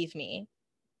can perceive me.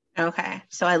 Okay.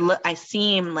 So I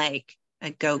seem like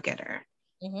a go-getter.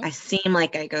 Mm-hmm. I seem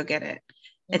like I go get it.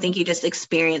 I think you just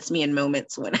experience me in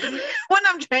moments when when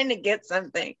I'm trying to get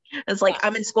something. It's like,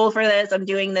 I'm in school for this, I'm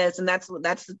doing this, and that's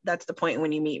the point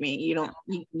when you meet me.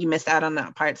 You miss out on the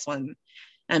parts when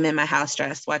I'm in my house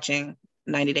dress watching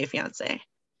 90 Day Fiance.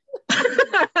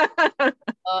 I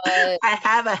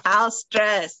have a house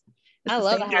dress. It's I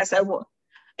love the dress I wore.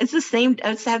 It's the same.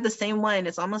 I just have the same one.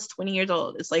 It's almost 20 years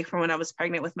old. It's like from when I was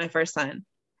pregnant with my first son,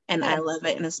 and I love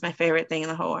it. And it's my favorite thing in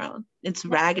the whole world. It's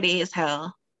raggedy as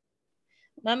hell.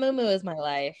 My moo is my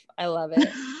life. I love it.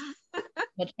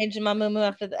 I'm changing my moo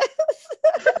after this.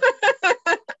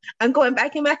 I'm going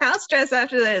back in my house dress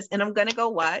after this, and I'm gonna go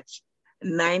watch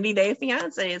 90 Day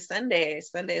Fiance. It's Sunday.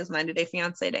 Sunday is 90 Day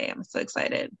Fiance Day. I'm so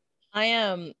excited.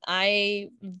 I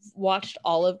watched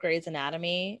all of Grey's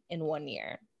Anatomy in 1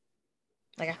 year.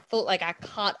 Like I felt like I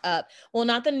caught up. Well,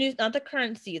 not the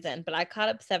current season, but I caught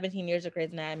up 17 years of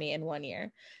Grey's Anatomy in 1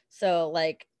 year. So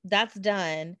like that's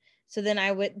done. So then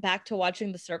I went back to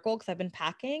watching The Circle because I've been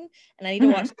packing and I need to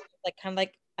watch like kind of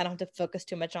like I don't have to focus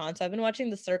too much on. So I've been watching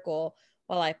The Circle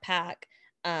while I pack.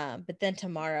 But then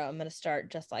tomorrow I'm gonna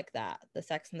start Just Like That, the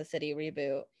Sex and the City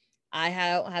reboot. I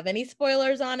don't have any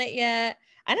spoilers on it yet.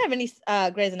 I don't have any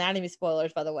Grey's Anatomy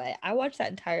spoilers, by the way. I watched that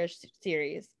entire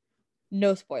series.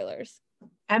 No spoilers.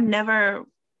 I've never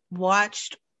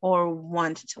watched or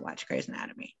wanted to watch Grey's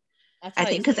Anatomy. I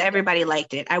think because everybody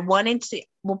liked it.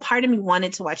 Part of me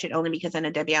wanted to watch it only because I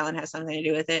know Debbie Allen has something to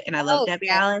do with it. And I love Debbie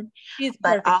Allen.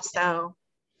 But also,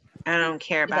 I don't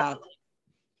care about,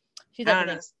 I don't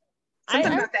know.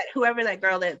 Something about that, whoever that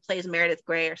girl that plays Meredith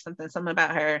Grey or something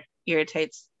about her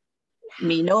irritates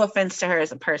me. No offense to her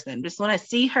as a person. Just when I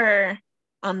see her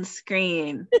on the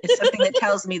screen, it's something that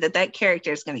tells me that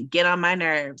character is going to get on my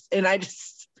nerves. And I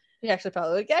just... You actually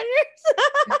probably would get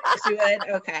yours. She would?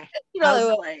 Okay. I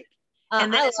was like...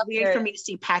 And then it's weird for me to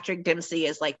see Patrick Dempsey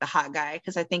as like the hot guy,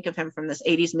 because I think of him from this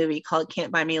 80s movie called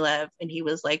Can't Buy Me Love, and he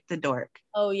was like the dork.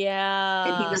 Oh, yeah.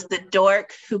 And he was the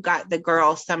dork who got the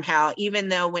girl somehow, even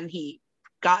though when he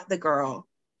got the girl,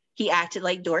 he acted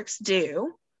like dorks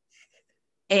do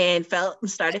and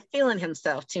started feeling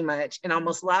himself too much and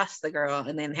almost lost the girl,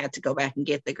 and then had to go back and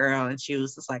get the girl. And she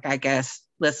was just like, I guess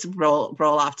let's roll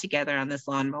off together on this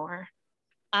lawnmower.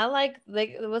 I like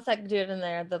what's that dude in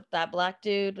there? That black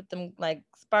dude with them like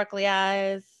sparkly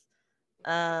eyes.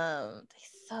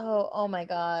 Oh my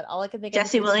god! All I can think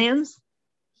Jesse Williams.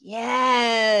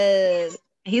 Yes,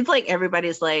 he's like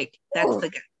everybody's like that's the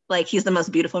guy. Like he's the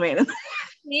most beautiful man.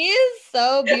 He is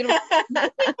so beautiful. On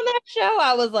that show,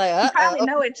 I was like, you probably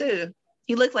know it too.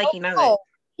 He looks like he knows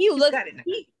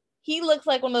it. He looks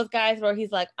like one of those guys where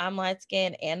he's like, I'm light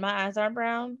skinned and my eyes aren't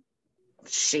brown.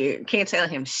 Shoot, can't tell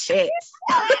him shit.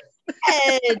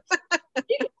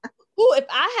 Ooh, if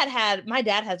I had my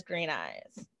dad has green eyes.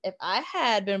 If I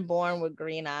had been born with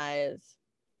green eyes,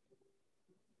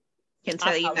 can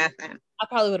tell you nothing. I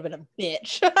probably would have been a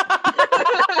bitch.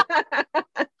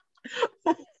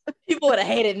 People would have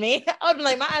hated me. I would have been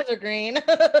like, my eyes are green.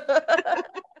 Well,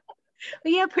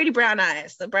 you have pretty brown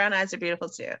eyes. The brown eyes are beautiful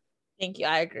too. Thank you.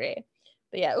 I agree.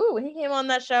 But yeah, when he came on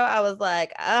that show, I was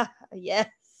like, yes.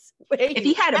 If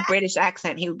he had a British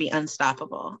accent, he would be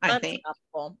unstoppable, I think.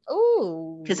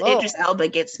 Ooh. Because Idris Elba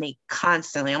gets me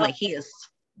constantly. I'm like, he is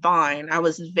fine. I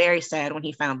was very sad when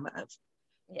he found love.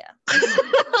 Yeah.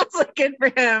 I was like, good for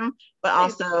him, but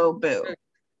also boo.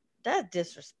 That's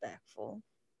disrespectful.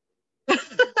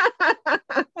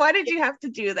 Why did you have to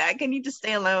do that? Can you just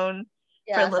stay alone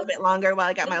for a little bit longer while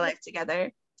I got my life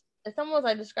together? If someone was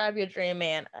like, describe your dream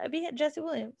man, I'd be Jesse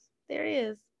Williams. There he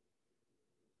is.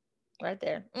 Right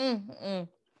there.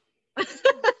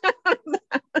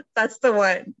 That's the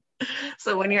one.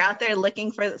 So when you're out there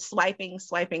looking for swiping,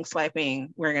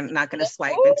 we're not going to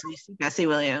swipe until you see Jesse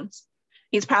Williams.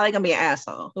 He's probably gonna be an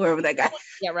asshole, whoever that guy.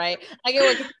 Yeah, right. I get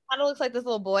what it kind of looks like this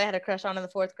little boy I had a crush on in the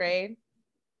 4th grade.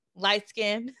 Light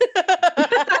skin.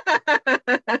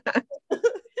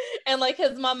 And like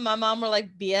my mom were like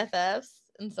BFFs.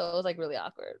 And so it was like really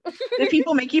awkward. Do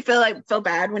people make you feel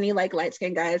bad when you like light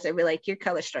skinned guys? They'd be like, you're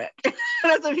color struck.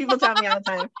 That's what people tell me all the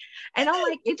time. And I'm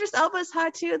like, Idris Elba's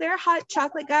hot too. They're hot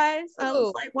chocolate guys. I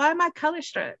was like, why am I color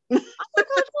struck?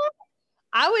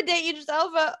 I would date Idris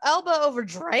Elba over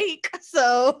Drake.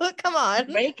 So come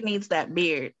on. Drake needs that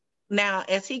beard. Now,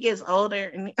 as he gets older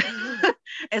and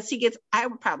I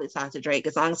would probably talk to Drake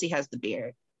as long as he has the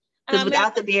beard. Because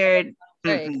without the beard,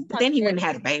 but then he wouldn't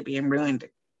have a baby and ruined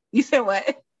it. You said what?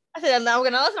 I said, no,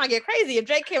 let's not get crazy. If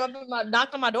Drake came up and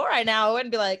knocked on my door right now, I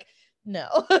wouldn't be like, no.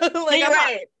 Like, you're I'm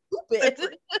right. Not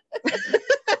stupid.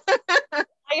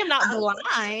 I am not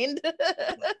blind.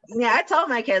 Yeah, I told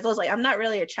my kids, I was like, I'm not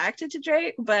really attracted to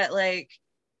Drake, but like,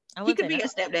 he could be a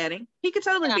stepdaddy. He could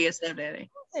totally be a stepdaddy.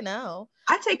 I know.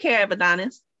 I take care of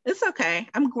Adonis. It's okay.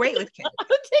 I'm great with kids. I'll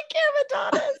take care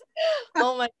of Adonis.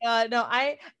 Oh my god, no!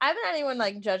 I haven't had anyone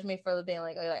like judge me for being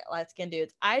like light skinned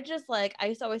dudes. I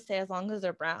used to always say as long as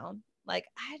they're brown. Like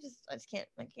I can't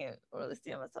really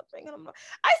see myself being on.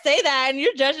 I say that, and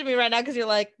you're judging me right now because you're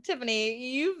like, Tiffany,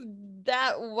 you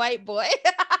that white boy.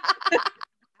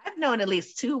 I've known at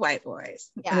least 2 white boys.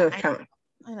 Yeah,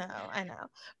 I know,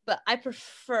 but I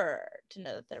prefer to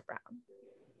know that they're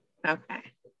brown. Okay.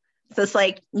 So it's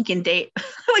like you can date,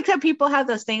 like how people have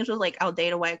those things with like, I'll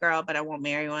date a white girl, but I won't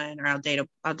marry one, or I'll date a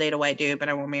white dude, but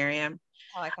I won't marry him.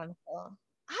 How I kind of feel.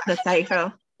 That's how you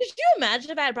feel. Could you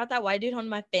imagine if I had brought that white dude home to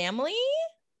my family?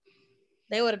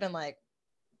 They would have been like,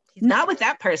 not with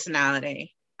that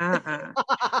personality. Like,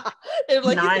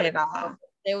 not at all.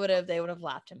 They would have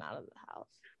laughed him out of the house.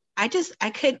 I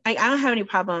don't have any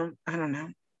problem. I don't know.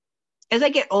 As I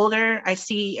get older, I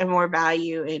see a more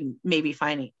value in maybe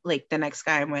finding like the next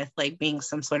guy I'm with, like being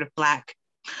some sort of black.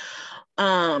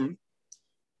 But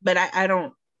I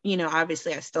don't,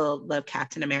 obviously I still love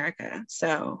Captain America.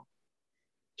 So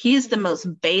he's the most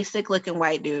basic looking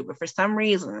white dude, but for some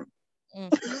reason, I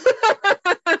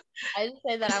didn't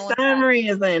say that. For some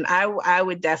reason, I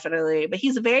would definitely, but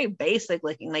he's very basic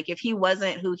looking. Like if he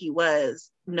wasn't who he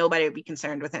was, nobody would be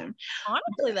concerned with him.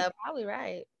 Honestly, that's probably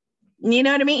right. You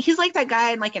know what I mean? He's like that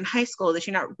guy in high school that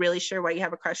you're not really sure why you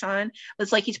have a crush on. But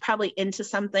it's like he's probably into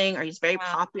something, or he's very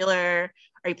popular,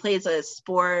 or he plays a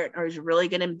sport, or he's really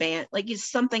good in band. Like he's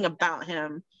something about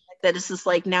him that is just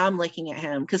like, now I'm looking at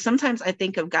him. Because sometimes I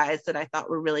think of guys that I thought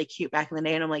were really cute back in the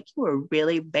day, and I'm like, you were a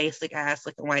really basic ass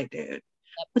looking white dude. Yep.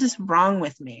 What is wrong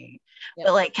with me? Yep.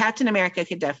 But like Captain America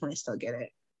could definitely still get it.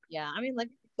 Yeah, I mean, like,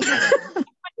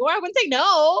 or I wouldn't say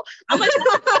no. I'm like,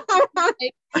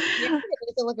 yeah,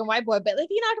 a looking white boy. But if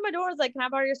he knocked on my door and was like, can I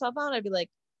borrow your cell phone? I'd be like,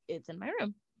 it's in my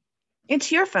room. It's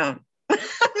your phone.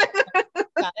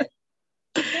 Got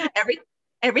it.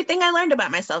 Everything I learned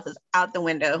about myself is out the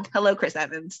window. Hello, Chris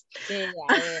Evans. Yeah.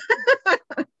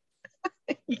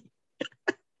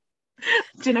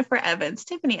 Jennifer Evans,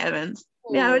 Tiffany Evans.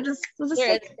 Ooh. Yeah, it was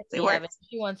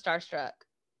she won Starstruck.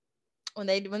 When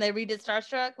they redid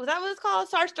Starstruck, was that what it's called?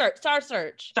 Star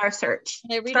Search.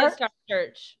 They redid Star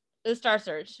Search. It was Star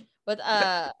Search with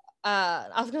I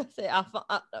was gonna say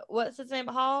what's his name?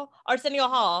 Arsenio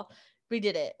Hall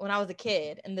redid it when I was a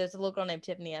kid, and there's a little girl named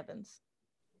Tiffany Evans.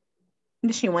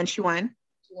 Did she win? She won.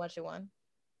 She won.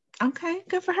 Okay,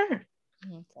 good for her.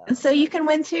 And so you can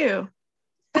win too.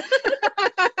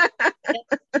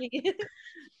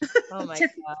 Oh my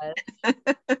god.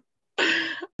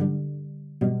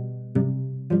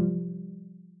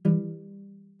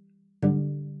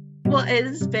 Well,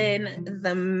 it's been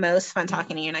the most fun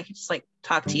talking to you, and I could just like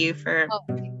talk to you for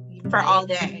all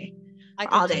day.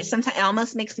 All day. Sometimes it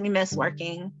almost makes me miss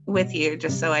working with you,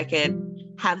 just so I could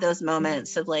have those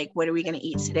moments of like, what are we going to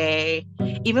eat today?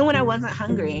 Even when I wasn't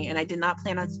hungry and I did not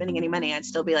plan on spending any money, I'd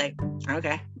still be like,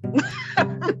 okay.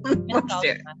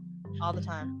 All the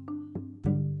time.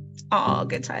 All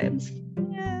good times.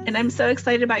 Yes. And I'm so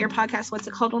excited about your podcast. What's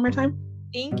it called one more time?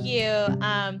 Thank you.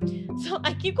 So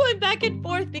I keep going back and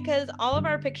forth because all of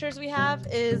our pictures we have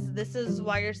this is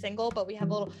why you're single, but we have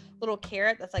a little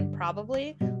carrot that's like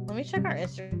probably. Let me check our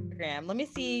Instagram. Let me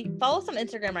see. Follow us on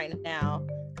Instagram right now.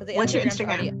 What's your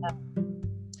Instagram?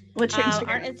 What's your Instagram?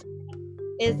 Our Instagram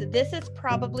is This Is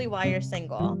Probably Why You're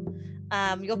Single.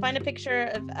 You'll find a picture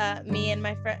of me and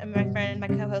my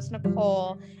co-host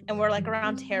Nicole, and we're like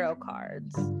around tarot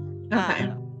cards.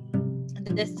 Okay.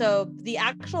 So the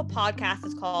actual podcast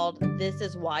is called This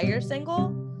Is Why You're Single,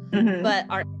 but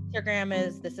our Instagram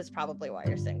is This Is Probably Why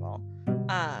You're Single.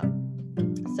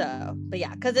 But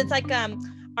yeah, because it's like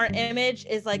our image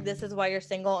is like, this is why you're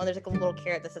single, and there's like a little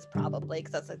carrot that says probably,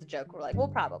 because that's like the joke. We're like, well,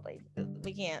 probably.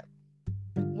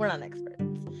 We're not experts.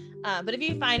 But if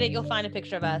you find it, you'll find a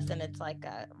picture of us, and it's like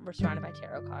we're surrounded by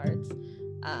tarot cards.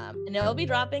 And it'll be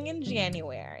dropping in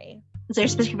January. Is there a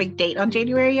specific date on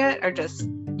January yet, or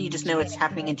you just know it's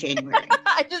happening in January?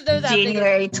 I just know that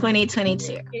January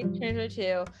 2022.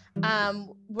 2022.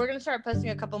 We're gonna start posting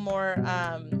a couple more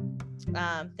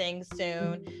things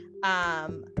soon.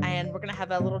 And we're gonna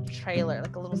have a little trailer,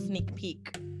 like a little sneak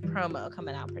peek promo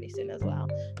coming out pretty soon as well.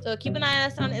 So keep an eye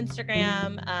on us on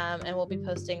Instagram, and we'll be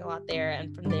posting a lot there.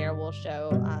 And from there, we'll show.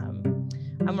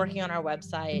 I'm working on our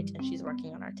website, and she's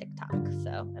working on our TikTok,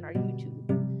 and our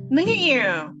YouTube. Look at you.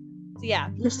 So yeah,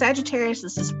 you're Sagittarius.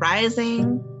 This is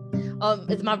rising.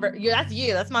 It's my that's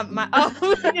you. That's my my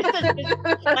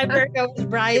Virgo is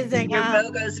rising. Your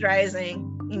Virgo's rising.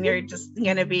 And you're just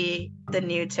gonna be the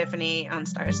new Tiffany on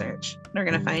Star Search. They're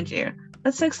gonna find you.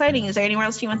 That's so exciting. Is there anywhere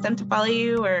else you want them to follow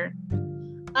you, or?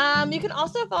 You can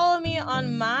also follow me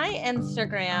on my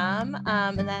Instagram,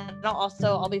 and then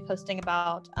I'll be posting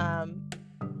about our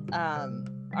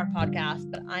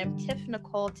podcast. But I'm Tiff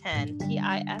Nicole 10,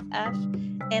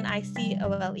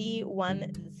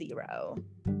 TIFFNICOLE 10.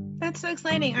 That's so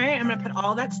exciting. All right, I'm gonna put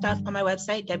all that stuff on my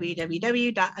website,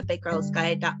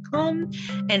 www.abigirlsguide.com,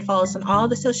 and follow us on all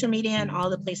the social media and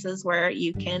all the places where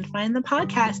you can find the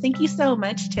podcast. Thank you so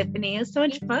much, Tiffany. It was so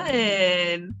much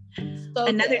fun.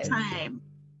 Another time.